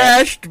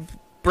trashed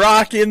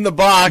Brock in the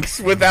box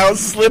without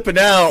slipping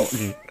out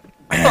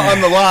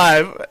on the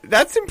live.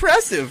 That's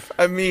impressive.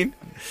 I mean,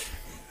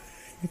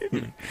 you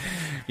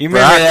remember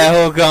that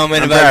whole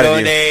comment about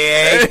going to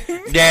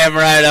AA? Damn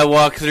right, I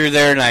walk through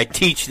there and I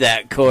teach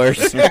that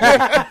course.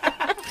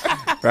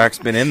 Brock's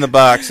been in the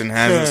box and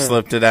hasn't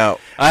slipped it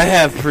out. I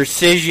have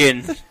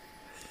precision.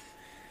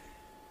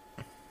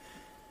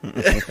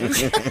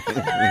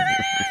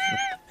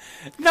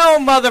 No,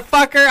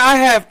 motherfucker, I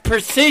have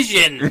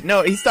precision.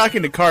 no, he's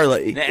talking to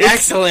Carly.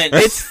 Excellent.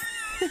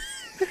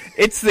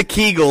 It's the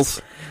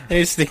Kegels.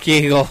 It's the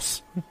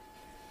Kegels.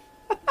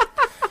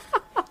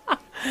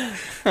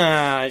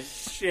 Ah,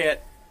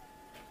 shit.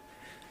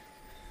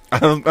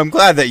 I'm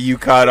glad that you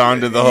caught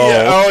on to the whole.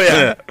 Yeah, oh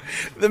yeah.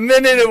 The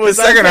minute it was,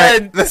 I've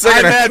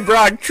had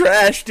Brock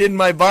trashed in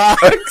my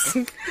box,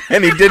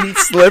 and he didn't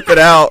slip it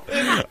out.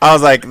 I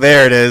was like,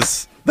 there it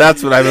is.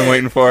 That's what I've been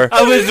waiting for.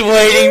 I was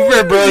waiting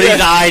for Brody's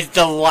eyes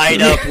to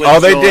light up with Oh,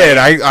 they joy. did.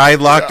 I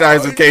locked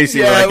eyes with Casey.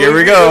 We're like, here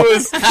we go.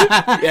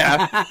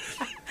 Yeah.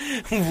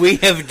 We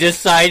have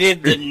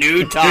decided the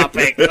new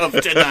topic of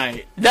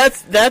tonight.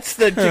 That's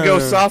the to go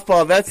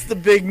softball. That's the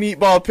big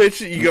meatball pitch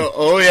that you go,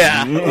 oh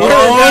yeah,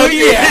 Oh,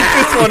 hit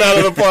this one out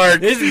of the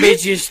park. This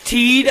bitch is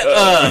teed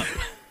up.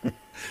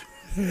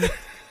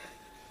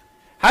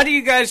 How do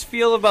you guys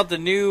feel about the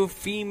new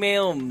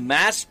female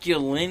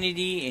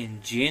masculinity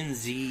in Gen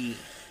Z?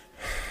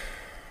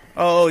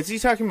 Oh, is he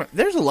talking about?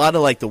 There's a lot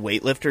of like the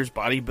weightlifters,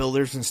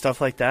 bodybuilders, and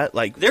stuff like that.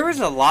 Like There was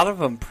a lot of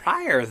them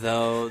prior,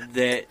 though,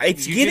 that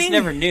It's you getting- just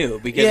never knew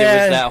because it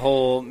Yeah. was that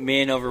whole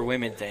men over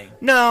women thing.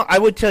 no, I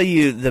would tell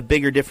you the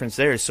bigger difference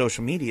there is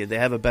social media. They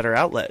have a better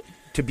outlet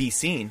to be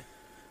seen,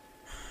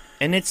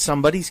 and it's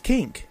somebody's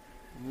kink.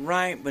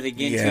 Right, but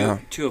again, Yeah.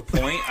 to a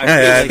point, I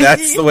feel like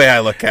That's the way I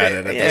look at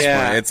it at this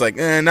Yeah. point. It's like,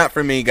 not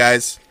for me,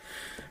 guys.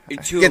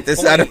 to Get a this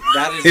point,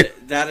 out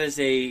of that is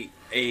a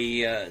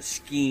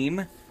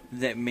scheme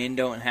that men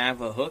don't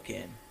have a hook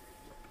in.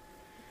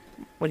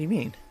 What do you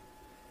mean?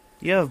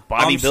 You have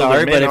I'm bodybuilder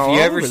sorry, men but if all you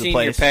ever over the seen your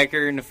place.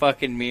 pecker in the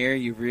fucking mirror,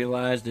 you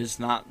realized it's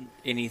not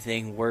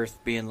anything worth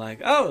being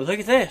like, oh, look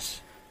at this.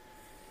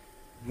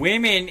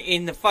 Women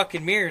in the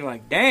fucking mirror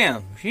like,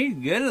 damn, she's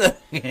good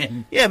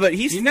looking. Yeah, but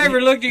he's You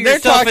never looked at they're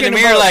yourself in the talking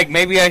mirror about- like,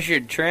 maybe I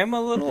should trim a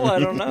little? I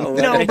don't know.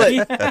 No,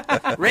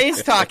 but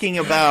Ray's talking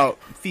about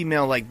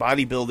female like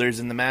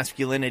bodybuilders and the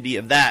masculinity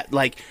of that.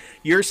 Like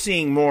you're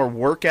seeing more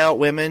workout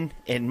women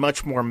and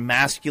much more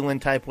masculine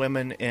type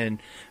women and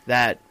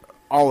that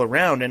all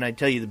around. And I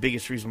tell you the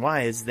biggest reason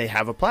why is they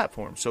have a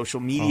platform. Social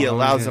media Oh,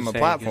 I was allows gonna them a say,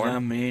 'cause platform.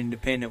 I'm an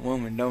independent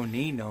woman, don't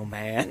need no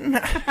man.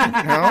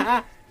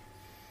 No?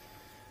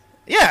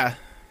 Yeah.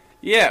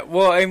 Yeah,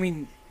 well, I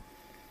mean,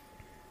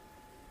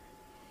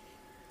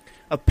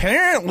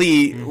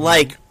 Apparently,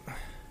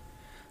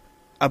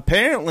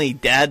 apparently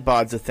dad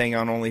bod's a thing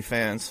on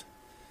OnlyFans.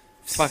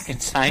 fucking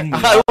sign me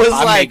I up. was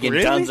I'm like, making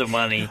really? tons of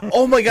money.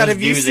 Oh my god, Let's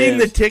have you do seen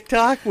this. the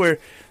TikTok where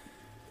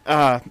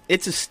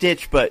it's a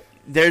stitch, but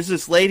there's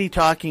this lady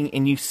talking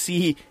and you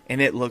see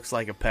and it looks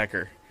like a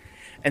pecker.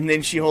 And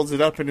then she holds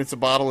it up and it's a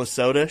bottle of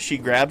soda. She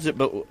grabs it,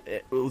 but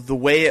the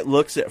way it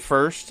looks at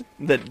first,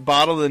 the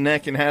bottle of the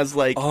neck and has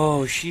like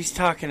Oh, she's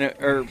talking,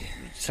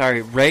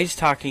 Ray's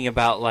talking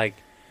about, like,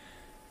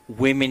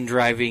 women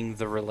driving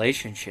the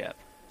relationship.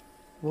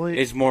 what?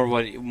 Is more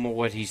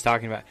what he's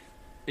talking about.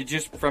 It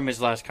just from his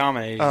last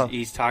comment,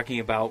 he's talking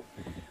about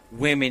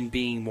women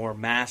being more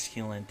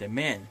masculine than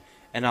men.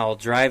 And I'll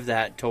drive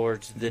that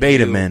towards the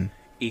Beta new men.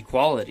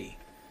 equality.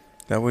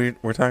 That we're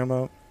talking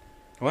about?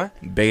 What?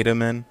 Beta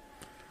men?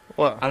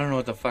 What? I don't know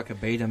what the fuck a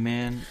beta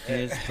man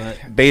is,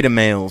 but Beta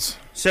males.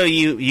 So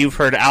you've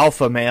heard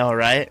alpha male,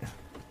 right?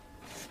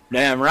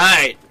 damn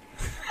right.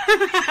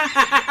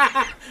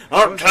 I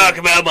don't talk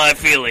about my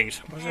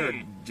feelings. Was there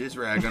a jizz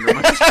rag under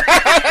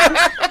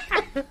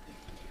my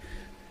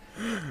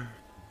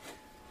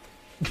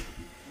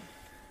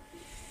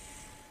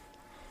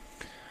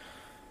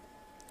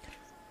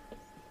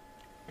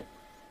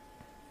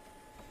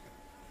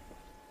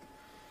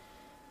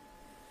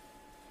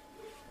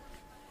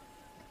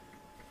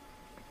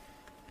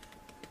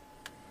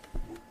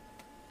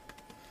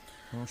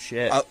Oh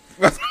shit!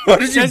 What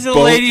did you There's a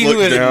both lady who look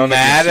was down at the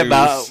mad shoes?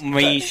 about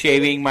me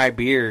shaving my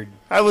beard.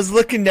 I was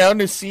looking down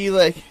to see,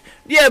 like,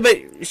 yeah,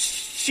 but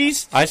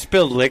she's. I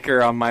spilled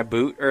liquor on my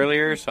boot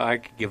earlier, so I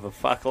could give a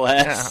fuck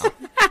less.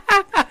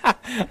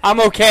 I'm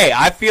okay.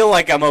 I feel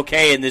like I'm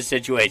okay in this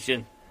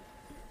situation.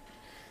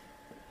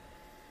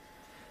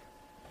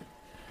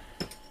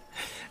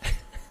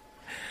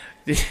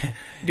 Dude,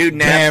 Damn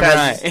Naps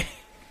has. right.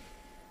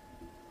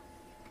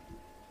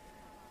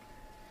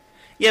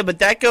 Yeah, but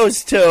that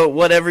goes to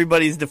what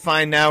everybody's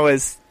defined now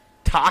as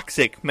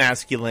toxic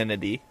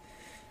masculinity.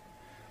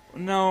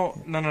 No.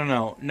 I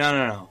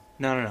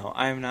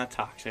am not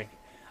toxic.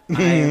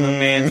 I am a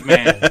man's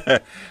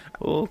man.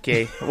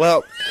 Okay,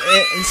 well,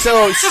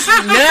 so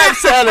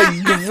Naps had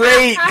a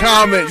great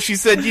comment. She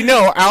said,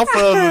 alpha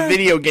of a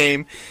video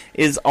game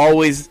is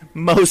always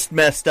most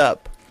messed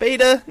up.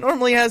 Beta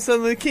normally has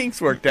some of the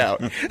kinks worked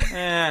out.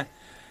 They're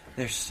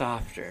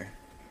softer.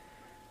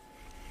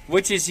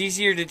 Which is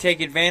easier to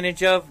take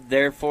advantage of,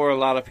 therefore a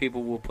lot of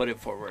people will put it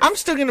forward. I'm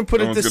still going to put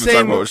I it was the gonna talk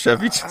same about what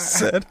Chevy just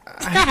said.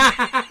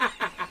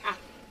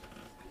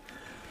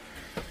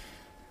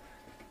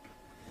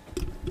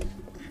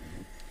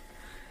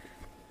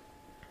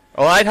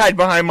 Oh, I'd hide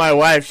behind my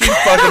wife. She'd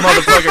fuck a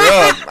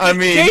motherfucker up. I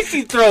mean,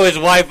 Casey throw his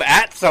wife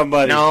at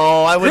somebody.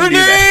 no, I wouldn't do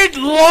that.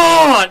 Grenade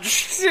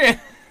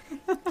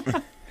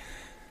launched!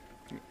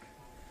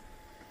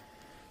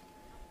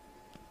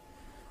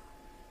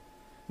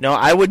 No,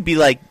 I would be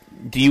like,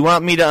 do you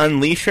want me to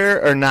unleash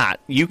her or not?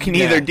 You can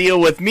either Yeah. deal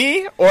with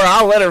me or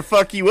I'll let her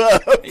fuck you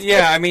up.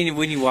 Yeah, I mean,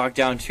 when you walk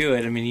down to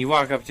it, you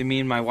walk up to me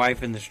and my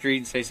wife in the street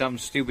and say something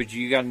stupid,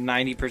 you got a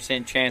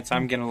 90% chance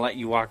I'm going to let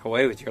you walk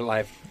away with your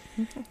life.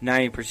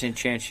 90%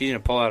 chance she's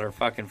going to pull out her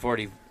fucking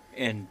 40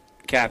 and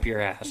cap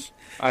your ass.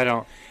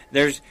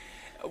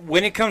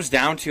 When it comes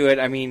down to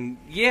it,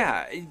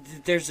 yeah,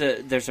 there's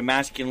a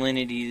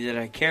masculinity that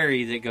I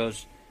carry that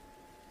goes,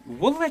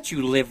 we'll let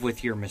you live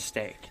with your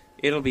mistake.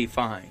 It'll be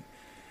fine.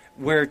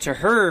 Where to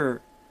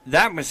her,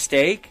 that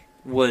mistake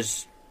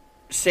was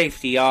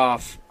safety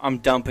off. I'm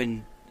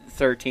dumping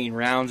 13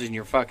 rounds in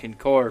your fucking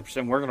corpse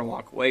and we're going to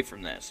walk away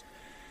from this.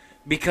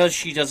 Because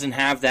she doesn't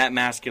have that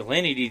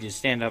masculinity to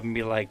stand up and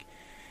be like,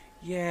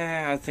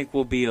 yeah, I think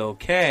we'll be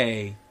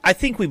okay. I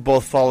think we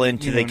both fall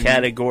into You know the what I mean?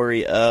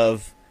 category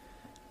of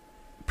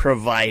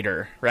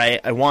provider,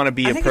 right? I want to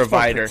be I a think it's more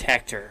provider.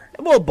 protector.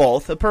 Well,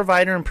 both. A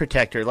provider and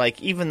protector.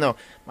 Like, even though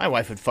my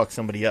wife would fuck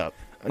somebody up.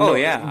 Oh, No,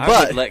 yeah. I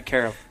but would let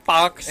Kara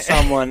fuck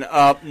someone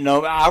up.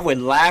 No, I would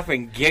laugh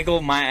and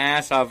giggle my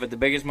ass off if the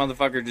biggest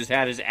motherfucker just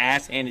had his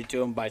ass handed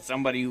to him by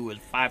somebody who was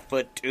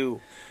 5'2",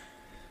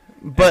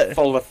 but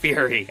full of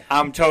fury.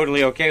 I'm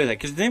totally okay with that.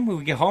 Because then when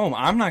we get home,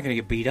 I'm not going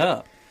to get beat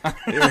up.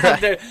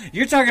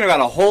 You're talking about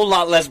a whole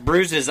lot less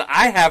bruises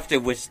I have to,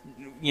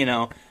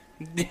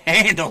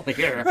 handle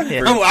here.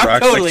 Yeah. I'm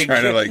Brock's totally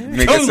trying to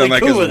make totally it sound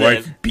like cool his with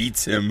wife it.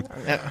 beats him.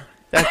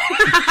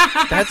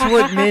 that's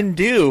what men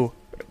do.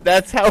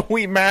 That's how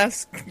we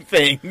mask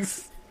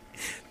things.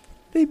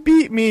 They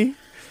beat me.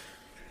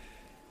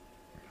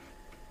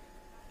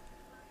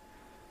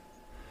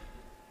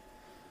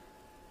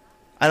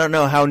 I don't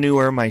know how new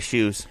are my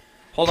shoes.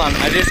 Hold on,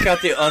 I just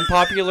got the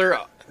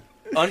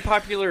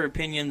unpopular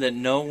opinion that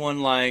no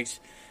one likes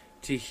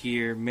to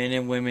hear. Men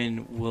and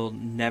women will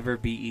never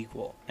be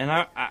equal. And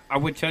I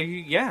would tell you,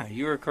 yeah,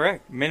 you are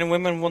correct. Men and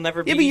women will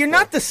never be Yeah, but you're equal.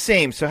 not the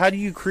same. So how do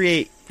you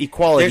create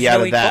equality There's out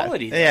no of that?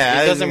 equality there. Yeah, It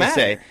I was doesn't gonna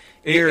matter. say.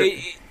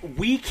 You're-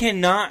 We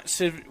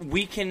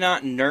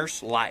cannot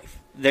nurse life.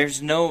 There's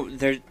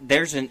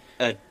an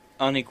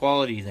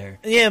inequality there.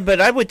 Yeah,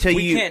 but I would tell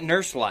We you, can't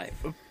nurse life.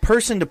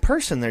 person to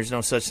person, there's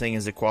no such thing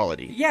as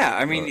equality.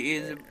 Yeah,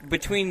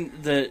 between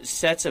the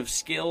sets of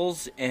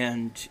skills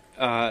and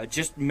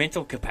just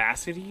mental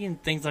capacity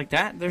and things like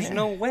that, there's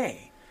no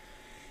way.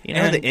 You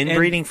know, the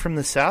inbreeding from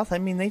the South,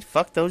 they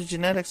fuck those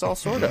genetics all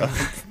sort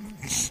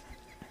of.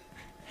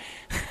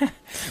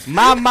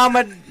 My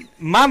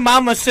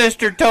mama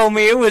sister told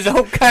me it was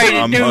okay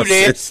to do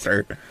this.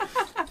 Sister.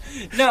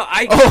 No,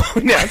 Oh,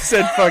 Naps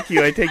said fuck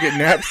you. I take it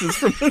Naps is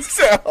from the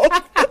South.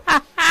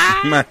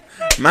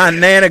 My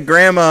nana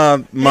grandma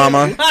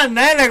mama. My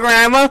nana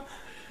grandma.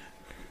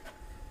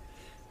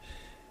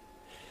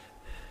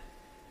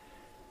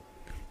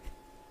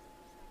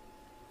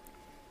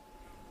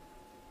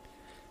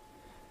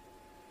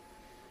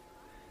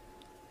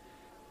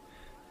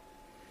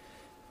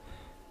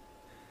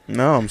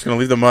 No, I'm just gonna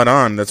leave the mud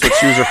on. That's what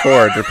shoes are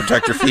for, to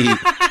protect your feet.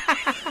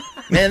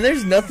 Man,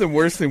 there's nothing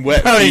worse than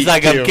wet Tony's feet,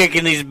 like, too. I'm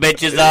kicking these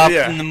bitches off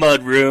Yeah. in the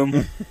mud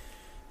room.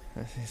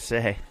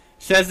 Say.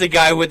 Says the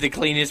guy with the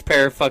cleanest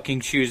pair of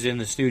fucking shoes in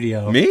the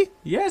studio. Me?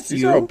 Yes,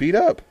 These are all beat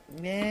up.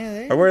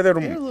 Yeah, I wear they're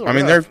them. a little I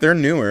mean, rough. they're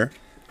newer.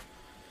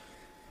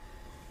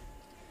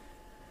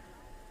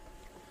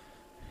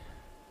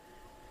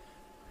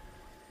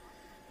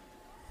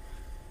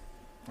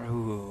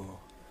 Ooh.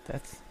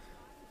 That's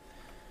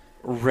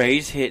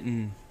Ray's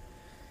hitting.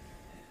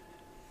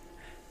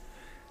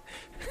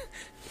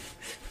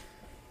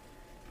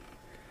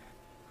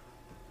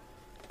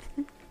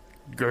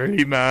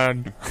 Gertie,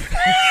 man.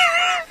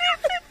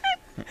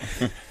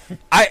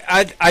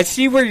 I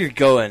see where you're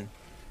going.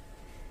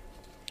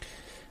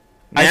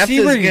 I see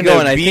NAFTA's where you're gonna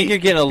going. I think you're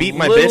getting beat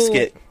my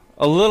biscuit.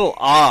 a little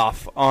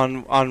off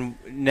on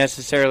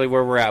necessarily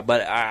where we're at,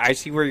 but I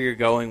see where you're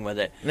going with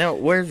it. Now,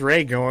 where's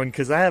Ray going?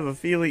 Because I have a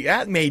feeling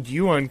that made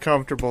you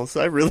uncomfortable,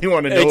 so I really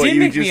want to know It what didn't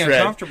you make just me read.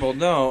 uncomfortable.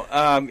 No,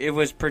 it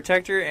was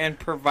protector and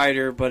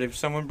provider. But if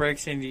someone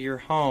breaks into your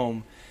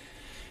home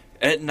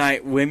at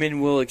night,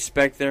 women will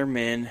expect their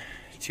men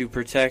to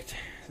protect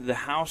the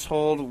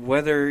household,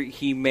 whether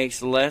he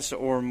makes less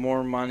or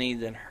more money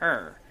than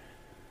her.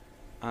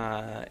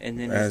 And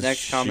then his As next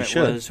she comment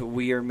should. was,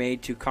 "We are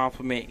made to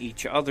complement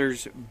each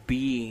other's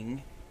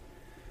being,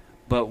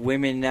 but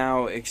women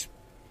now,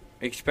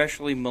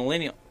 especially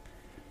millennial."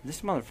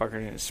 This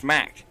motherfucker getting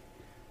smacked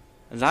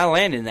as I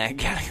land in that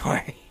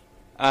category.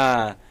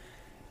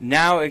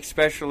 Now,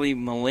 especially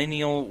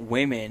millennial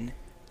women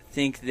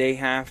think they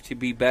have to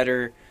be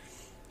better,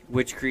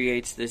 which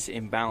creates this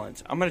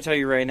imbalance. I'm going to tell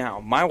you right now,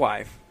 my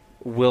wife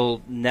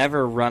will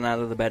never run out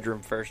of the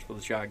bedroom first with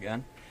a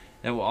shotgun.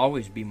 That will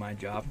always be my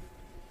job.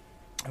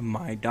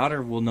 My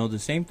daughter will know the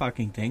same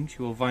fucking thing.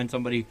 She will find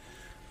somebody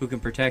who can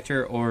protect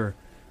her, or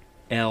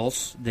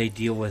else they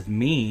deal with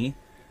me.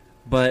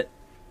 But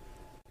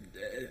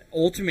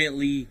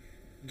ultimately,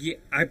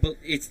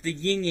 it's the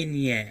yin and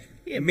yang.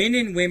 Yeah, Men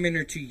and women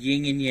are to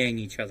yin and yang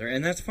each other,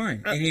 and that's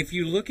fine. And if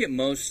you look at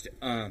most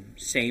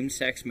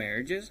same-sex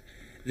marriages,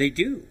 they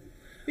do.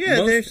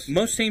 Yeah,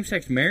 most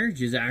same-sex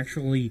marriages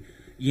actually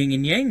yin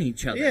and yang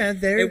each other.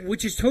 Yeah,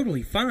 which is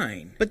totally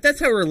fine. But that's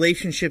how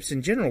relationships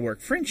in general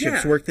work.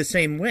 Friendships Yeah. work the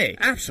same way.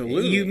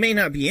 Absolutely. You may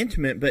not be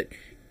intimate, but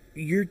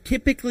you're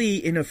typically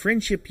in a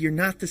friendship, you're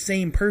not the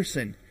same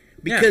person.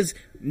 Because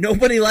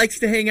nobody likes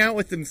to hang out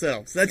with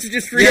themselves. That's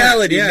just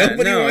reality.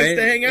 Nobody wants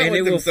to hang out with themselves. And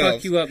it will themselves.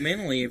 fuck you up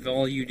mentally if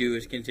all you do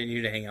is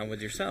continue to hang out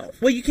with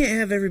yourself. Well, you can't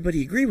have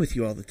everybody agree with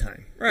you all the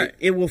time. Right.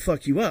 It will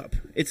fuck you up.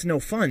 It's no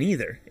fun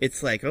either.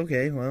 It's like,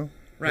 okay, well.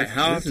 Right. this-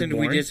 How this is often do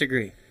we boring.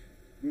 disagree?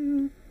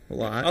 A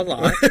lot. A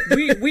lot.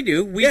 we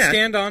do. We Yeah.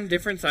 stand on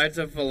different sides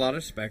of a lot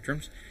of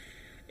spectrums.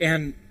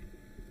 And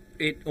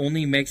it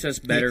only makes us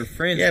better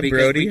friends. Yeah, because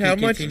Brody, we can how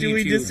much do continue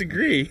we to-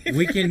 disagree?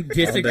 We can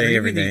disagree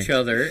every with day. each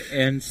other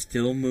and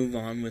still move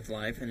on with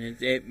life. And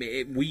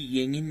we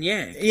yin and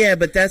yang. Yeah,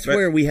 but that's But-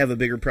 where we have a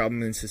bigger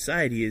problem in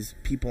society is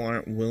people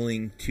aren't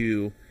willing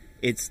to,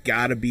 it's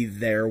got to be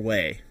their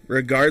way.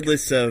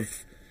 Regardless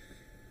of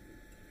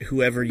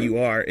whoever you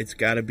are, it's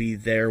got to be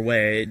their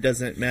way. It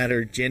doesn't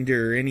matter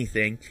gender or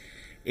anything.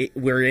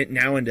 We're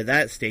now into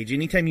that stage.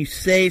 Anytime you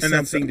say And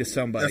that's- something to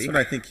somebody. That's what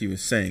I think he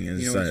was saying is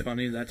You know what's that,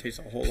 funny? That tastes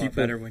a whole lot people-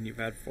 better when you've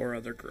had 4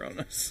 other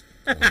Coronas.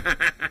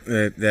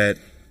 that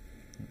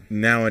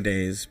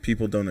nowadays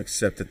people don't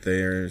accept that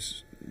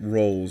there's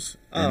roles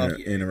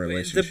in a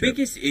relationship. The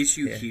biggest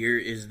issue Yeah. here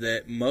is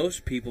that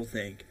most people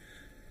think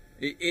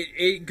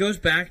it goes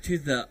back to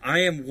the I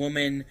am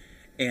woman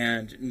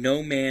and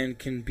no man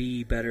can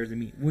be better than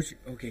me. Which,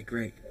 okay,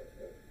 great.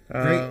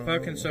 Great,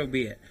 fucking so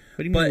be it.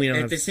 What do you mean But we don't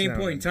at have the same sound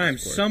point in on time,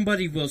 Discord?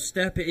 somebody will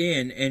step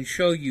in and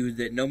show you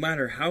that no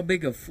matter how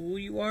big a fool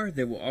you are,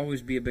 there will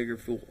always be a bigger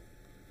fool.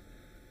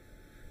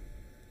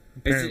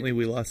 Apparently,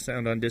 we lost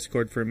sound on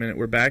Discord for a minute.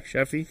 We're back,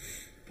 Sheffy?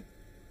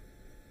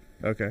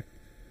 Okay.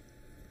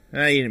 You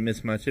didn't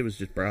miss much. It was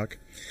just Brock.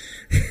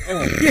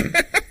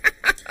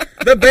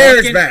 The bear's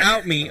Fucking back.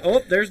 out me. Oh,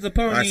 there's the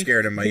pony. I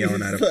scared him by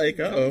yelling at It's him. like,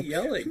 Don't uh-oh.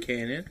 yell at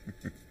Cannon.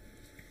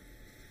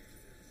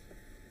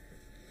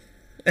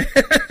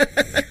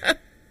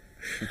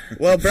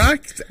 Well,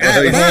 Brock's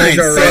Well, at fine,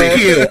 mine, fuck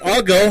you.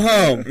 I'll go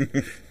home.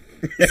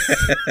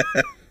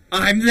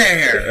 I'm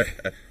there.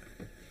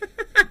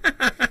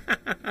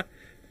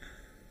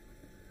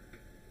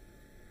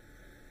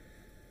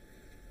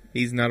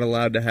 He's not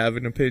allowed to have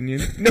an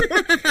opinion.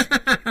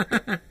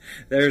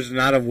 There's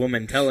not a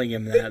woman telling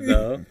him that,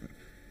 though.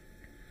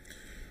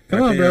 Come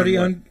My on, opinion Brody.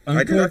 what?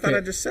 I Uncork thought I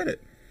it. just said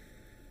it.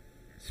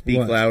 Speak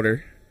What?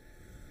 louder.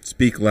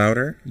 Speak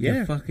louder. You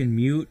Yeah. fucking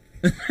mute.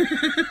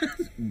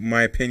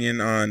 My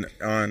opinion on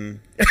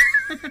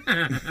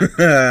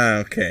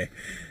okay.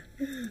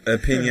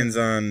 Opinions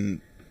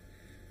on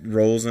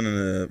roles in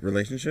a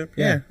relationship.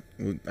 Yeah.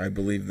 I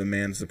believe the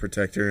man's the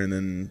protector, and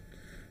then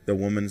the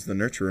woman's the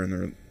nurturer. In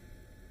the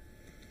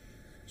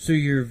So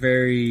you're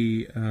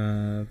very,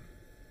 what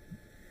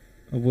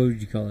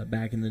would you call it?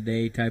 Back in the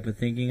day type of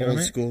thinking on Old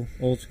it? school.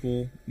 Old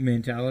school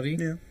mentality?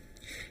 Yeah.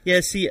 Yeah,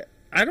 see,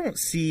 I don't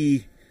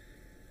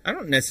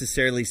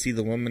necessarily see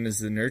the woman as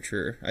the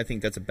nurturer. I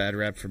think that's a bad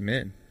rap for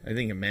men. I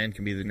think a man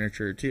can be the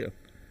nurturer too.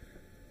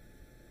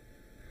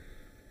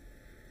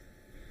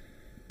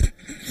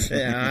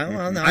 Yeah,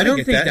 well, no, I don't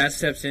get think that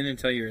steps in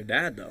until you're a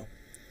dad, though.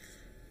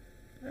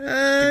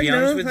 To be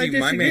honest with you,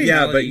 my disagree. yeah,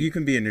 but mentality- you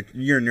can be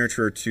you're a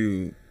nurturer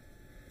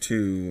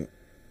to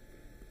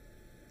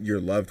your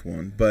loved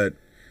one, but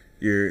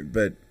your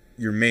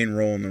main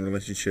role in the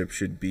relationship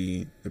should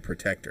be the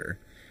protector.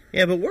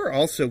 Yeah, but we're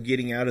also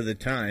getting out of the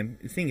time.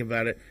 Think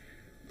about it.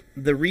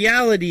 The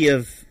reality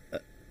of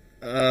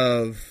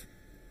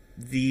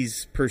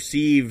these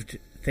perceived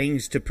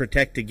things to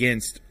protect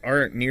against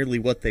aren't nearly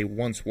what they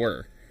once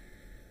were.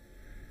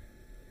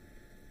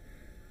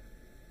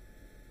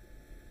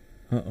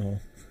 Uh-oh.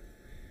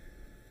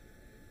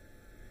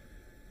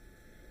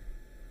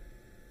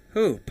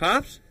 Who?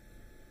 Pops?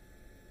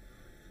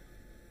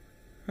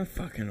 A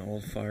fucking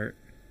old fart.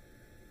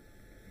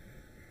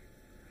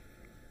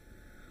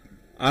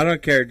 I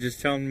don't care.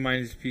 Just tell him to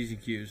mind his P's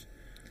and Q's.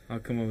 I'll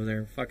come over there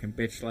and fucking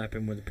bitch slap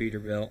him with a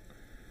Peterbilt.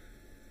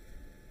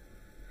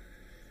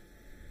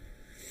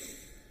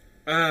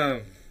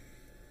 I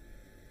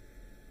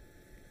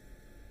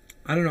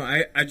don't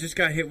know. I just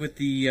got hit with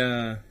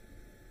the...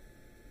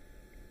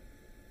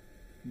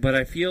 but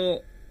I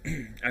feel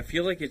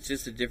like it's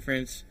just a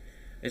difference,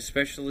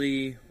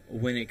 especially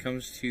when it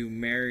comes to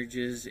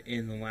marriages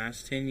in the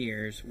last 10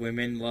 years.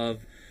 Women love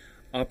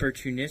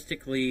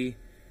opportunistically,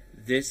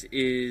 this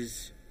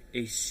is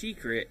a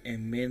secret,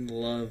 and men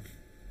love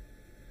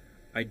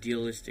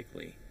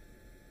idealistically.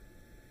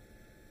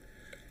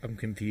 I'm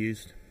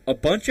confused. A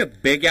bunch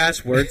of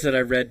big-ass words that I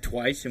read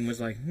twice and was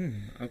like,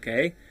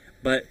 okay.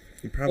 But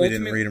You probably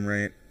didn't read them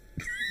right.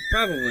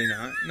 probably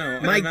not. No,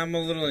 I'm a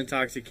little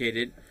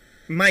intoxicated.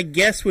 My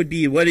guess would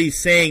be what he's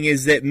saying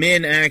is that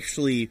men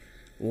actually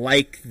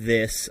like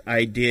this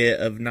idea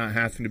of not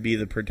having to be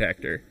the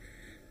protector.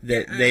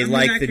 That they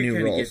like the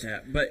new roles. Get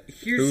that, but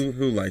here's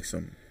Who likes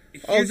them?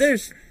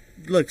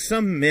 Look,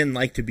 some men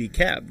like to be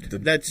kept.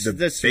 That's the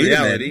beta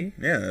reality.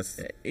 men. Yeah,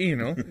 that's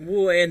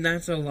well, and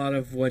that's a lot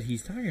of what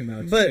he's talking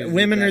about. But too,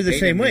 women are the beta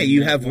same way. men You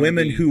that have wanna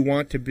women be- who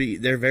want to be.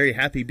 They're very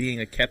happy being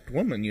a kept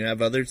woman. You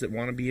have others that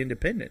want to be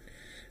independent.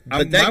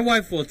 my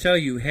wife will tell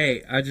you,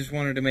 "Hey, I just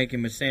wanted to make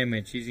him a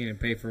sandwich. He's going to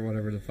pay for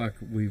whatever the fuck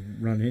we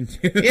run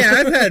into." Yeah,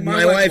 I've had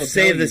my wife will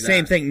say tell the you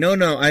same that. thing. No,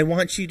 I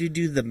want you to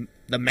do the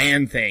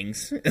man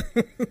things.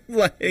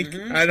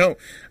 I don't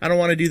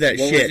want to do that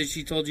What shit. was it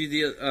she told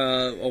you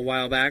a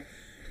while back?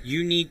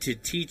 You need to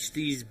teach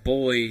these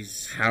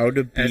boys How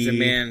to be as a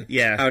man,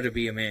 Yeah. how to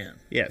be a man.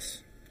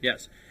 Yes.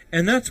 Yes.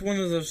 And that's one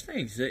of those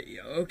things that,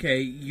 okay,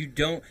 you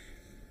don't...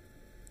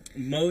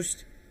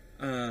 Most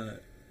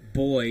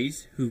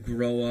boys who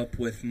grow up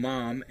with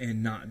mom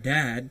and not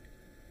dad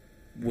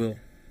will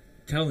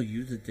tell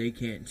you that they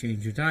can't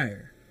change a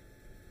tire.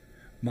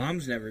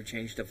 Mom's never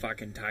changed a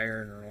fucking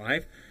tire in her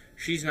life.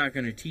 She's not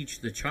going to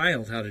teach the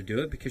child how to do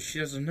it because she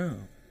doesn't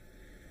know.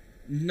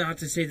 Not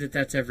to say that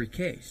that's every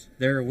case.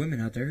 There are women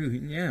out there who,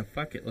 yeah,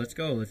 fuck it, let's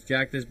go. Let's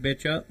jack this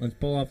bitch up. Let's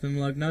pull off them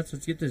lug nuts.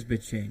 Let's get this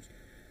bitch changed.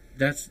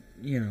 That's,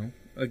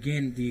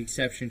 again, the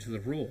exception to the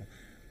rule.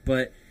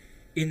 But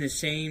in the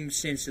same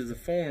sense of the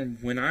form,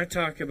 when I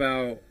talk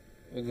about,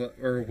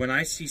 or when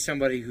I see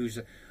somebody who's,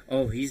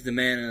 he's the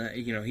man,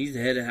 he's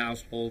the head of the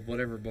household,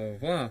 whatever, blah, blah,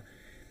 blah.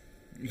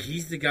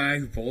 He's the guy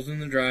who pulls in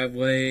the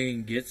driveway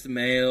and gets the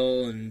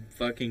mail and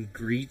fucking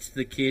greets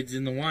the kids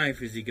and the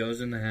wife as he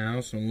goes in the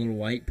house on a little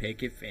white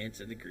picket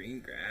fence and the green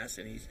grass,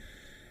 and he's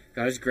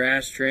got his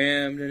grass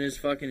trimmed and his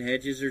fucking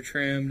hedges are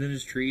trimmed and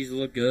his trees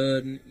look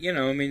good, and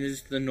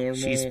it's the normal.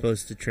 She's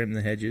supposed to trim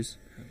the hedges.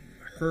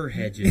 Her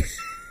hedges.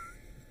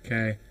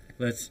 Okay,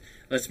 let's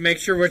make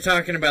sure we're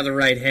talking about the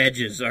right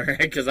hedges, all right?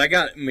 Because I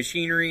got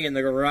machinery in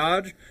the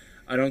garage.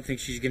 I don't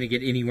think she's gonna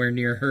get anywhere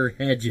near her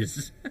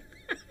hedges.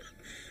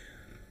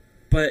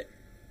 But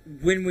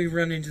when we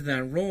run into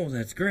that role,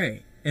 that's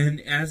great. And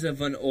as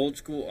of an old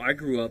school, I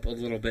grew up a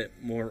little bit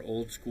more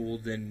old school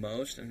than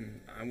most,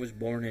 and I was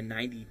born in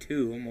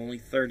 92. I'm only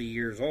 30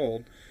 years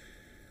old.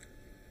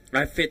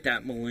 I fit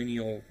that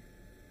millennial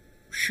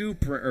shoe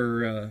print,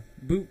 or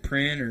boot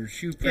print, or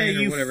shoe print,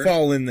 or whatever. You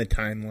fall in the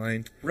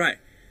timeline. Right.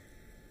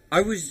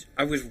 I was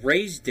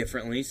raised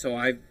differently, so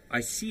I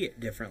see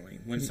it differently.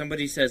 When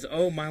somebody says,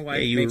 "Oh, my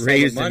wife You makes were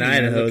raised all the in money," I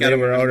Idaho. look at They them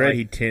were and I'm already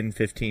like, 10,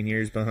 15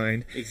 years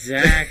behind.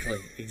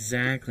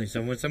 Exactly.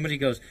 So when somebody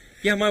goes,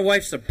 "Yeah, my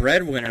wife's a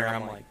breadwinner,"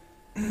 I'm like,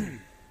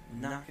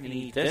 "Not gonna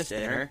eat this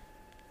dinner,"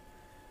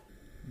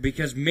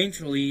 because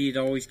mentally it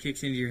always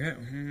kicks into your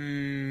head.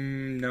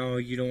 No,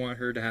 you don't want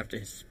her to have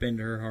to spend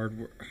her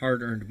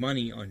hard-earned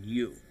money on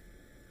you.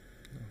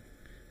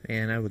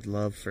 Man, I would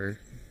love for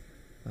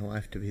my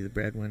wife to be the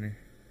breadwinner.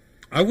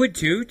 I would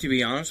too, to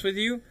be honest with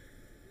you.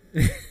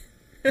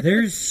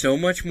 There's so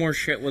much more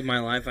shit with my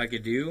life I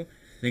could do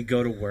than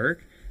go to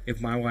work if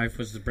my wife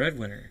was the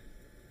breadwinner.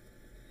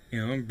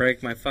 And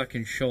break my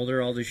fucking shoulder,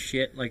 all this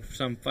shit, like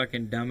some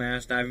fucking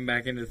dumbass diving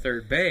back into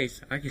third base.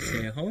 I could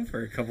stay at home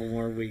for a couple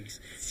more weeks.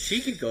 She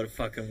could go to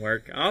fucking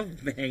work. I'll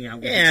hang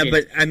out with the kids.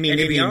 But I mean,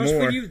 and to be honest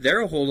anymore. with you,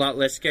 they're a whole lot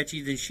less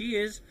sketchy than she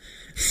is.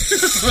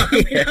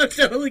 I'm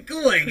totally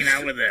cool hanging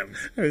out with them.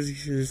 I was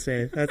just going to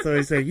say, that's what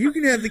I say. You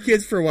can have the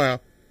kids for a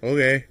while.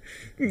 Okay.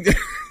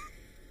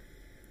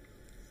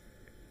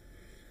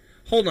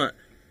 Hold on.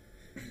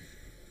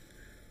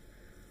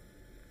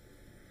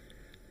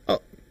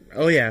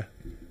 Oh yeah.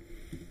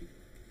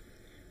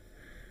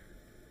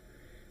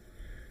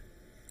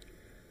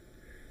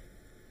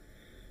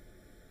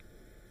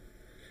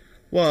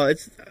 Well,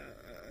 it's...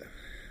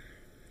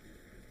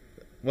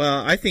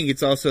 I think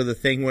it's also the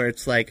thing where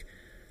it's like,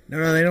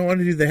 no, they don't want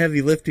to do the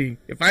heavy lifting.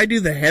 If I do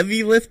the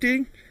heavy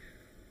lifting,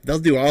 they'll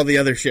do all the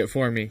other shit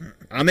for me.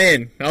 I'm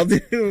in. I'll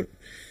do...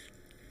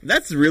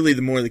 That's really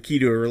the key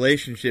to a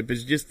relationship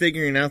is just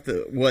figuring out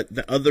what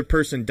the other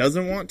person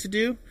doesn't want to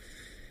do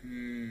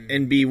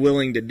and be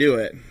willing to do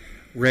it.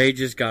 Ray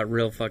just got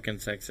real fucking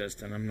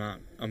sexist, and I'm not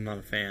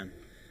a fan.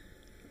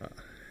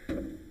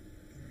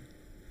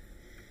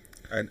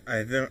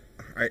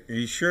 Are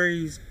you sure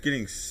he's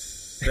getting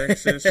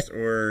sexist,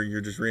 or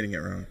you're just reading it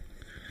wrong?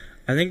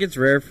 I think it's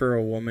rare for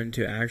a woman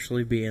to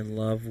actually be in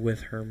love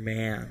with her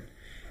man,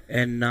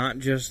 and not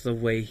just the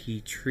way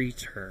he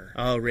treats her.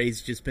 Oh,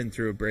 Ray's just been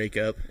through a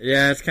breakup.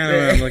 Yeah, that's kind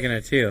of what I'm looking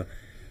at too.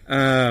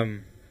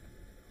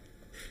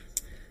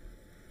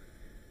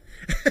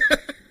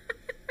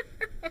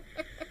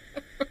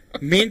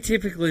 Men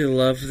typically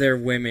love their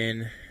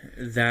women.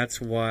 That's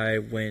why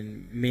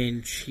when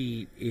men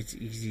cheat, it's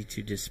easy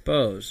to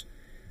dispose.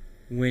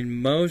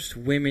 When most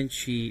women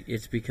cheat,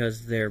 it's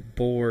because they're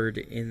bored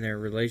in their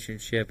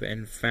relationship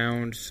and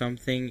found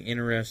something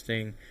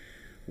interesting,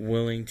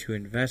 willing to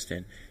invest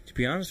in. To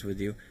be honest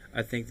with you,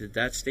 I think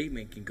that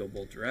statement can go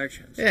both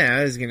directions. Yeah,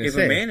 I was going to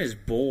say. If a man is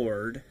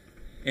bored,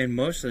 and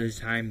most of the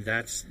time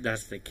that's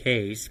the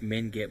case,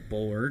 men get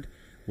bored,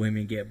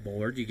 women get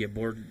bored, you get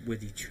bored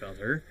with each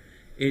other.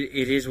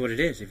 It is what it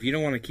is. If you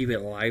don't want to keep it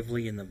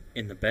lively in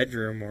the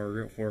bedroom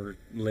or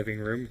living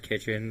room,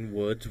 kitchen,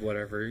 woods,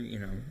 whatever, I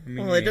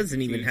mean, well, it doesn't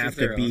even have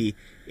to be.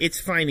 It's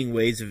finding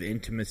ways of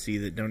intimacy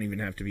that don't even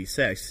have to be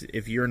sex.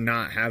 If you're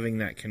not having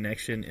that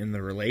connection in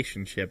the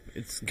relationship,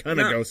 it's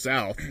gonna go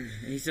south.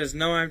 He says,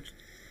 "No,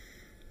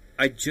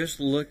 I just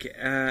look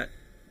at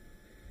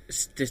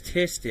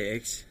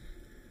statistics."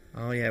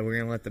 Oh, yeah, we're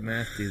going to let the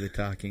math do the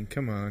talking.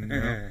 Come on.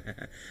 No.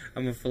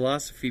 I'm a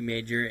philosophy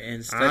major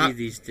and study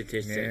these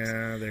statistics.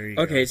 Yeah, there you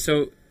go. Okay,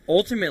 so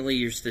ultimately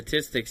your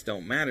statistics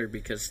don't matter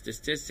because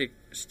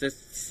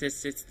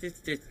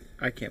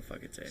I can't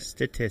fucking say it.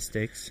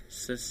 Statistics.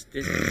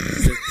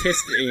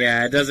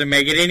 Yeah, it doesn't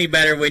make it any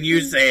better when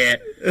you say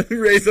it.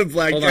 Raise a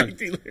blackjack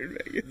dealer.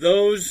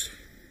 Those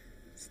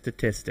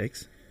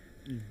statistics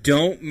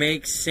don't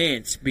make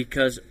sense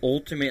because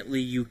ultimately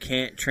you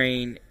can't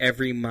train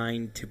every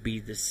mind to be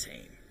the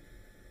same.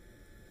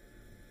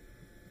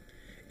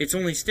 It's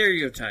only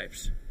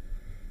stereotypes.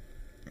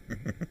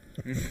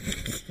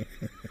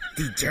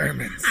 The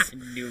Germans. I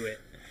knew it.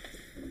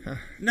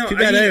 No, too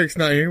bad Eric's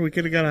not here. We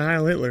could have got a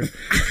Heil Hitler.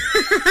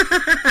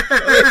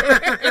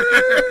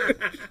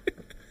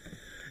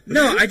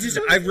 No,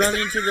 I run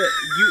into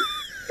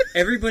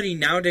everybody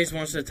nowadays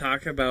wants to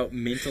talk about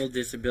mental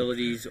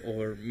disabilities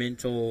or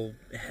mental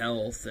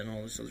health and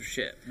all this other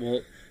shit.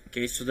 Well,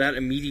 okay, so that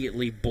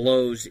immediately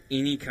blows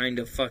any kind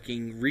of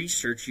fucking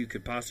research you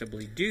could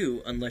possibly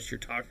do unless you're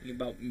talking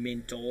about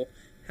mental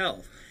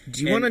health.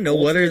 Do you want to know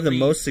what are the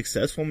most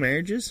successful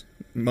marriages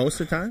most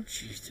of the time?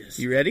 Jesus.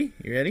 You ready?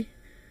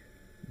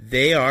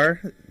 They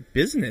are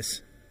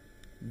business.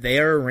 They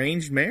are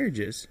arranged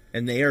marriages,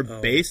 and they are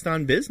based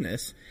on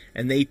business,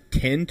 and they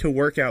tend to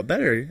work out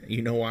better.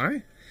 You know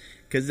why?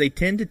 Because they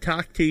tend to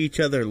talk to each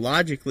other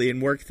logically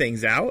and work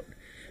things out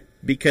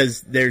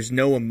because there's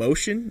no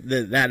emotion.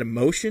 That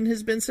emotion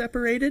has been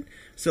separated.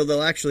 So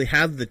they'll actually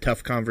have the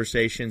tough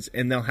conversations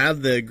and they'll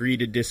have the agree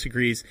to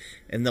disagrees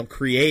and they'll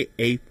create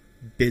a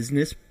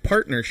business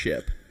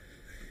partnership.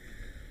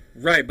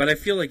 Right, but I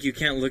feel like you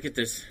can't look at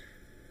this.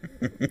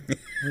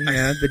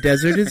 Yeah, the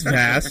desert is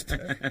vast.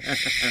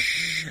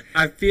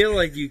 I feel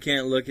like you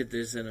can't look at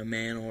this in a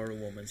man or a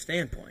woman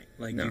standpoint.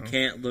 Like, you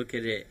can't look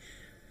at it.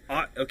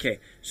 Okay,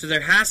 so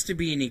there has to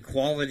be an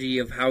equality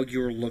of how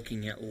you're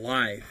looking at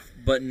life,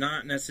 but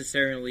not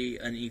necessarily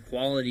an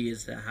equality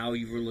as to how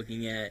you were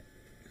looking at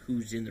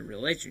who's in the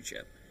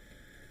relationship.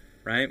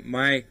 Right?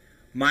 My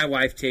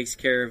wife takes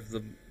care of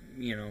the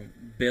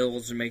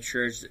bills and make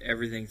sure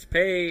everything's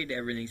paid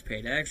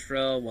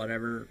extra,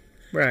 whatever.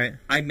 Right.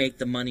 I make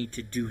the money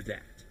to do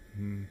that.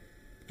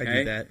 I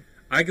do that.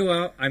 I go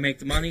out, I make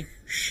the money,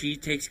 she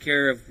takes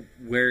care of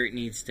where it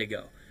needs to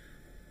go.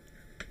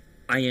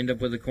 I end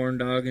up with a corn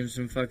dog and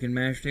some fucking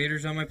mashed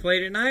taters on my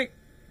plate at night.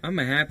 I'm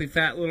a happy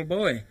fat little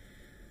boy.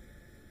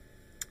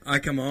 I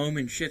come home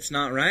and shit's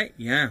not right.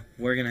 Yeah,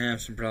 we're gonna have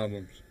some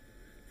problems.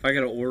 If I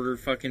gotta order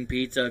fucking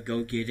pizza,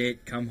 go get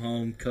it, come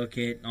home, cook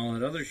it, and all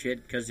that other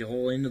shit, because the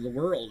whole end of the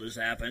world has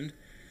happened.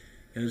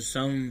 Because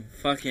some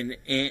fucking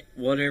aunt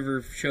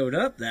whatever showed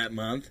up that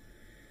month.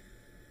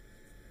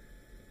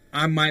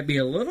 I might be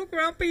a little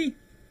grumpy.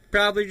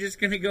 Probably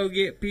just gonna go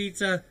get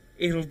pizza.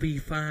 It'll be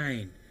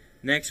fine.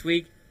 Next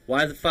week,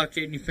 why the fuck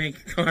didn't you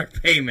make a car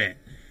payment?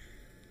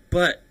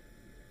 But,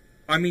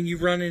 I mean, you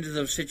run into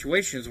those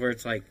situations where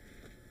it's like,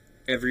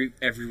 every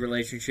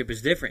relationship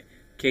is different.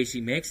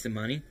 Casey makes the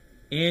money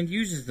and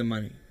uses the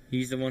money.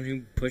 He's the one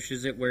who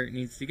pushes it where it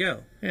needs to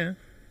go. Yeah.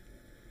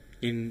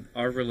 In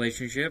our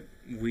relationship,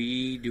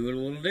 we do it a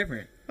little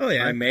different. Oh,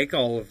 yeah. I make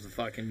all of the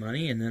fucking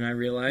money, and then I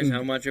realize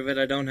how much of it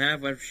I don't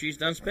have after she's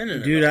done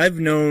spending it. Dude, I've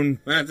known...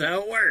 That's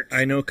how it works.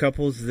 I know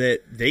couples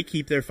that they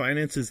keep their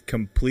finances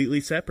completely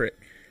separate.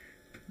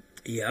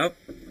 Yep.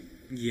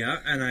 Yeah,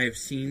 and I've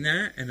seen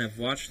that, and I've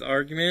watched the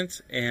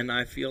arguments, and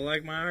I feel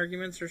like my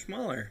arguments are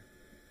smaller.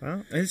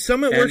 Well, and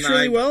some it And works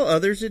really well,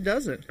 others it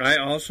doesn't. I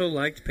also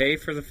like to pay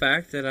for the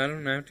fact that I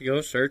don't have to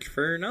go search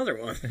for another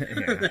one.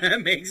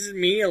 That makes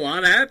me a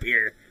lot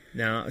happier.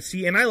 Now,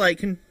 see, and I like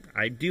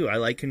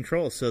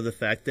control. So the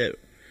fact that,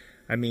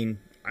 I mean,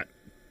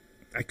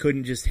 I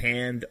couldn't just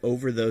hand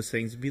over those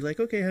things and be like,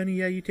 okay, honey,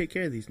 yeah, you take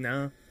care of these.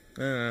 No.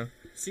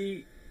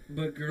 See,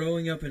 but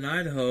growing up in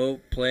Idaho,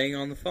 playing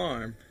on the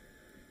farm,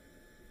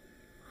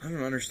 I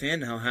don't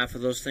understand how half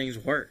of those things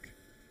work.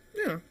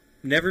 Yeah.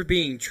 Never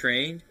being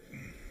trained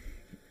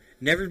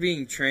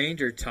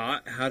or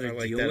taught how to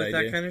deal with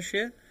that kind of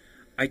shit,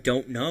 I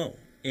don't know.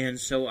 And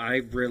so I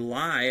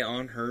rely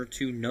on her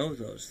to know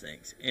those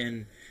things.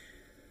 And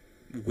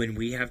when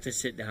we have to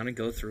sit down and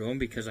go through them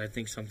because I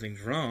think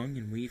something's wrong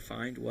and we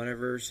find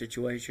whatever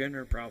situation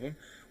or problem,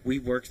 we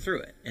work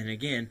through it. And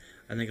again,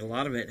 I think a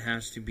lot of it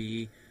has to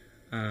be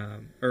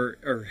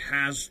or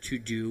has to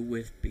do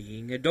with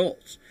being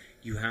adults.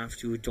 You have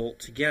to adult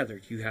together.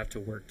 You have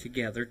to work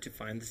together to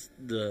find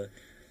the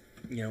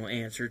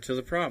answer to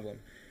the problem.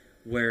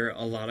 Where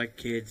a lot of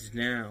kids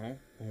now,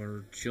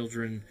 or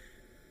children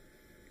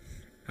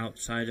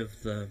outside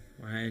of the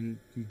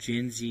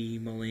Gen Z,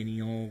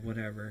 millennial,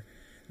 whatever,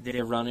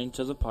 they run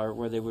into the part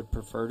where they would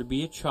prefer to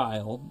be a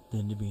child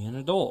than to be an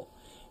adult.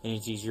 And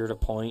it's easier to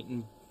point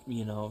and,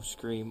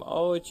 scream,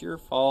 oh, it's your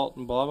fault,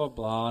 and blah, blah,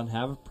 blah, and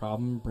have a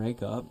problem,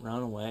 break up,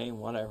 run away, and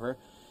whatever.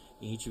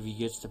 Each of you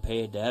gets to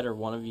pay a debt, or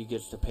one of you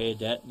gets to pay a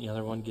debt, and the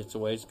other one gets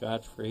away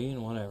scotch-free,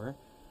 and whatever.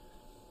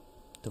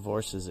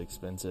 Divorce is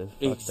expensive.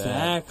 Fuck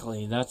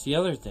exactly. That's the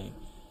other thing.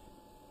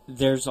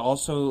 There's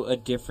also a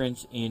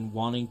difference in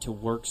wanting to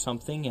work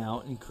something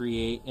out and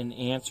create an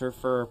answer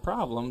for a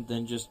problem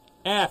than just,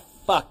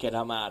 fuck it,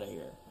 I'm out of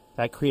here.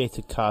 That creates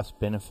a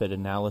cost-benefit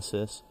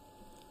analysis.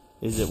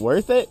 Is it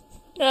worth it?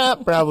 Yeah,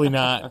 probably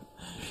not.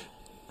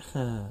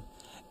 But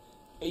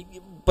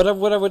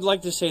what I would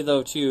like to say,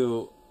 though,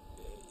 to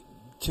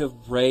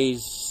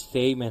Ray's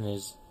statement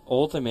is,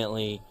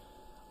 ultimately,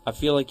 I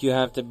feel like you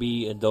have to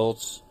be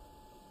adults.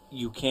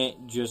 You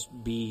can't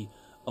just be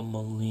a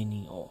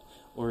millennial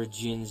or a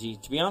Gen Z.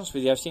 To be honest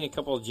with you, I've seen a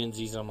couple of Gen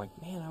Zs, and I'm like,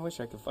 man, I wish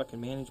I could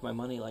fucking manage my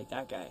money like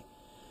that guy.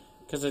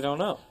 Because I don't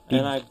know.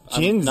 And I'm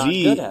not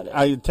good at it.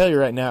 I tell you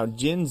right now,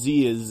 Gen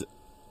Z is,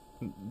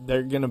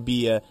 they're going to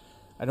be a,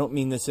 I don't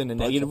mean this in a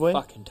negative way.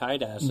 Fucking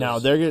tight asses. No,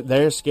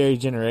 they're a scary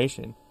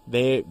generation.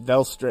 They're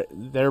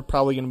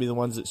probably going to be the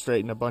ones that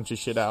straighten a bunch of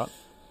shit out.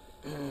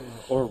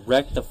 Or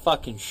wreck the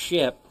fucking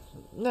ship.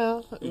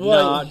 No.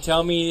 No,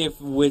 tell me if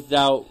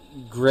without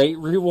great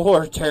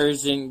reward there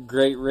isn't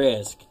great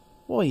risk.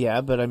 Well,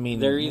 yeah, but I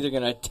mean, they're either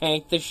going to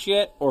tank the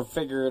shit or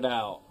figure it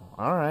out.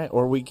 All right,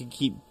 or we could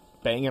keep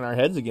banging our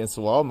heads against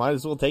the wall. Might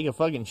as well take a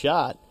fucking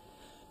shot.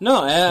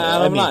 No,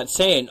 I'm not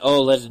saying,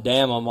 let's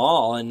damn them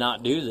all and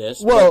not do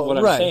this. Well, what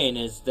I'm saying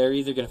is they're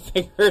either going to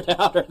figure it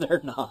out or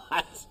they're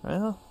not.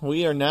 Well,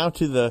 we are now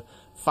to the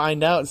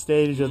find out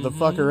stage of the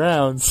fuck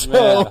around.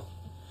 So.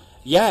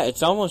 Yeah,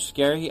 it's almost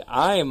scary.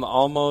 I am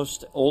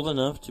almost old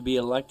enough to be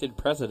elected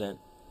president.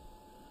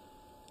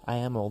 I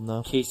am old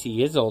enough.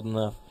 Casey is old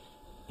enough.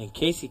 And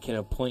Casey can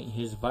appoint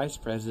his vice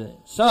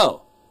president.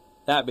 So,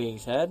 that being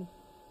said.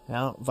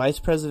 Now, vice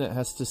president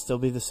has to still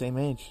be the same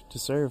age to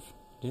serve.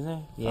 Do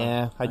they?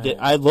 Yeah, I did.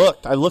 I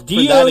looked for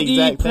that DOD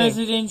exact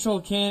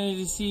presidential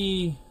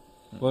candidacy,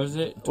 what is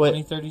it,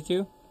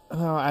 2032?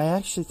 Oh, I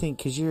actually think,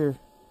 because you're,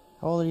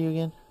 how old are you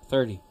again?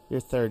 30. You're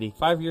 30.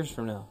 5 years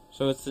from now.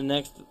 So it's the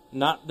next,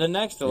 not the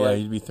next election.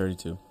 Yeah, you'd be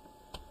 32.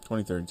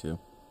 2032.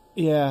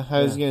 Yeah,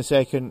 I was going to say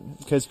I couldn't,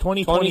 because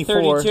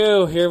 2024.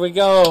 2032, here we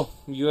go.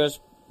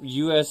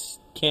 U.S.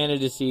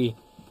 candidacy.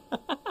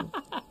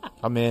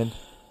 I'm in.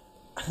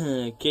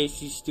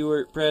 Casey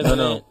Stewart,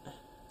 president.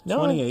 No.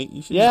 28.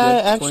 You should yeah,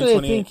 be good. actually,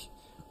 I think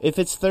if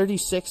it's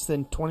 36,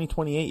 then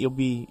 2028,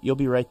 you'll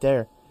be right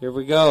there. Here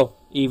we go.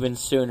 Even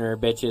sooner,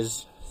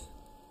 bitches.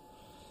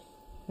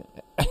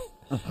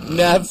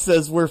 Nav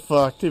says we're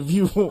fucked if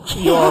you all win.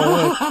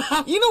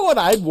 You know what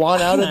I'd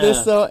want out of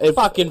this, though? If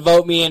fucking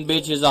vote me in,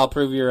 bitches. I'll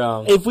prove you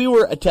wrong. If we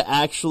were to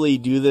actually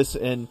do this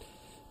and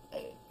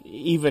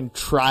even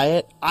try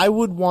it, I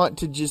would want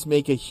to just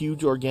make a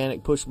huge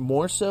organic push,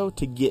 more so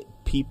to get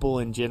people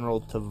in general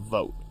to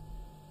vote.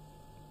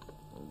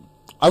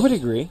 I would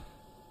agree.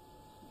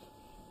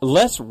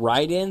 Less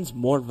write-ins,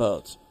 more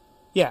votes.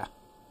 Yeah.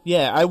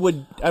 Yeah, I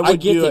would I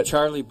get do that it.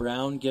 Charlie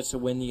Brown gets to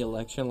win the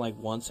election like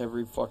once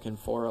every fucking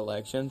 4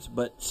 elections,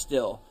 but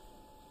still,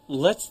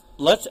 let's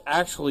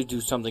actually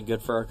do something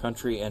good for our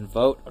country and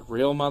vote a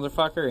real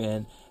motherfucker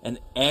in, and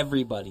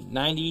everybody,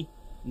 90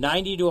 to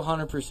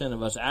 100%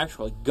 of us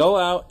actually go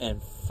out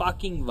and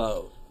fucking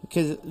vote.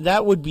 Because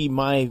that would be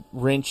my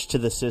wrench to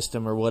the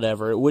system or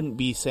whatever. It wouldn't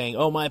be saying,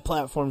 oh, my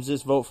platform's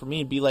this, vote for me.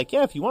 It'd be like,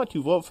 yeah, if you want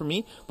to, vote for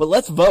me, but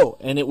let's vote.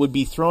 And it would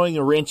be throwing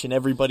a wrench in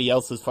everybody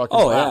else's fucking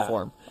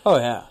platform. Oh,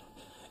 yeah.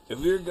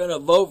 If you're going to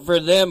vote for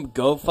them,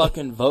 go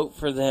fucking vote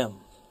for them.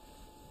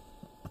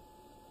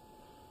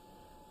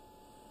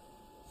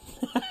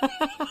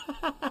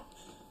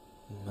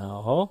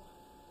 No.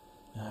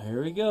 Now,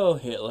 here we go,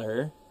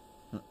 Hitler.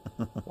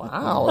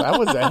 Wow, that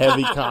was a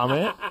heavy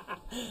comment.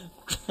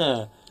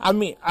 I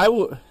mean, I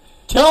would.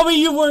 Tell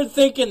me you weren't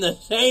thinking the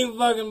same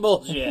fucking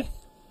bullshit.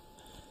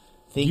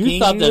 You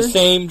thought the you're-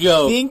 same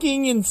joke.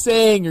 Thinking and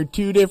saying are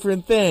two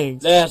different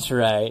things. That's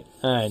right.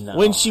 I know.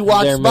 When she They're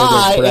walks made of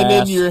by, and in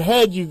brass. your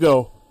head you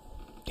go,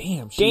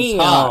 "Damn, she's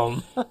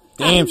hot." Damn.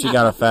 Damn, she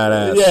got a fat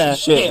ass. Yeah.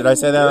 Shit, did I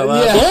say that out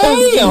loud? Yeah, I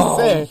was Damn. gonna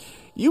say,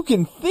 you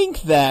can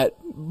think that,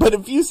 but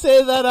if you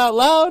say that out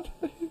loud,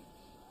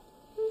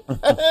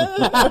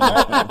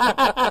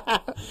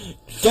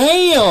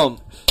 Damn.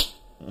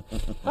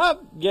 I'm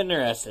getting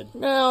arrested.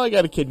 now I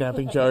got a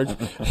kidnapping charge,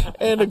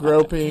 and a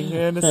groping,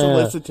 and a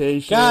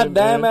solicitation. God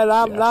damn it, and-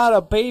 I'm yeah. not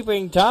a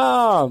peeping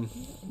Tom.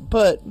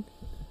 But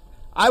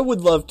I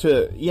would love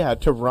to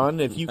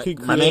run if you could.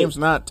 My create- name's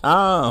not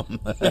Tom.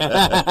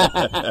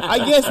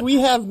 I guess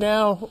we have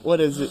now. What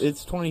is it?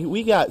 It's 20.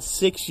 We got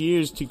 6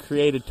 years to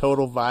create a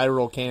total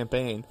viral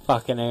campaign.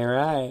 Fucking ain't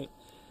right.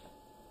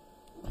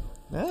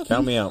 Well,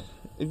 Count me out.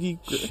 If you,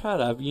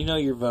 Shut up. You know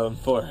you're voting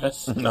for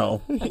us.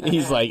 No.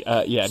 he's like,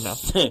 yeah, no.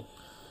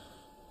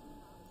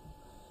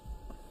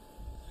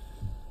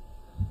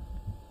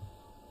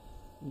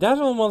 That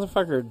little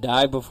motherfucker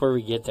die before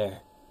we get there.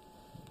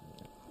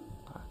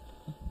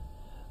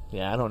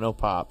 Yeah, I don't know,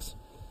 pops.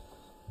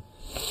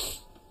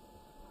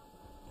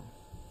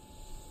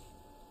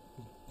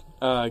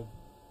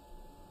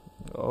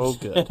 Oh,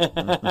 good.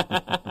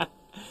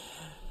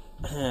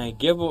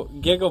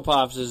 Giggle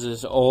Pops is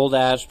this old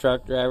ass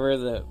truck driver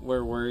that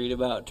we're worried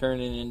about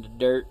turning into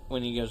dirt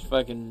when he goes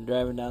fucking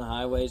driving down the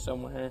highway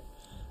somewhere.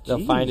 They'll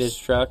Jeez. find his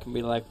truck and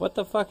be like, "What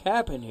the fuck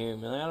happened here,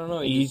 man? I don't know."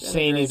 He He's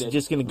saying he's disintegrated."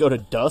 just going to go to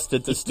dust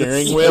at the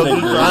steering wheel. He's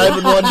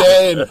driving one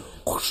day and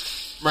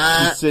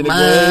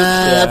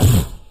disintegrates.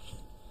 Yeah.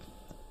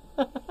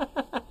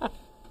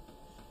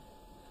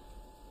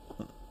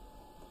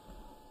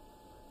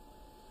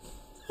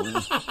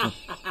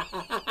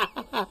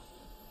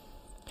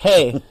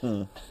 Hey,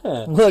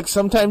 look,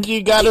 sometimes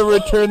you gotta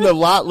return the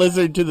lot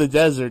lizard to the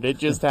desert. It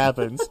just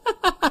happens.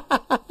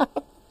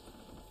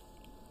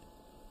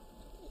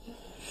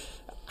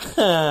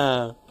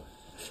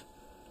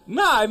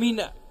 No, I mean,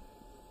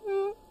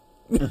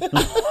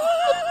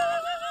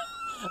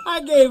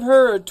 I gave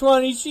her a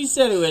 20. She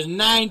said it was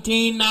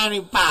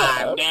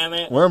 $19.95. Damn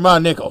it, Where my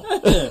nickel?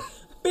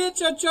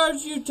 bitch! I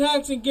charged you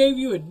tax and gave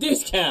you a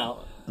discount.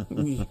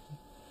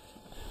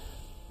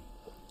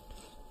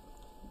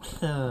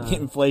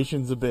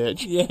 Inflation's a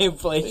bitch. Yeah,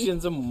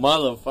 inflation's a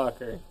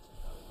motherfucker.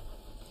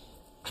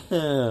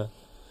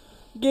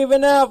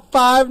 Giving out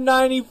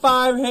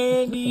 $5.95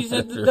 handies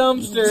at the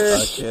dumpster.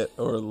 Suck it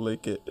or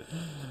lick it.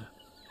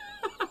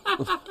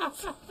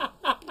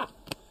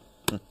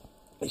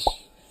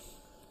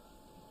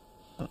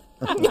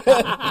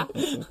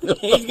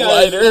 He's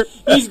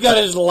got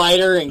his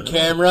lighter and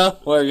camera.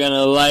 We're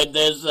gonna light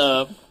this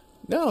up.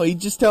 No, you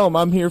just tell him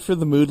I'm here for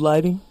the mood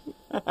lighting.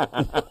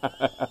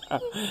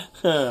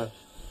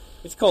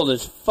 It's cold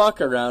as fuck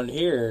around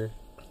here.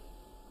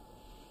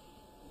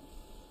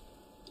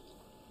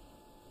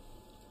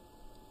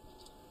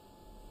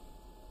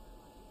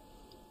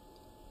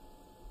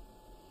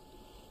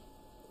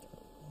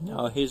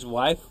 No, his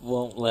wife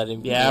won't let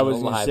him be Yeah, I was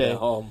gonna alive say. at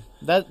home.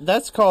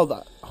 That's called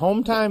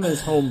home time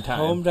is home time.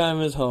 Home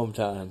time is home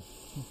time.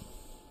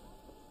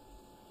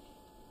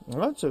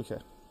 Well, that's okay.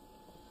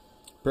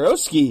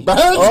 Broski. Broski.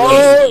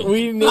 Oh,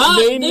 we Hot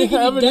named diggity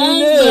have a new dang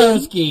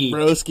name.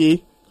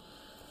 broski.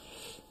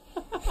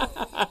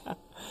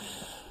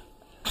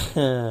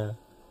 Broski.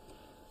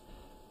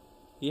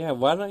 Yeah,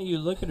 why don't you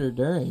look at her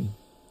during?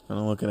 I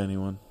don't look at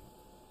anyone.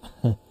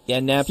 Yeah,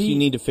 Naps, See, you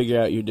need to figure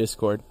out your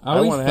Discord. I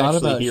always wanna thought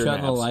actually about hear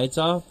shutting the Naps. lights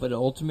off, but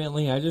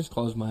ultimately I just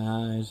close my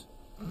eyes.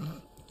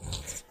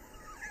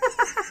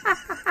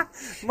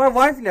 My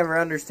wife never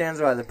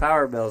understands why the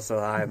power bill's so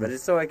high, but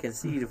it's so I can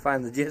see to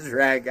find the jizz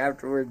rag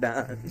after we're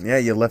done. Yeah,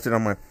 you left it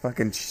on my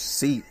fucking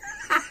seat.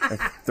 I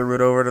threw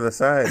it over to the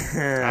side.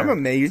 I'm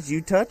amazed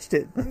you touched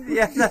it.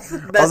 Yeah, that's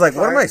I was like,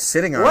 what am I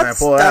sitting on? And I What's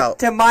pull it stuck out.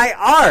 to my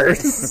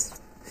arse?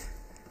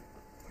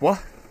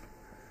 What?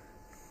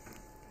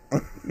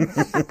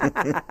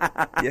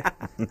 Yeah,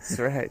 that's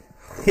right.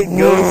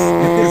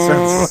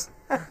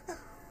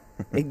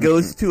 It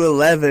goes to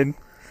 11.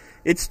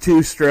 It's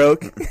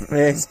 2-stroke.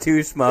 It's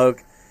two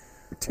smoke.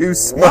 Two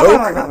smoke.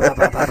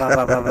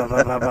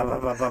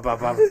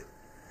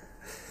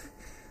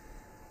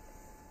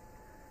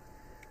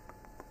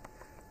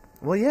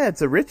 Well, yeah,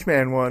 it's a rich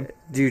man one.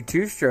 Dude,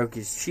 two-stroke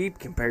is cheap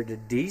compared to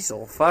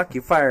diesel. Fuck,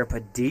 you fire up a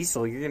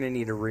diesel, you're gonna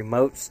need a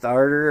remote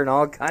starter and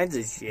all kinds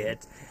of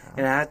shit.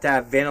 And I have to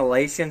have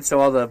ventilation so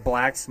all the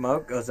black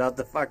smoke goes out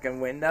the fucking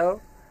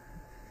window.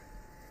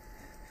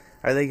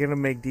 Are they gonna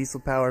make diesel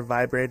powered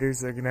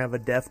vibrators? They're gonna have a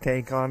DEF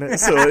tank on it,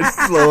 so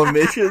it's low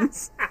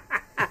emissions.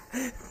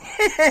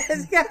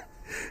 It's got-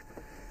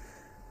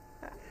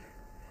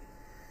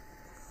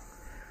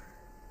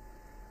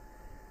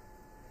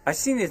 I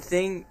seen a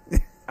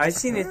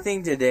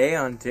thing today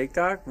on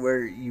TikTok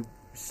where you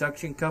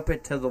suction cup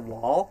it to the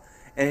wall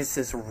and it's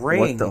this ring.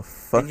 What the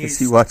fuck and is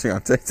he watching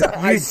on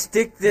TikTok? You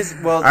stick this.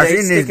 Well, I they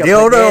seen this stick a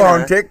dildo banana.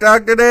 on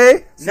TikTok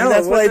today. No,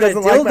 that's it why he wasn't doesn't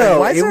a like that. dildo.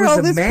 Why is It there was all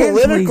a this man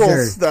political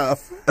pleaser.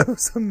 stuff? It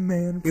was a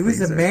man. It was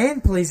a pleaser.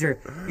 man pleaser.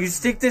 You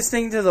stick this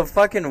thing to the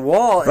fucking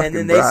wall, Fucking and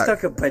then they Brock.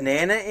 stuck a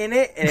banana in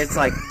it, and it's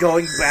like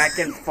going back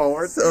and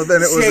forth. So then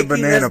it was a shaking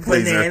banana this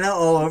pleaser. banana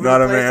all over Not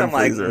the a place. man I'm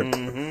like,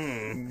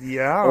 pleaser.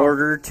 Yeah.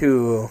 order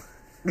 2.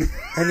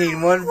 I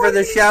need one for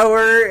the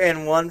shower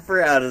and one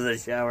for out of the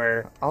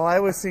shower. All I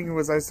was thinking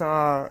was I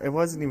saw, it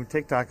wasn't even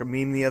TikTok, a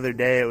meme the other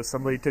day. It was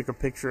somebody took a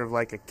picture of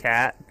like a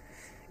cat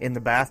in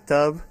the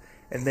bathtub,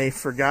 and they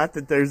forgot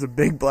that there's a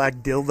big black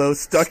dildo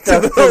stuck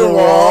to the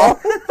wall.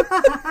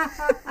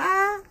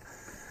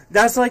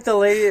 That's like the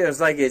lady that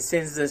was like, it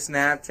sends the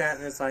Snapchat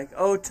and it's like,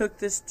 oh, took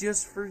this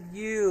just for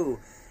you.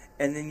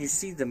 And then you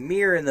see the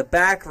mirror in the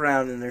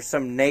background and there's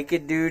some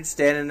naked dude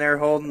standing there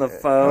holding the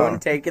phone,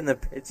 taking the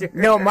picture.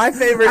 No, my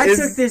favorite I is...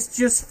 took this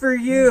just for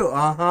you.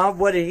 Uh-huh.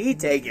 What did he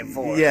take it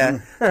for? Yeah,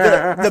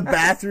 the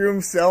bathroom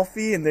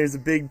selfie, and there's a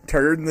big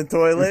turd in the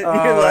toilet. Oh,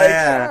 You're like,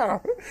 yeah.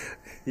 "Oh."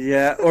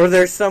 Yeah, or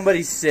there's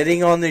somebody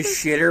sitting on the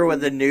shitter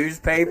with a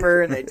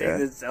newspaper and they take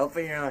the selfie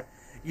and you're like,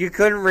 you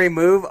couldn't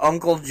remove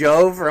Uncle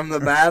Joe from the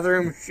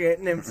bathroom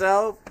shitting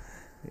himself?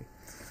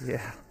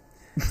 Yeah.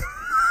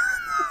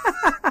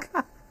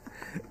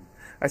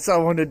 I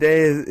saw one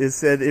today. It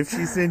said if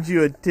she sends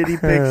you a titty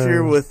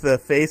picture with the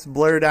face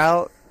blurred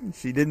out,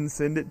 she didn't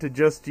send it to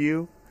just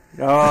you.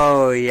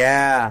 Oh,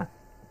 yeah.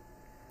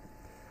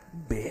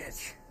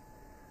 Bitch.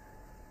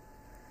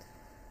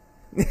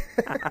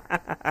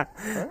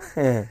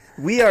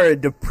 We are a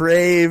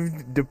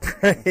depraved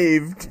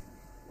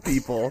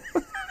people.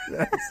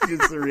 That's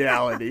just the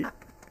reality.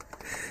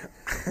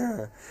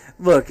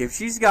 Look, if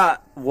she's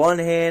got one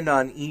hand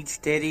on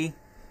each titty,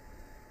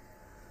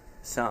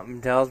 something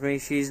tells me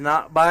she's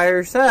not by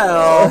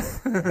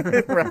herself.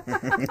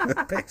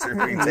 Picture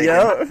being taken.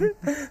 Yep.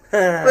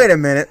 Wait a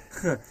minute.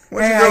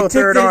 Where'd you go,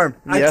 third arm?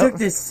 I Yep. took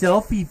this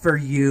selfie for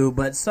you,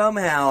 but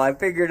somehow I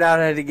figured out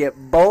how to get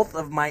both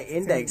of my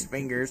index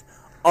fingers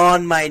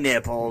on my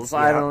nipples.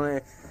 I don't know.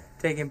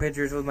 Taking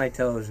pictures with my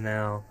toes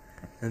now.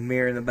 The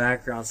mirror in the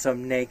background,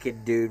 some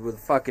naked dude with a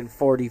fucking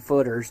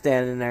 40-footer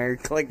standing there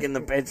clicking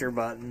the picture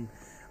button.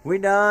 We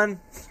done?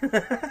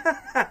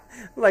 I'd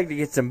like to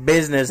get some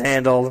business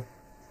handled.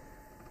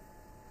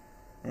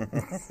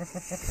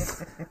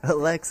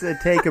 Alexa,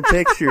 take a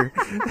picture.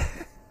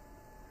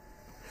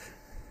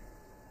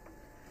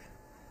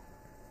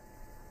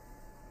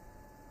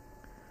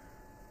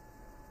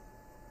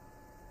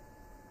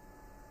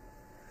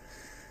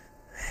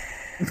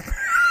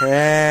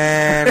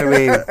 And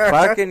we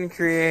fucking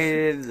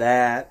created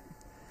that.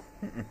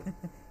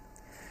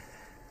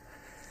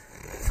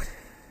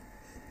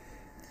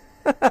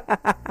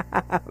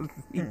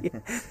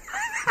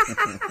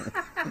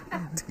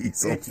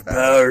 Diesel.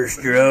 Power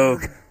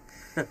stroke.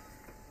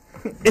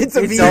 It's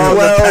a It's all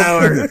the V12.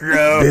 power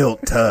stroke. Built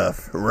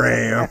tough.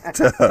 Ram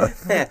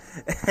tough.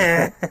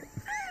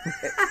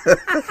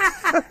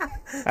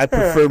 I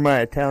prefer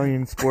my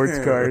Italian sports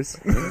cars.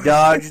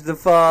 Dodge the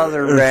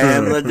father,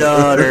 ram the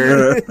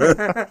daughter.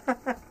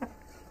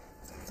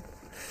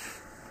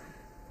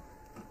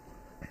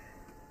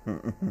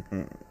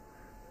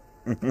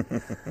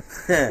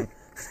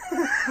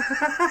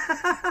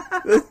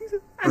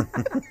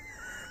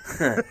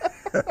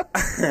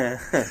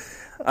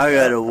 I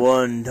got a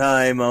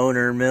one-time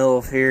owner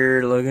MILF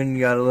here looking,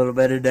 got a little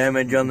bit of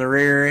damage on the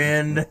rear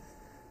end.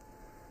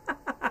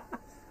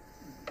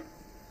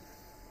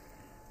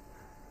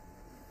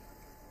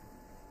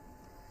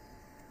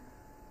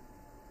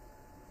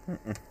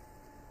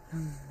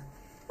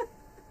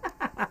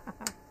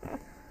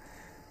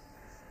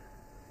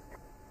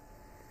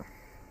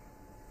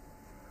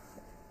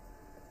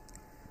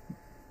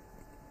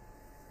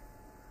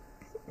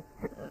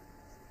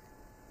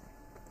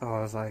 Oh,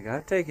 I was like,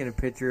 I've taken a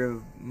picture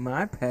of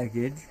my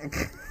package. We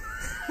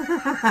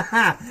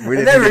I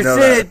didn't never even know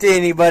sent that. it to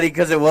anybody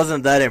because it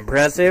wasn't that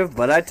impressive,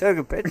 but I took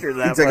a picture of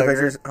You that taking fucker.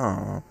 pictures?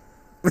 Aw.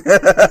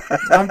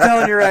 I'm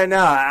telling you right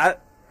now,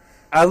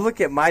 I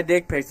look at my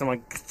dick pics, I'm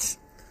like,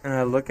 and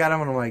I look at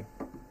them and I'm like,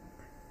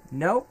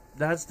 nope,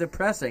 that's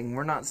depressing.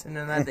 We're not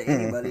sending that to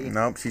anybody.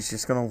 Nope, she's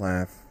just gonna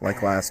laugh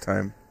like last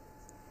time.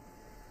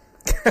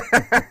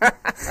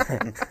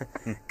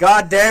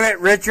 God damn it,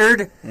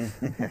 Richard.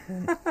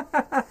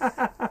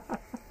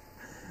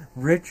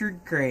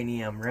 Richard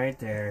Cranium right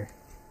there.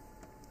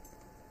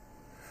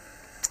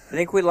 I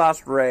think we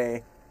lost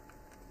Ray.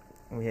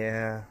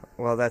 Yeah,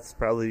 well, that's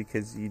probably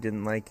because you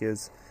didn't like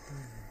his...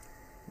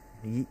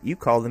 You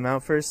called him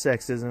out for his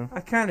sexism. I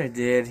kind of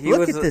did. He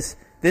Look was at this.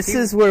 This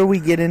is where we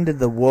get into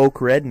the woke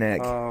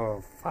redneck.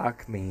 Oh,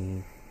 fuck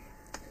me.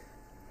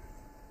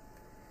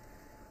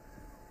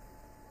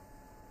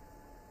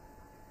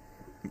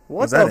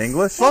 What Was that the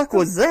English? fuck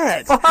was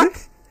that? Fuck.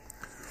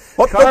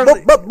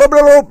 Charlie.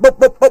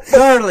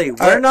 Charlie,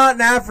 we're not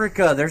in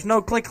Africa. There's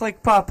no click,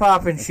 click, pop,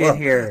 pop and shit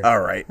here. All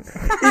right.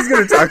 He's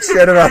gonna talk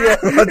shit about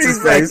what's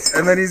his face,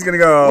 and then he's gonna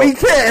go. We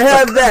can't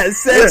have that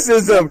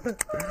sexism.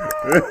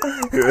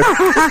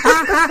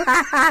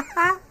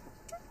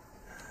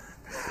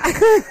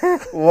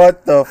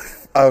 What the?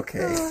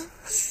 Okay.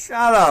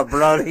 Shut up,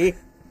 Brody.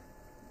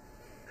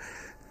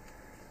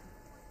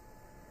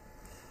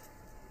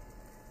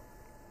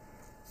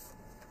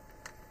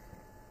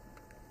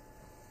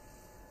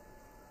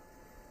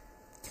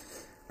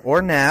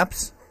 Or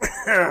naps.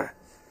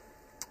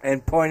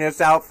 And point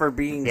us out for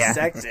being Yeah.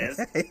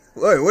 sexist.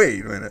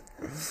 Wait a minute.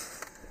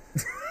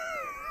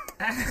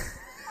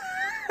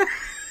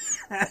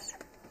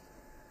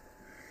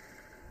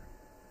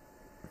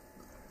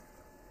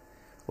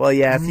 Well,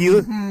 yeah,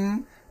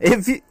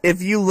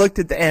 if you looked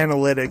at the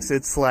analytics,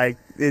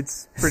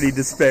 it's pretty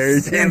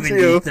disparaging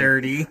too.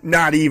 70-30.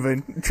 Not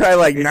even. Try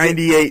like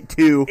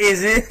 98-2.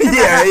 Is it?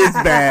 Yeah, it's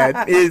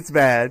bad. It's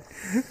bad.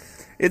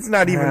 It's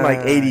not even like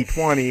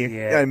 80-20.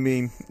 shit. I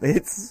mean,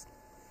 it's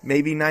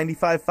maybe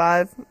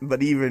 95-5,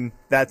 but even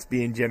that's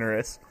being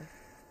generous.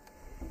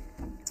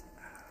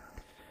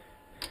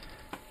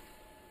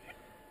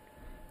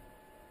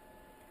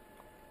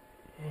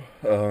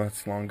 Oh,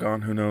 that's long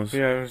gone. Who knows?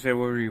 Yeah, I was going to say,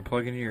 what were you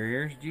plugging in your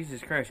ears?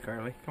 Jesus Christ,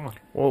 Carly. Come on.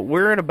 Well,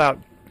 we're at about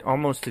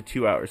almost to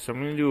 2 hours, so I'm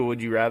going to do a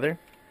Would You Rather,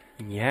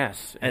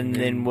 Yes. and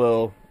then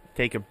we'll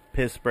take a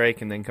piss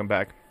break and then come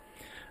back.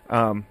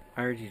 I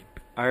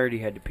already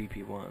had to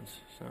pee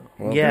once, so.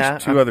 Well, Yeah,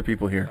 there's two other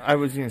people here. I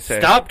was going to say.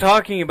 Stop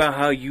talking about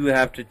how you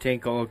have to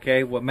tinkle,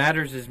 okay? What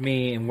matters is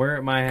me, and we're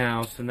at my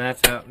house, and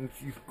that's how...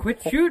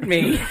 Quit shooting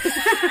me!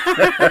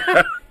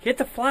 Hit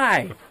the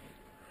fly!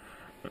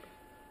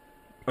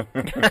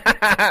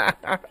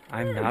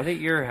 I'm not at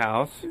your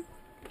house.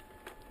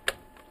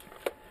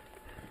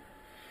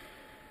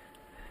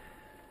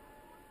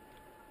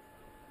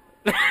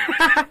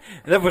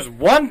 That was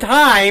one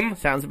time!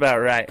 Sounds about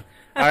right.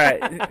 All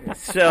right,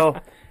 so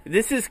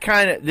this is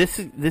kind of this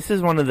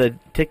is one of the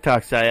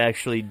TikToks I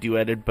actually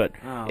duetted, but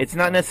Oh, it's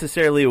not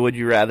necessarily a Would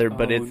You Rather,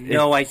 but it's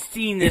no, I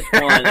seen this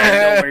one. I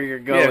know where you're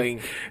going.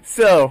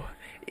 So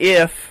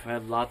if I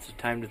had lots of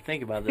time to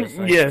think about this.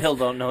 I Yes. still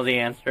don't know the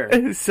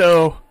answer.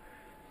 so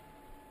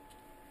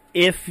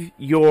if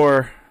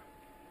your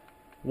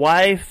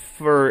wife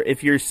or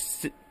if your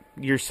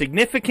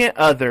significant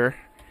other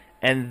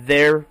and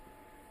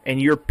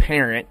your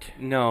parent,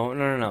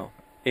 No.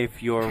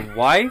 If your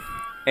wife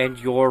and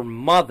your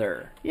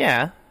mother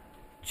yeah,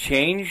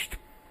 changed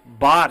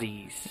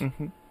bodies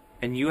Mhm.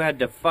 and you had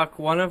to fuck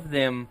one of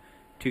them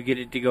to get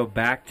it to go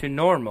back to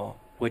normal,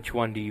 which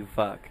one do you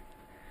fuck?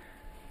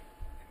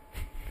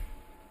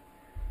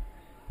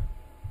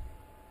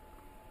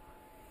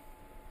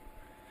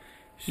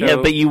 yeah,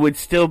 but you would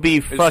still be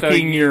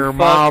fucking your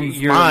mom's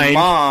your mind.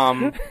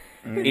 mom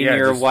in Yeah,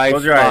 your just wife's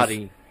close your eyes.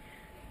 body.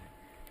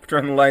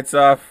 Turn the lights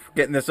off.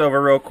 Getting this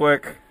over real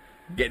quick.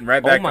 Getting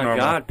right back Oh my to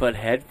normal. god, put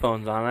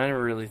headphones on. I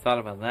never really thought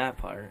about that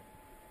part.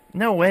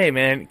 No way,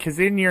 man. Because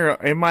in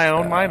my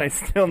own mind, I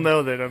still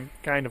know that I'm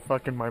kind of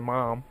fucking my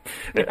mom.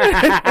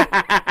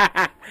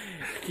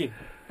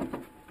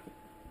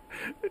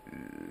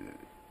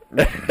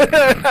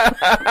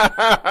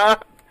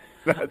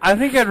 I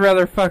think I'd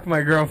rather fuck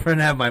my girlfriend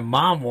and have my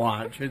mom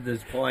watch at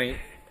this point.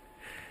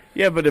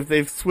 Yeah, but if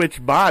they've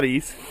switched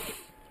bodies,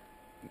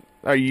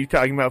 are you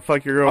talking about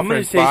fuck your I'm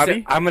gonna girlfriend's say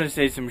body? I'm gonna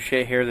say some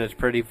shit here that's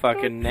pretty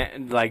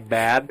fucking like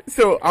bad.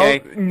 So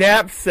Okay.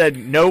 Nap said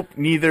nope,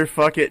 neither.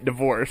 Fuck it,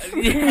 divorce.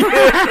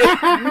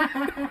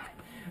 I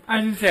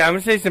didn't say. I'm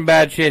gonna say some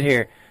bad shit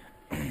here.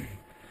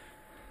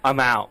 I'm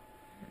out.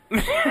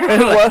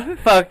 What?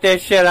 Fuck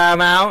this shit. I'm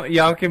out.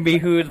 Y'all can be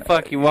who the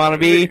fuck you want to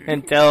be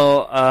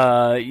until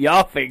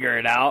y'all figure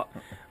it out.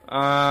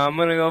 I'm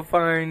gonna go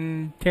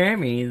find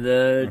Tammy,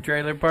 the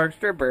trailer park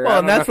stripper. Well,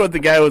 and that's what the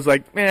guy was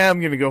like. Man,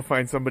 I'm gonna go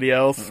find somebody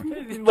else.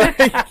 Like,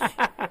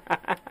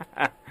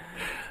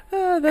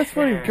 that's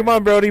funny. Come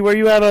on, Brody, where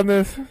you at on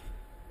this?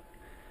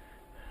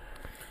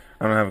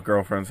 I don't have a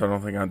girlfriend, so I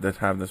don't think I'd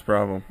have this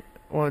problem.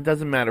 Well, it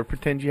doesn't matter.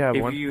 Pretend you have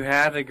If one. you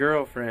had a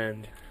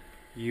girlfriend,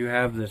 you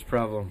have this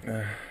problem.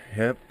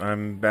 Yep,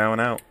 I'm bowing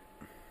out.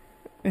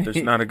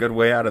 There's not a good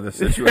way out of the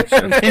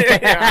situation.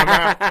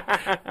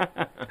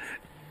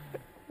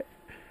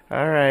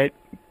 All right.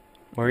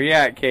 Where you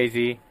at,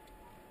 Casey?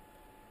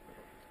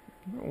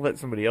 I'll let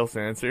somebody else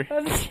answer.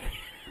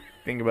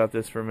 Think about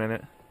this for a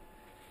minute.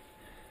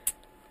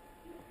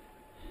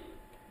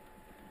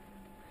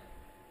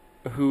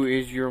 Who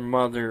is your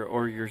mother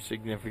or your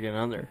significant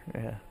other?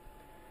 Yeah.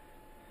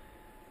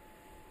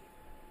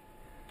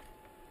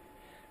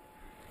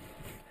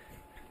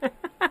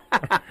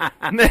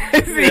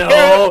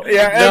 No,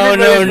 Yeah,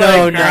 no, everybody's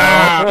no, like,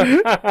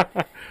 "Ah."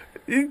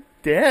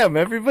 Damn,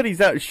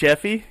 everybody's out.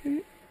 Sheffy?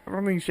 I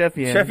don't think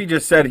Sheffy in. Sheffy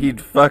just said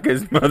he'd fuck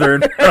his mother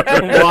and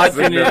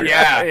Watching it,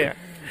 yeah.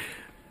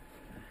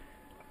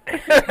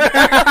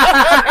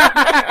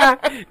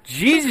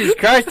 Jesus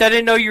Christ, I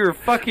didn't know you were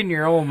fucking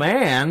your old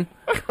man.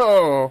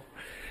 Oh.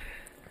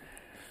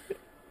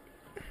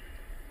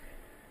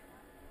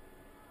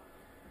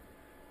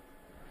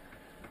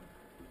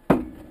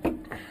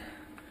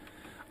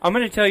 I'm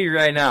going to tell you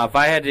right now, if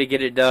I had to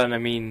get it done, I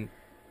mean,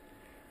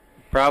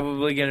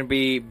 probably going to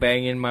be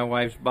banging my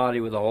wife's body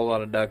with a whole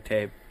lot of duct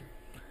tape.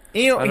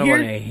 You know, I don't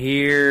want to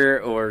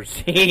hear or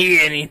see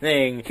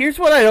anything. Here's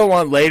what I don't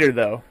want later,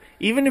 though.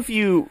 Even if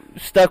you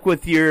stuck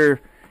with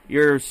your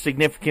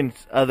significant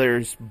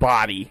other's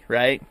body,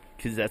 right?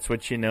 Because that's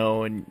what you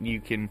know, and you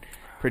can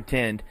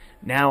pretend.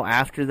 Now,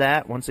 after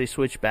that, once they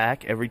switch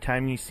back, every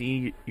time you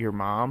see your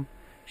mom,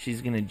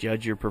 she's going to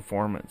judge your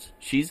performance.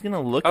 She's going to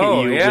look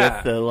at you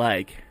with the,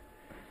 like...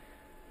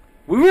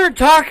 We weren't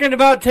talking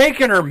about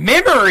taking her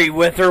memory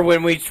with her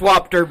when we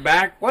swapped her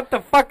back. What the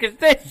fuck is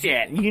this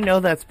shit? You know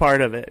that's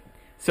part of it.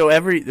 So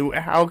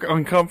how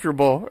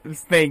uncomfortable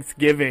is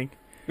Thanksgiving?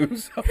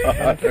 Who's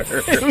hotter?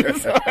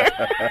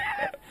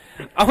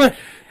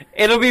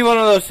 It'll be one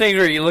of those things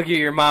where you look at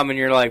your mom and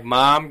you're like,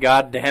 Mom,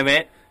 God damn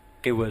it,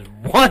 it was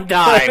one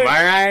time, all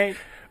right?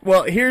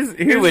 Well, here's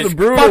it was the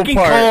brutal fucking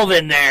part. cold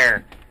in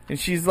there. And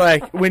she's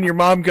like, when your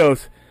mom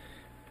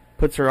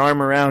puts her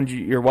arm around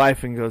your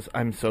wife and goes,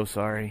 I'm so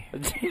sorry.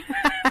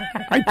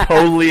 I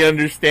totally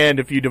understand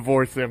if you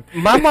divorce him.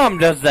 My mom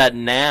does that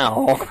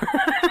now.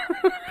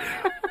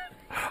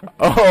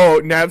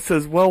 Oh, Nap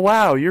says, well,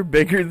 wow, you're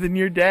bigger than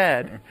your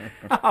dad.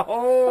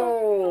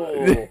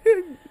 Oh.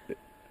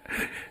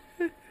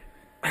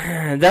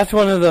 That's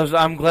one of those,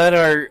 I'm glad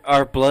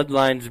our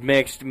bloodlines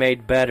mixed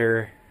made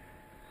better.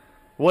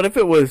 What if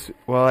it was,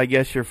 well, I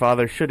guess your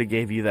father should have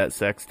gave you that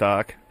sex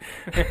talk.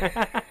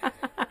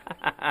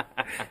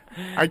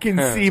 I can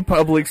see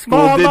public school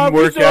Mom, didn't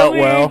work out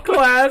well. In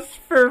class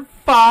for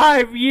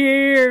 5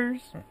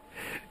 years.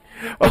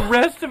 The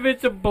rest of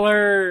it's a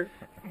blur.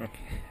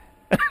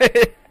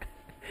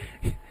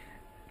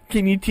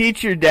 Can you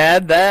teach your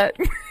dad that?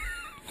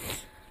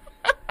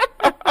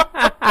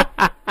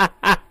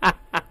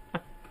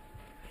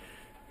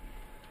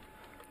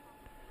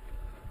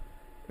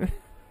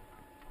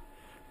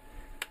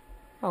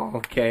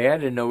 Okay, I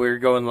didn't know we were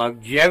going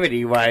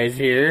longevity-wise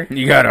here.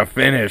 You gotta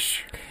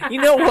finish.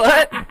 You know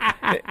what?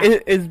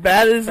 As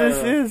bad as this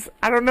is,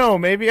 I don't know.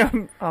 Maybe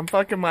I'm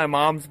fucking my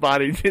mom's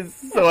body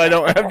just so I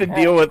don't have to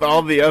deal with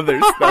all the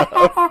other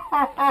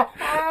stuff.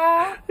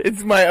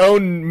 It's my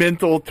own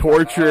mental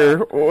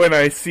torture when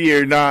I see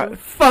her not.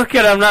 Fuck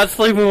it, I'm not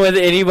sleeping with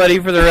anybody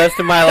for the rest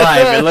of my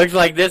life. It looks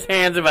like this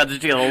hand's about to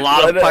steal a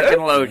lot of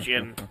fucking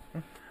lotion.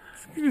 I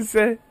was gonna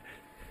say.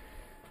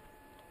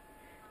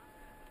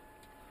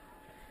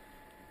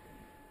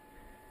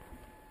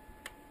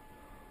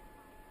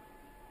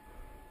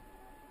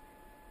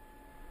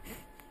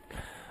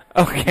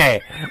 Okay,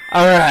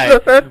 all right.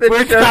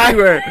 We're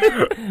talking.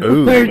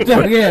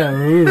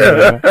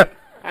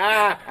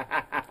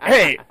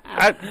 Hey,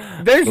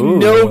 there's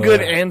no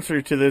good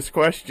answer to this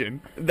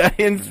question.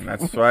 That's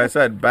why I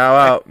said bow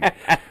out.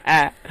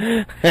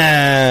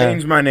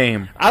 Change my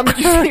name. I'm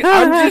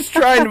just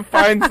trying to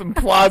find some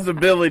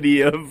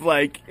plausibility of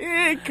like,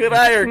 could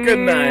I or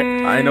couldn't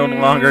I? I no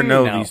longer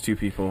know these two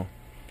people.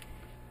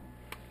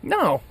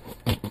 No.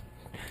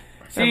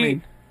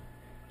 See,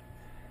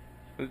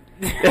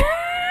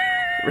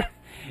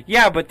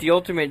 yeah, but the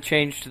ultimate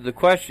change to the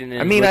question is.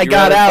 I mean, would I you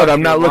got rather out. fuck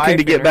I'm not your looking wife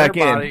to get in back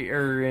her in. body,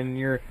 or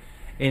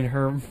in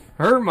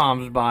her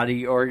mom's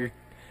body, or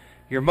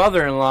your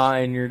mother-in-law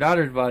and your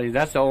daughter's body.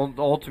 That's the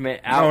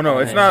ultimate out. No,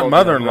 it's not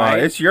mother-in-law.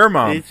 Right? It's your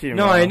mom. It's your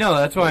No, mom. I know.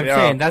 That's what I'm Yeah.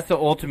 saying. That's the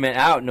ultimate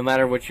out. No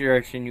matter which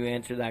direction you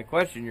answer that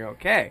question, you're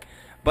okay.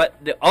 But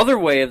the other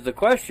way of the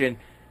question,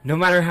 no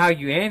matter how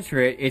you answer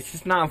it, it's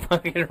just not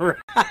fucking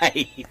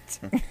right.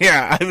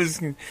 Yeah, I was.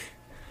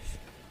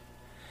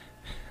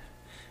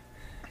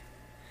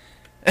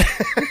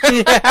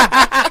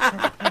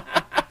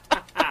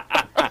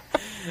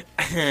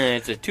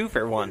 It's a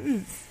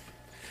 2-for-1.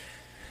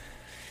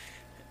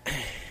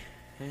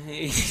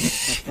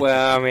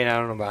 Well, I mean, I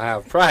don't know about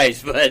half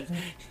price, but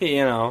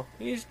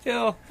you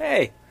still,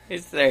 hey,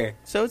 it's there.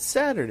 So it's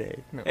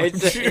Saturday. No.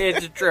 It's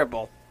a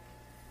triple.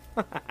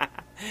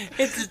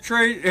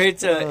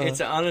 It's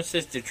an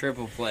unassisted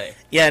triple play.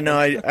 Yeah, no,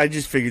 I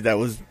just figured that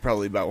was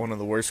probably about one of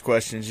the worst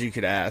questions you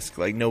could ask.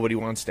 Like, nobody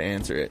wants to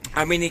answer it.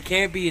 I mean, it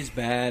can't be as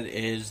bad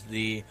as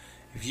if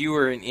you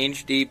were an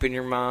inch deep in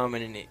your mom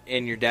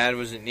and your dad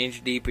was an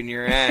inch deep in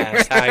your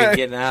ass. How are you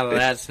getting out of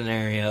that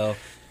scenario?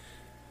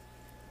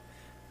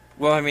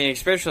 Well, I mean,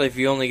 especially if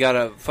you only got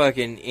a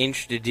fucking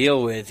inch to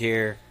deal with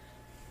here.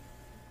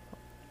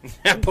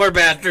 That poor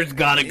bastard's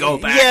got to go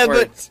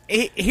backwards.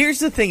 Yeah, but here's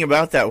the thing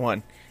about that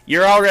one.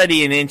 You're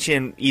already an inch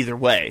in either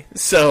way.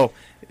 So,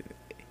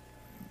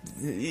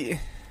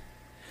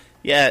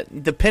 yeah,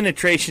 the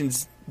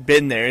penetration's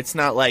been there. It's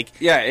not like...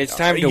 Yeah, it's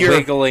time to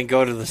wiggle and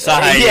go to the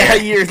side. Yeah,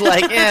 you're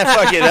like,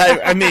 fuck it.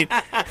 I mean,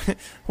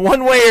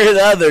 one way or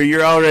the other,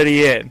 you're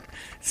already in.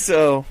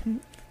 So...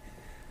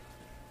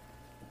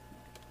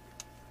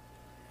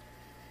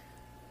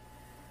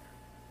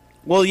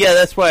 Well, yeah,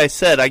 that's why I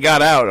said I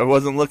got out. I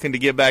wasn't looking to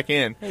get back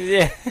in.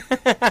 Yeah.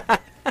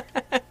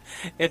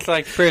 It's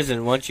like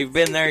prison. Once you've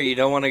been there, you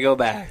don't want to go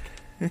back.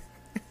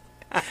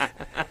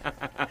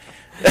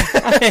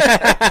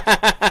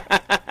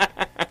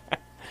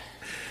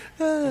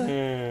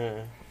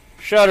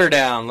 Shut her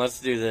down.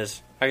 Let's do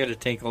this. I got to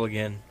tinkle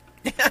again.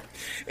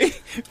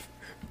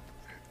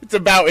 It's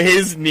about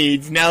his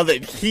needs now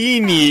that he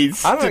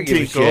needs I to don't give a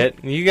tinkle.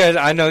 shit. You guys,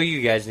 I know you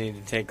guys need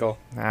to tinkle.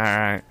 All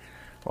right.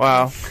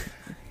 Well.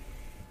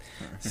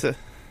 So.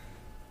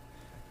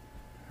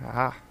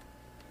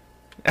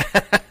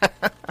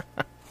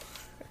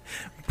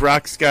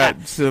 Brock's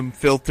got some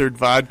filtered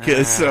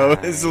vodka, so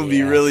this will be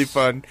yes. really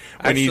fun.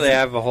 When Actually, I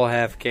have a whole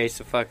half case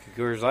of fucking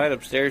Coors Light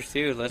upstairs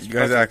too. Let's You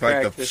guys fucking act like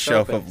crack the this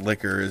shelf open. of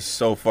liquor is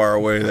so far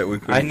away that we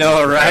could. I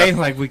know, right?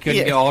 Like we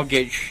couldn't Yeah. all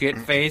get shit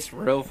faced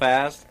real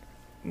fast.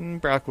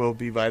 Brock will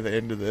be by the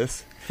end of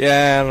this.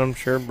 Yeah, and I'm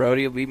sure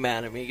Brody will be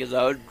mad at me because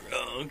I was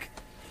drunk.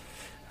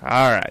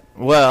 All right.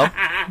 Well,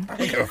 Fuck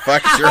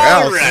it's your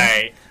house. All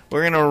right.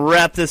 we're going to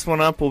wrap this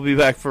one up. We'll be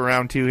back for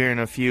round 2 here in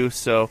a few.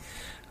 So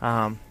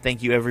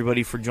thank you,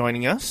 everybody, for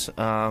joining us.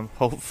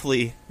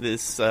 Hopefully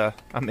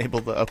I'm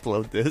able to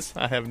upload this.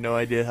 I have no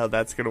idea how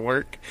that's going to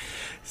work.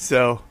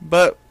 So,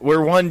 but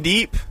we're one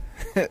deep.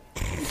 Okay,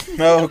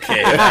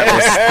 that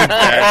was a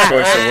bad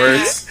choice of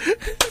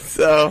words.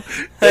 So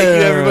thank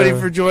you, everybody,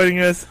 for joining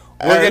us.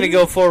 We're going to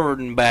go forward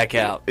and back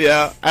out.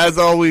 Yeah, as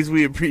always,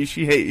 we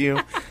appreciate you.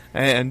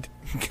 And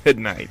good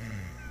night.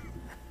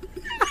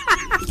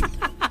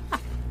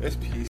 This piece.